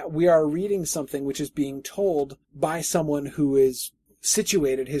that we are reading something which is being told by someone who is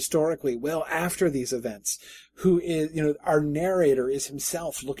situated historically well after these events, who is, our narrator is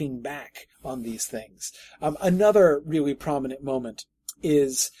himself looking back on these things. Another really prominent moment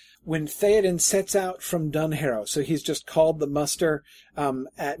is when Theoden sets out from Dunharrow. So he's just called the muster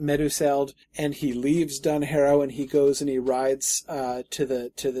at Meduseld, and he leaves Dunharrow and he goes and he rides to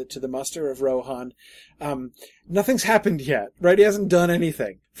the muster of Rohan. Nothing's happened yet, right? He hasn't done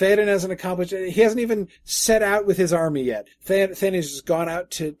anything. Theoden hasn't accomplished it. He hasn't even set out with his army yet. Theoden has just gone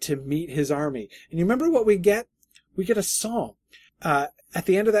out to meet his army. And you remember what we get? we get a song. At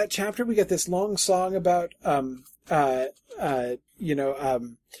the end of that chapter, we get this long song about, from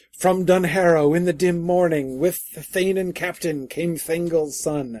Dunharrow in the dim morning, with the Thane and captain came Thangol's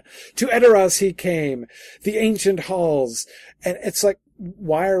son. To Edoras he came, the ancient halls. And it's like,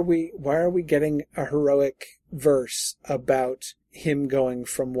 why are we getting a heroic verse about him going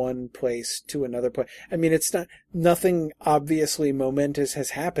from one place to another place? I mean, nothing obviously momentous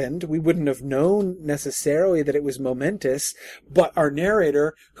has happened. We wouldn't have known necessarily that it was momentous, but our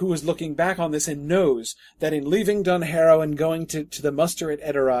narrator, who was looking back on this and knows that in leaving Dunharrow and going to the muster at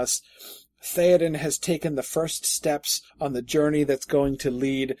Edoras, Theoden has taken the first steps on the journey that's going to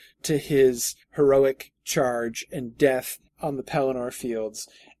lead to his heroic charge and death on the Pelennor fields.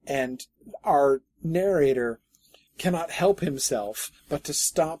 And our narrator cannot help himself but to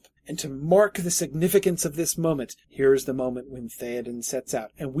stop and to mark the significance of this moment. Here's the moment when Theoden sets out.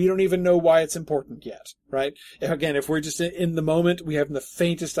 And we don't even know why it's important yet, right? Again, if we're just in the moment, we haven't the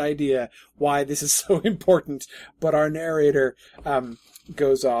faintest idea why this is so important. But our narrator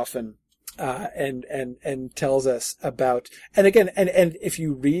goes off and tells us about, and again, and if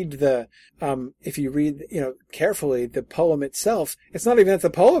you read carefully the poem itself, it's not even that the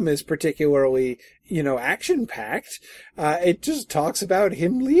poem is particularly, action packed. It just talks about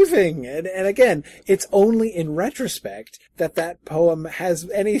him leaving. And again, it's only in retrospect that poem has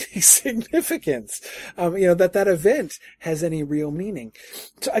any significance, that event has any real meaning.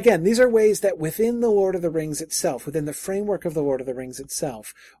 So again, these are ways that within the Lord of the Rings itself, within the framework of the Lord of the Rings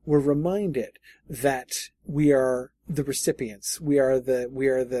itself, we're reminded that we are the recipients. We are the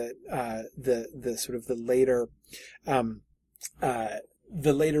sort of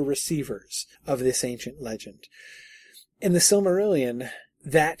the later receivers of this ancient legend. In the Silmarillion,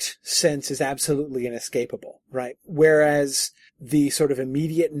 that sense is absolutely inescapable, right? Whereas the sort of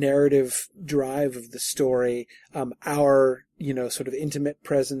immediate narrative drive of the story, our, sort of intimate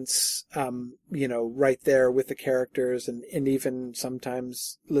presence, right there with the characters and even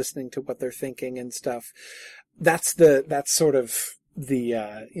sometimes listening to what they're thinking and stuff. That's sort of the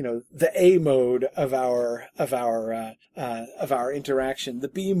A mode of our interaction. The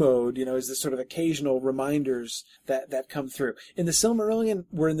B mode, is the sort of occasional reminders that come through. In the Silmarillion,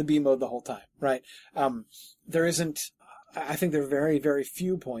 we're in the B mode the whole time, right? I think there are very, very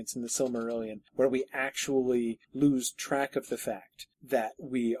few points in the Silmarillion where we actually lose track of the fact that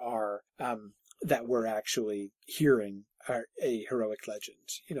we're actually hearing a heroic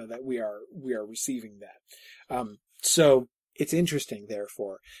legend, that we are receiving that. So it's interesting,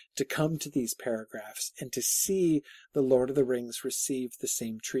 therefore, to come to these paragraphs and to see the Lord of the Rings receive the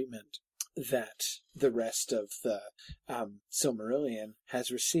same treatment that the rest of the Silmarillion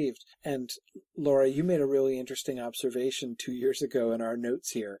has received. And Laura, you made a really interesting observation 2 years ago in our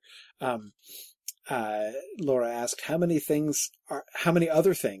notes here. Laura asked, how many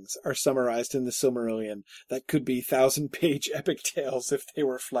other things are summarized in the Silmarillion that could be 1,000-page epic tales if they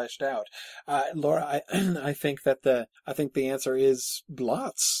were fleshed out? Laura, I think the answer is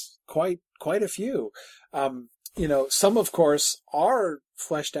lots, quite a few. Some, of course, are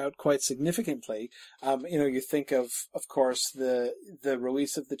fleshed out quite significantly. You think of course, the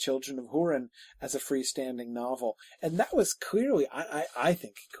release of The Children of Hurin as a freestanding novel. And that was clearly, I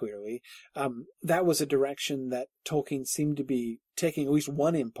think clearly, that was a direction that Tolkien seemed to be taking, at least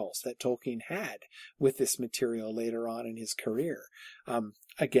one impulse that Tolkien had with this material later on in his career.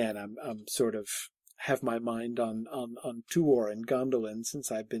 Again, I'm sort of have my mind on Tuor and Gondolin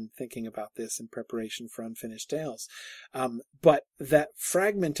since I've been thinking about this in preparation for Unfinished Tales. But that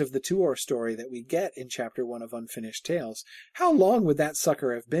fragment of the Tuor story that we get in Chapter 1 of Unfinished Tales, how long would that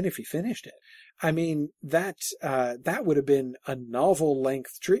sucker have been if he finished it? I mean, that would have been a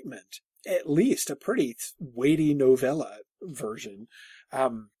novel-length treatment, at least a pretty weighty novella version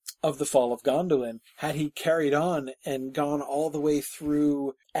of the fall of Gondolin, had he carried on and gone all the way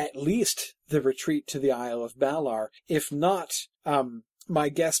through at least the retreat to the Isle of Balar. If not, my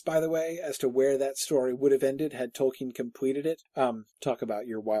guess, by the way, as to where that story would have ended had Tolkien completed it, talk about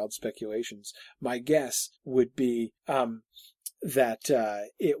your wild speculations. My guess would be that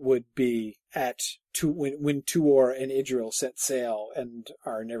it would be when Tuor and Idril set sail and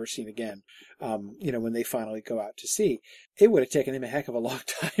are never seen again, when they finally go out to sea. It would have taken him a heck of a long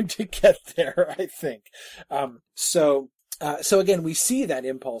time to get there, I think. So again, we see that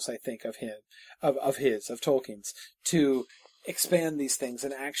impulse, I think, of Tolkien's, to expand these things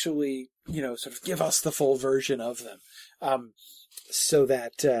and actually, sort of give us the full version of them. So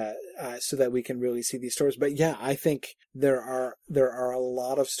that we can really see these stories. But yeah, I think there are a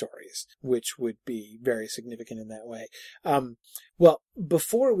lot of stories which would be very significant in that way. Well,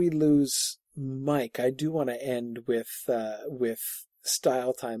 before we lose Mike, I do want to end with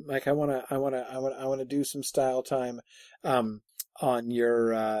style time. Mike, I want to do some style time, on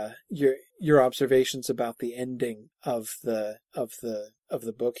your observations about the ending of the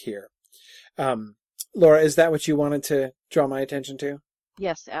book here. Laura, is that what you wanted to draw my attention to?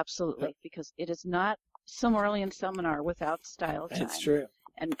 Yes, absolutely, because it is not Silmarillion Seminar without style time. That's true.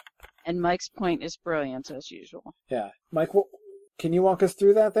 And Mike's point is brilliant, as usual. Yeah. Mike, can you walk us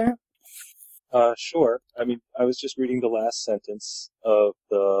through that there? Sure. I mean, I was just reading the last sentence of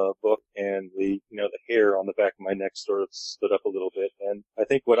the book, and the hair on the back of my neck sort of stood up a little bit. And I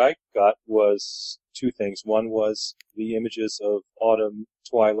think what I got was two things. One was the images of autumn,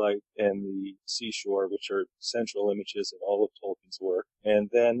 twilight, and the seashore, which are central images in all of Tolkien's work. And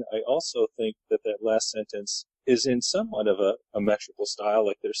then I also think that last sentence is in somewhat of a metrical style.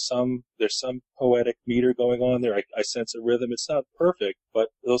 Like there's some poetic meter going on there. I sense a rhythm. It's not perfect, but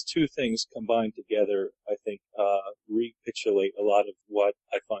those two things combined together, I think, recapitulate a lot of what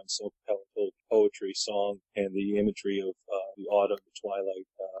I find so compelling: poetry, song, and the imagery of the autumn, the twilight,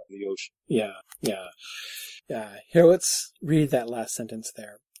 the ocean. Yeah. Here, let's read that last sentence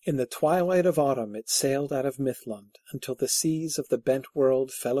there. In the twilight of autumn it sailed out of Mithlund, until the seas of the bent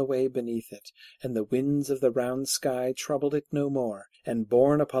world fell away beneath it, and the winds of the round sky troubled it no more, and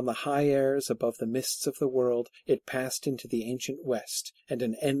borne upon the high airs above the mists of the world, it passed into the ancient west, and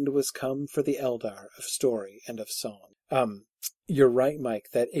an end was come for the Eldar of story and of song. You're right, Mike,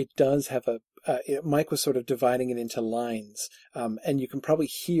 that it does have Mike was sort of dividing it into lines, and you can probably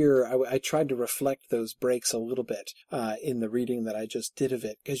hear, I tried to reflect those breaks a little bit in the reading that I just did of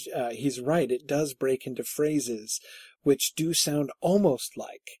it, because he's right, it does break into phrases which do sound almost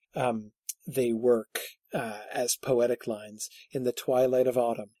like they work as poetic lines. In the twilight of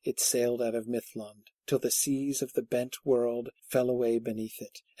autumn it sailed out of Mithlund, till the seas of the bent world fell away beneath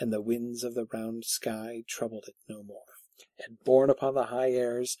it, and the winds of the round sky troubled it no more. And borne upon the high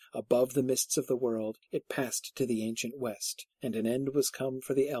airs, above the mists of the world, it passed to the ancient west, and an end was come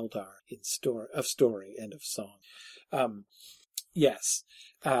for the Eldar of story and of song. Yes.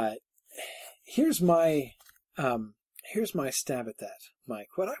 Here's my stab at that, Mike.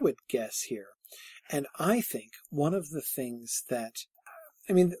 What I would guess here, and I think one of the things that,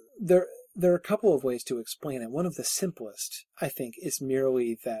 I mean, there are a couple of ways to explain it. One of the simplest, I think, is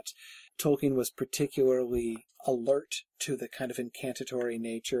merely that Tolkien was particularly alert to the kind of incantatory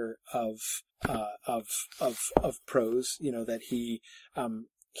nature of prose, that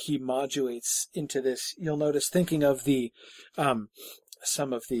he modulates into this. You'll notice, thinking of the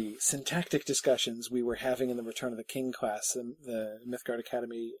some of the syntactic discussions we were having in the Return of the King class, the Mythgard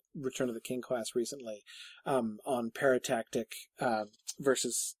Academy Return of the King class recently, on paratactic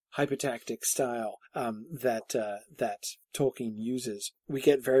versus hypotactic style that Tolkien uses. We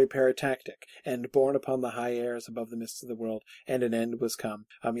get very paratactic, and borne upon the high airs above the mists of the world, and an end was come,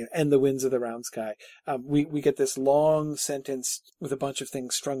 and the winds of the round sky. We get this long sentence with a bunch of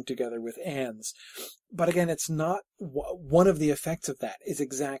things strung together with ands. But again, it's not one of the effects of that is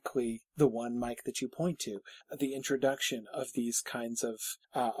exactly the one, Mike, that you point to, the introduction of these kinds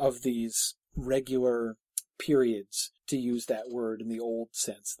of these regular periods, to use that word in the old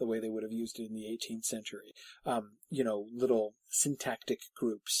sense, the way they would have used it in the 18th century. Little syntactic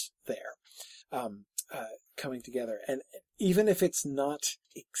groups there, coming together. And even if it's not,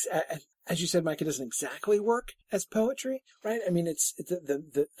 as you said, Mike, it doesn't exactly work as poetry, right? I mean, it's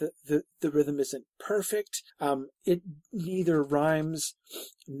the rhythm isn't perfect. It neither rhymes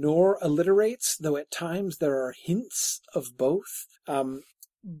nor alliterates, though at times there are hints of both.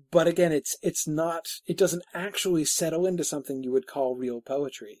 But again, it doesn't actually settle into something you would call real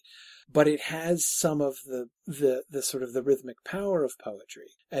poetry, but it has some of the sort of the rhythmic power of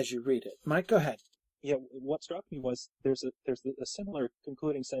poetry as you read it. Mike, go ahead. Yeah, what struck me was there's a similar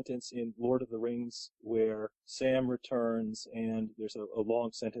concluding sentence in Lord of the Rings where Sam returns, and there's a long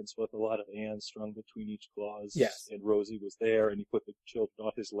sentence with a lot of ands strung between each clause. Yes. And Rosie was there, and he put the children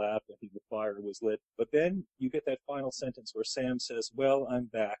on his lap, and the fire was lit. But then you get that final sentence where Sam says, "Well, I'm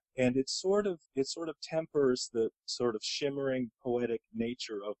back," and it sort of tempers the sort of shimmering poetic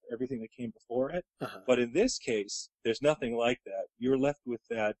nature of everything that came before it. Uh-huh. But in this case, there's nothing like that. You're left with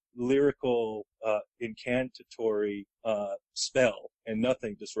that lyrical, incantatory spell, and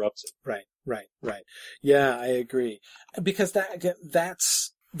nothing disrupts it. Right. Yeah, I agree. Because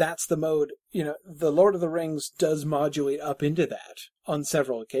that's the mode. The Lord of the Rings does modulate up into that on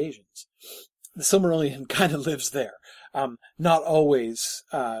several occasions. the Silmarillion kind of lives there. Not always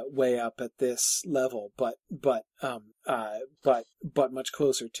way up at this level, but much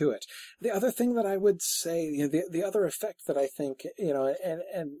closer to it. The other thing that I would say, the other effect that I think,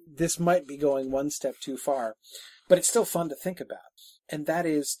 and this might be going one step too far, but it's still fun to think about. And that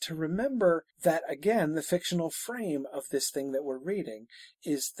is to remember that, again, the fictional frame of this thing that we're reading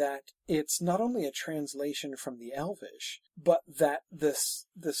is that it's not only a translation from the Elvish, but that the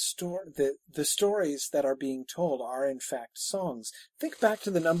stories that are being told are, in fact, songs. Think back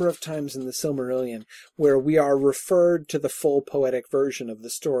to the number of times in the Silmarillion where we are referred to the full poetic version of the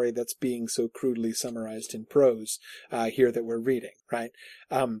story that's being so crudely summarized in prose here that we're reading, right?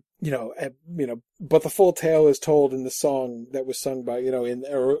 But the full tale is told in the song that was sung by,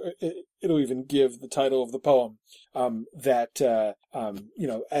 it'll even give the title of the poem,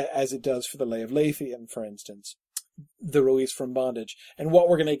 as it does for the Lay of Leithian, for instance, the release from bondage. And what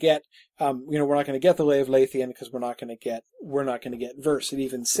we're going to get, we're not going to get the Lay of Leithian because we're not going to get verse. It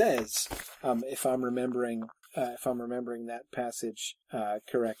even says, if I'm remembering that passage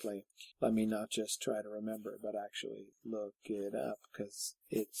correctly. Let me not just try to remember, but actually look it up, because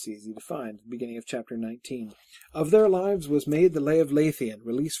it's easy to find. Beginning of chapter 19. Of their lives was made the Lay of Leithian,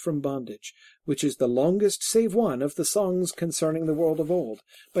 release from bondage, which is the longest save one of the songs concerning the world of old.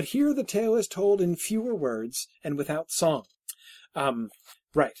 But here the tale is told in fewer words and without song.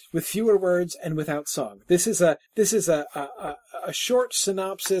 Right, with fewer words and without song. This is a short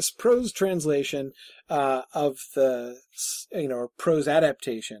synopsis, prose translation of the prose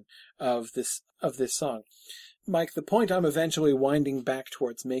adaptation of this song. Mike, the point I'm eventually winding back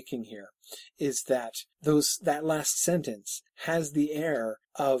towards making here is that that last sentence has the air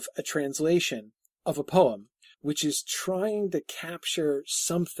of a translation of a poem which is trying to capture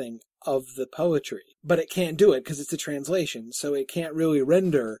something of the poetry, but it can't do it because it's a translation, so it can't really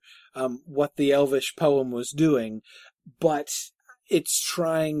render what the Elvish poem was doing, but it's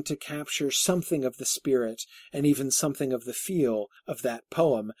trying to capture something of the spirit and even something of the feel of that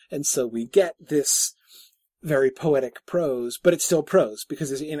poem, and so we get this very poetic prose, but it's still prose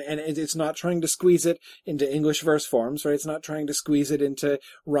because it's not trying to squeeze it into English verse forms, right? It's not trying to squeeze it into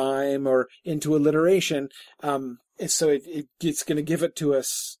rhyme or into alliteration. So it's going to give it to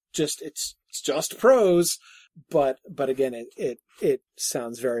us it's just prose, but again, it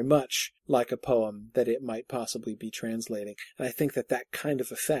sounds very much like a poem that it might possibly be translating. And I think that kind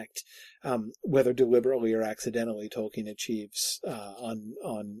of effect, whether deliberately or accidentally, Tolkien achieves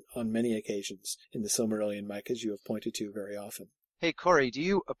on many occasions in the Silmarillion, Mike, as you have pointed to very often. Hey, Corey, do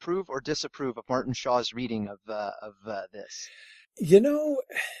you approve or disapprove of Martin Shaw's reading of this?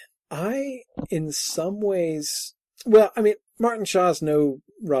 I, in some ways, well, I mean, Martin Shaw's no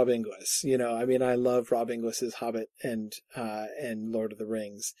Rob Inglis, I love Rob Inglis's Hobbit and Lord of the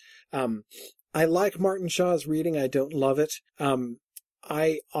Rings. I like Martin Shaw's reading. I don't love it.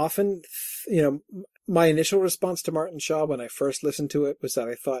 I often, my initial response to Martin Shaw when I first listened to it was that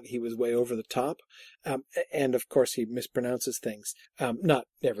I thought he was way over the top. And of course he mispronounces things. Not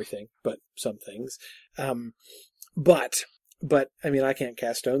everything, but some things. But I mean, I can't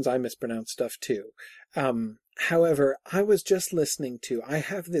cast stones. I mispronounce stuff too. However, I was just listening I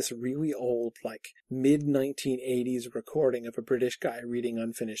have this really old, mid-1980s recording of a British guy reading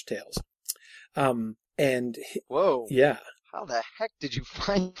Unfinished Tales. Whoa. Yeah. How the heck did you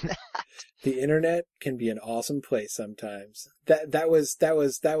find that? The internet can be an awesome place sometimes. That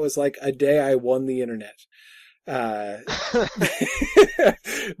was like a day I won the internet. But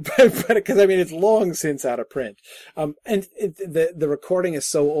because it's long since out of print. And the recording is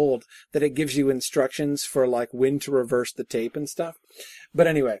so old that it gives you instructions for when to reverse the tape and stuff. But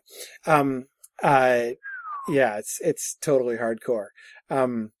anyway, it's totally hardcore.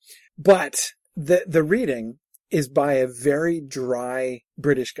 But the reading is by a very dry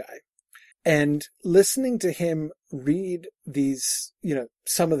British guy. And listening to him read these,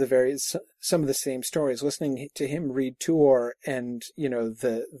 some of the same stories, listening to him read Tuor and,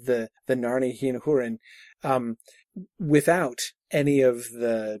 the Narni Hin Hurin, without any of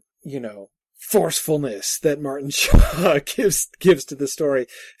the, forcefulness that Martin Shaw gives to the story,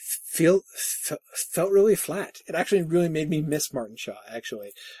 felt really flat. It actually really made me miss Martin Shaw,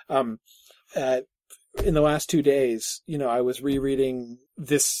 actually. In the last 2 days, I was rereading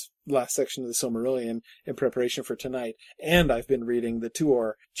this last section of the Silmarillion in preparation for tonight, and I've been reading the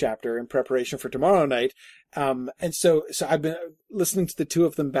Tuor chapter in preparation for tomorrow night. And so I've been listening to the two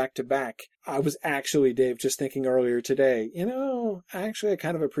of them back to back. I was actually, Dave, just thinking earlier today, I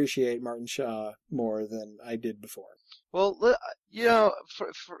kind of appreciate Martin Shaw more than I did before. Well,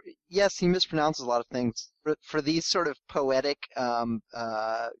 yes, he mispronounces a lot of things. For these sort of poetic, kind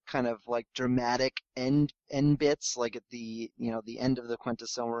of like dramatic end bits, like at the end of the Quenta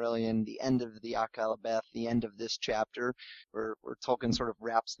Silmarillion, the end of the Akhlabeth, the end of this chapter, where Tolkien sort of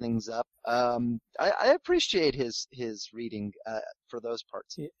wraps things up. I appreciate his reading for those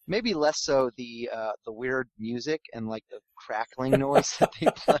parts. Yeah. Maybe less so the weird music and like the crackling noise that they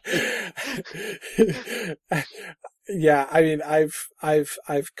play. Yeah, I mean, I've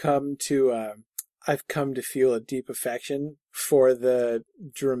come to feel a deep affection for the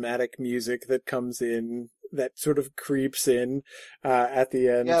dramatic music that comes in, that sort of creeps in at the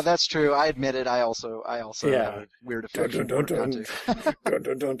end. Yeah, that's true. I admit it. I also have a weird affection for it.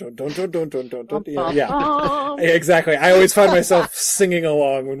 Yeah, exactly. I always find myself singing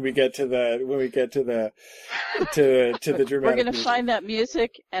along when we get to the dramatic. We're going to music. find that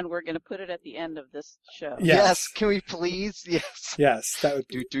music and we're going to put it at the end of this show. Yes. Can we please? Yes. Yes, that would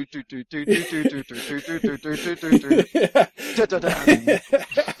be.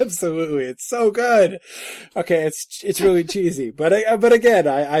 Absolutely, it's so good. Okay, it's really cheesy, but again,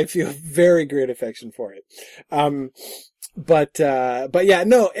 I feel very great affection for it. But yeah,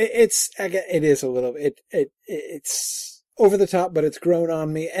 no, it is a little, it's over the top, but it's grown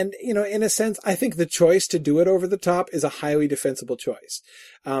on me. And, in a sense, I think the choice to do it over the top is a highly defensible choice.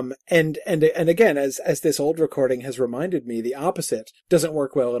 And again, as this old recording has reminded me, the opposite doesn't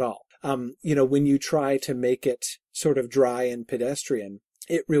work well at all. When you try to make it sort of dry and pedestrian,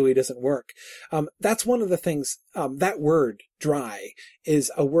 it really doesn't work. That's one of the things, that word, dry, is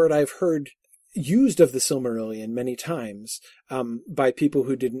a word I've heard used of the Silmarillion many times, by people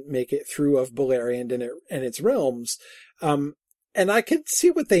who didn't make it through of Beleriand and its realms. And I can see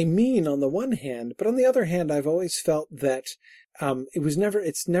what they mean on the one hand, but on the other hand, I've always felt that,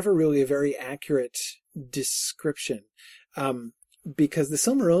 it's never really a very accurate description. Because the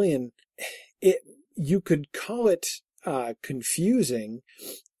Silmarillion, you could call it, confusing.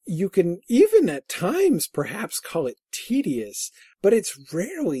 You can even at times perhaps call it tedious, but it's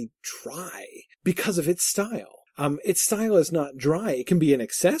rarely dry because of its style. Its style is not dry. It can be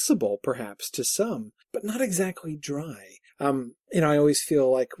inaccessible perhaps to some, but not exactly dry. I always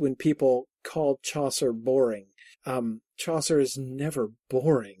feel like when people call Chaucer boring, Chaucer is never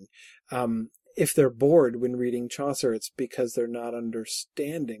boring. If they're bored when reading Chaucer, it's because they're not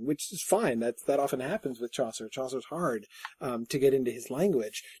understanding, which is fine. That often happens with Chaucer. Chaucer's hard to get into his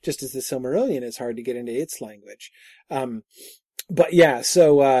language, just as the Silmarillion is hard to get into its language. But yeah,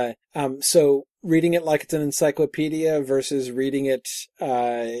 so reading it like it's an encyclopedia versus reading it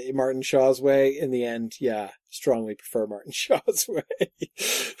Martin Shaw's way, in the end, yeah, strongly prefer Martin Shaw's way.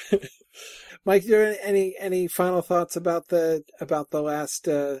 Mike, are there any final thoughts about the last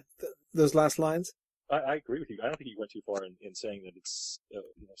those last lines? I agree with you. I don't think you went too far in saying that it's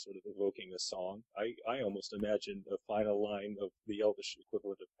sort of evoking a song. I almost imagine a final line of the Elvish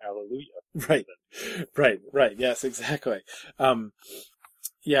equivalent of Hallelujah. Right. Yes, exactly.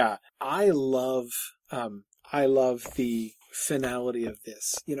 Yeah, I love the finality of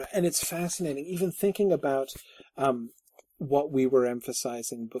this, and it's fascinating, even thinking about, what we were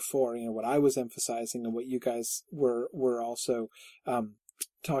emphasizing before, what I was emphasizing and what you guys were also,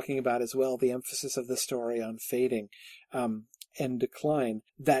 talking about as well, the emphasis of the story on fading, and decline.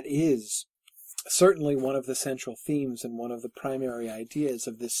 That is certainly one of the central themes and one of the primary ideas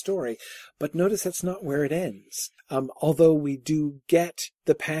of this story. But notice that's not where it ends. Although we do get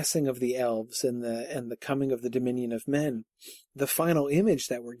the passing of the elves and the coming of the dominion of men, the final image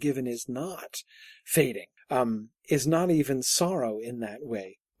that we're given is not fading, is not even sorrow in that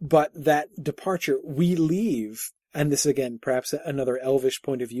way. But that departure, we leave, and this again, perhaps another elvish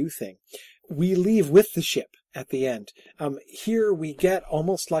point of view thing, we leave with the ship at the end. Here we get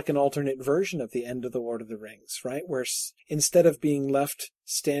almost like an alternate version of the end of The Lord of the Rings, right? Where instead of being left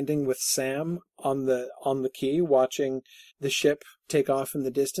standing with Sam on the quay watching the ship take off in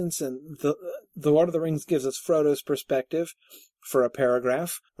the distance, and the Lord of the Rings gives us Frodo's perspective for a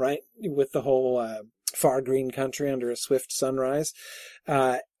paragraph, right? With the whole far green country under a swift sunrise.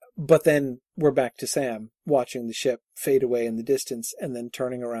 But then we're back to Sam watching the ship fade away in the distance and then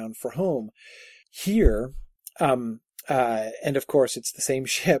turning around for home. Here, and of course it's the same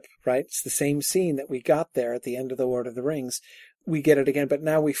ship, right? It's the same scene that we got there at the end of The Lord of the Rings. We get it again, but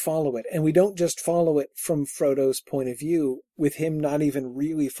now we follow it. And we don't just follow it from Frodo's point of view, with him not even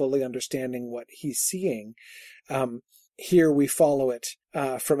really fully understanding what he's seeing. Here we follow it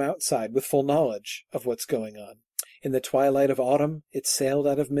from outside with full knowledge of what's going on. In the twilight of autumn, it sailed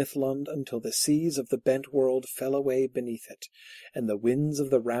out of Mythlund until the seas of the bent world fell away beneath it, and the winds of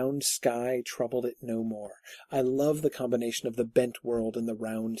the round sky troubled it no more. I love the combination of the bent world and the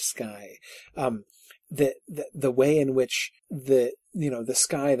round sky. The way in which the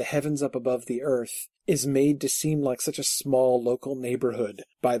sky, the heavens up above the earth, is made to seem like such a small local neighborhood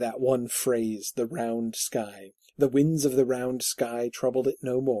by that one phrase, the round sky. The winds of the round sky troubled it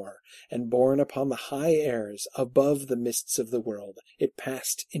no more, and borne upon the high airs above the mists of the world, it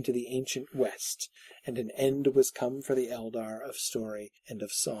passed into the ancient west, and an end was come for the Eldar of story and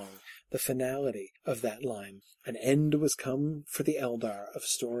of song. The finality of that line, an end was come for the Eldar of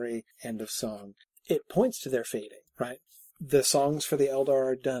story and of song. It points to their fading, right? The songs for the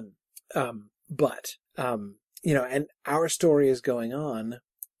Eldar are done. And our story is going on,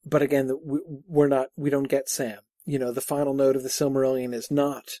 but again, we don't get Sam. The final note of the Silmarillion is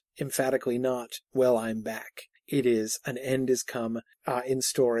not, emphatically not, well, I'm back. It is, an end is come, in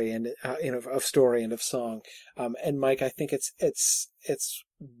story and, of story and of song. And Mike, I think it's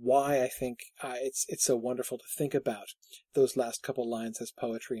why I think, it's so wonderful to think about those last couple lines as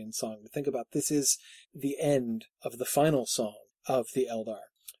poetry and song. To think about this is the end of the final song of the Eldar.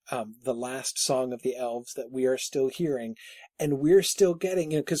 The last song of the elves that we are still hearing, and we're still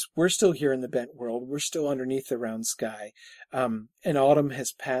getting, because we're still here in the bent world, we're still underneath the round sky, and autumn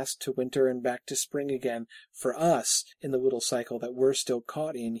has passed to winter and back to spring again for us in the little cycle that we're still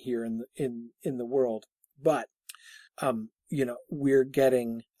caught in here in the world. But, we're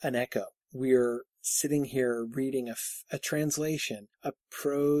getting an echo. We're sitting here reading a translation, a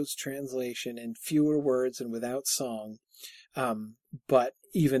prose translation in fewer words and without song. But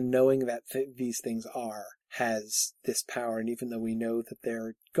even knowing that these things has this power, and even though we know that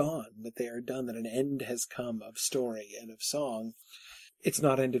they're gone, that they are done, that an end has come of story and of song, it's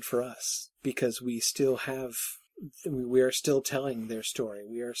not ended for us, because we are still telling their story.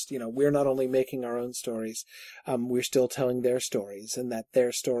 We're not only making our own stories, we're still telling their stories, and that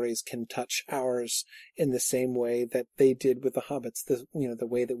their stories can touch ours in the same way that they did with the hobbits, the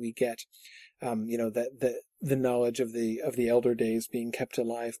way that we get, the knowledge of the elder days being kept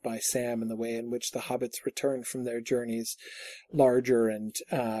alive by Sam, and the way in which the hobbits returned from their journeys larger and,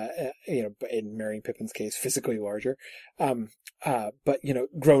 in Merry and Pippin's case, physically larger, but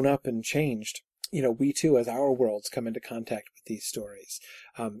grown up and changed. We too, as our worlds come into contact with these stories,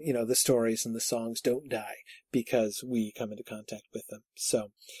 the stories and the songs don't die because we come into contact with them.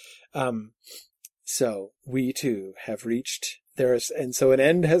 So we too have reached so an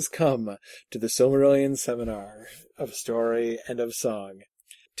end has come to the Silmarillion seminar of story and of song,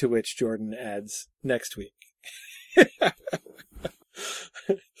 to which Jordan adds next week.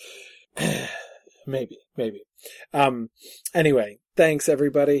 Maybe. Anyway, thanks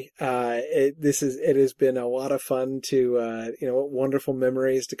everybody. It has been a lot of fun to, wonderful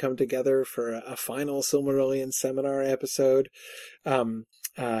memories to come together for a final Silmarillion seminar episode.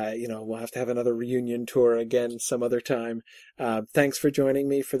 We'll have to have another reunion tour again some other time. Thanks for joining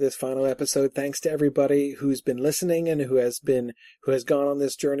me for this final episode. Thanks to everybody who's been listening and who has gone on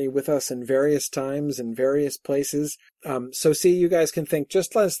this journey with us in various times and various places. You guys can think,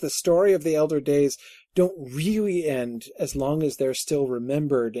 just as the story of the Elder Days don't really end as long as they're still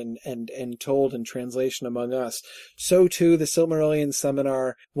remembered and told in translation among us, so too the Silmarillion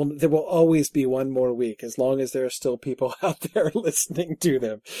seminar, there will always be one more week as long as there are still people out there listening to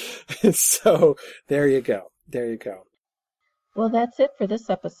them. So there you go. Well, that's it for this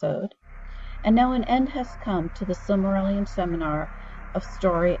episode. And now an end has come to the Silmarillion seminar of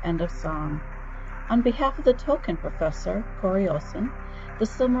story and of song. On behalf of the Tolkien professor, Corey Olsen, the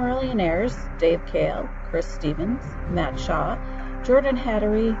Silmarillionaires, Dave Kale, Chris Stevens, Matt Shaw, Jordan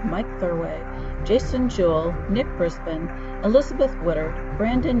Hattery, Mike Thurway, Jason Jewell, Nick Brisbane, Elizabeth Woodard,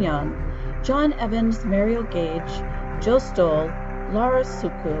 Brandon Young, John Evans, Mario Gage, Joe Stoll, Laura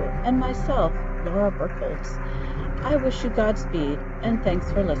Suku, and myself, Laura Burkholz. I wish you Godspeed, and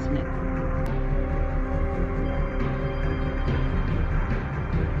thanks for listening.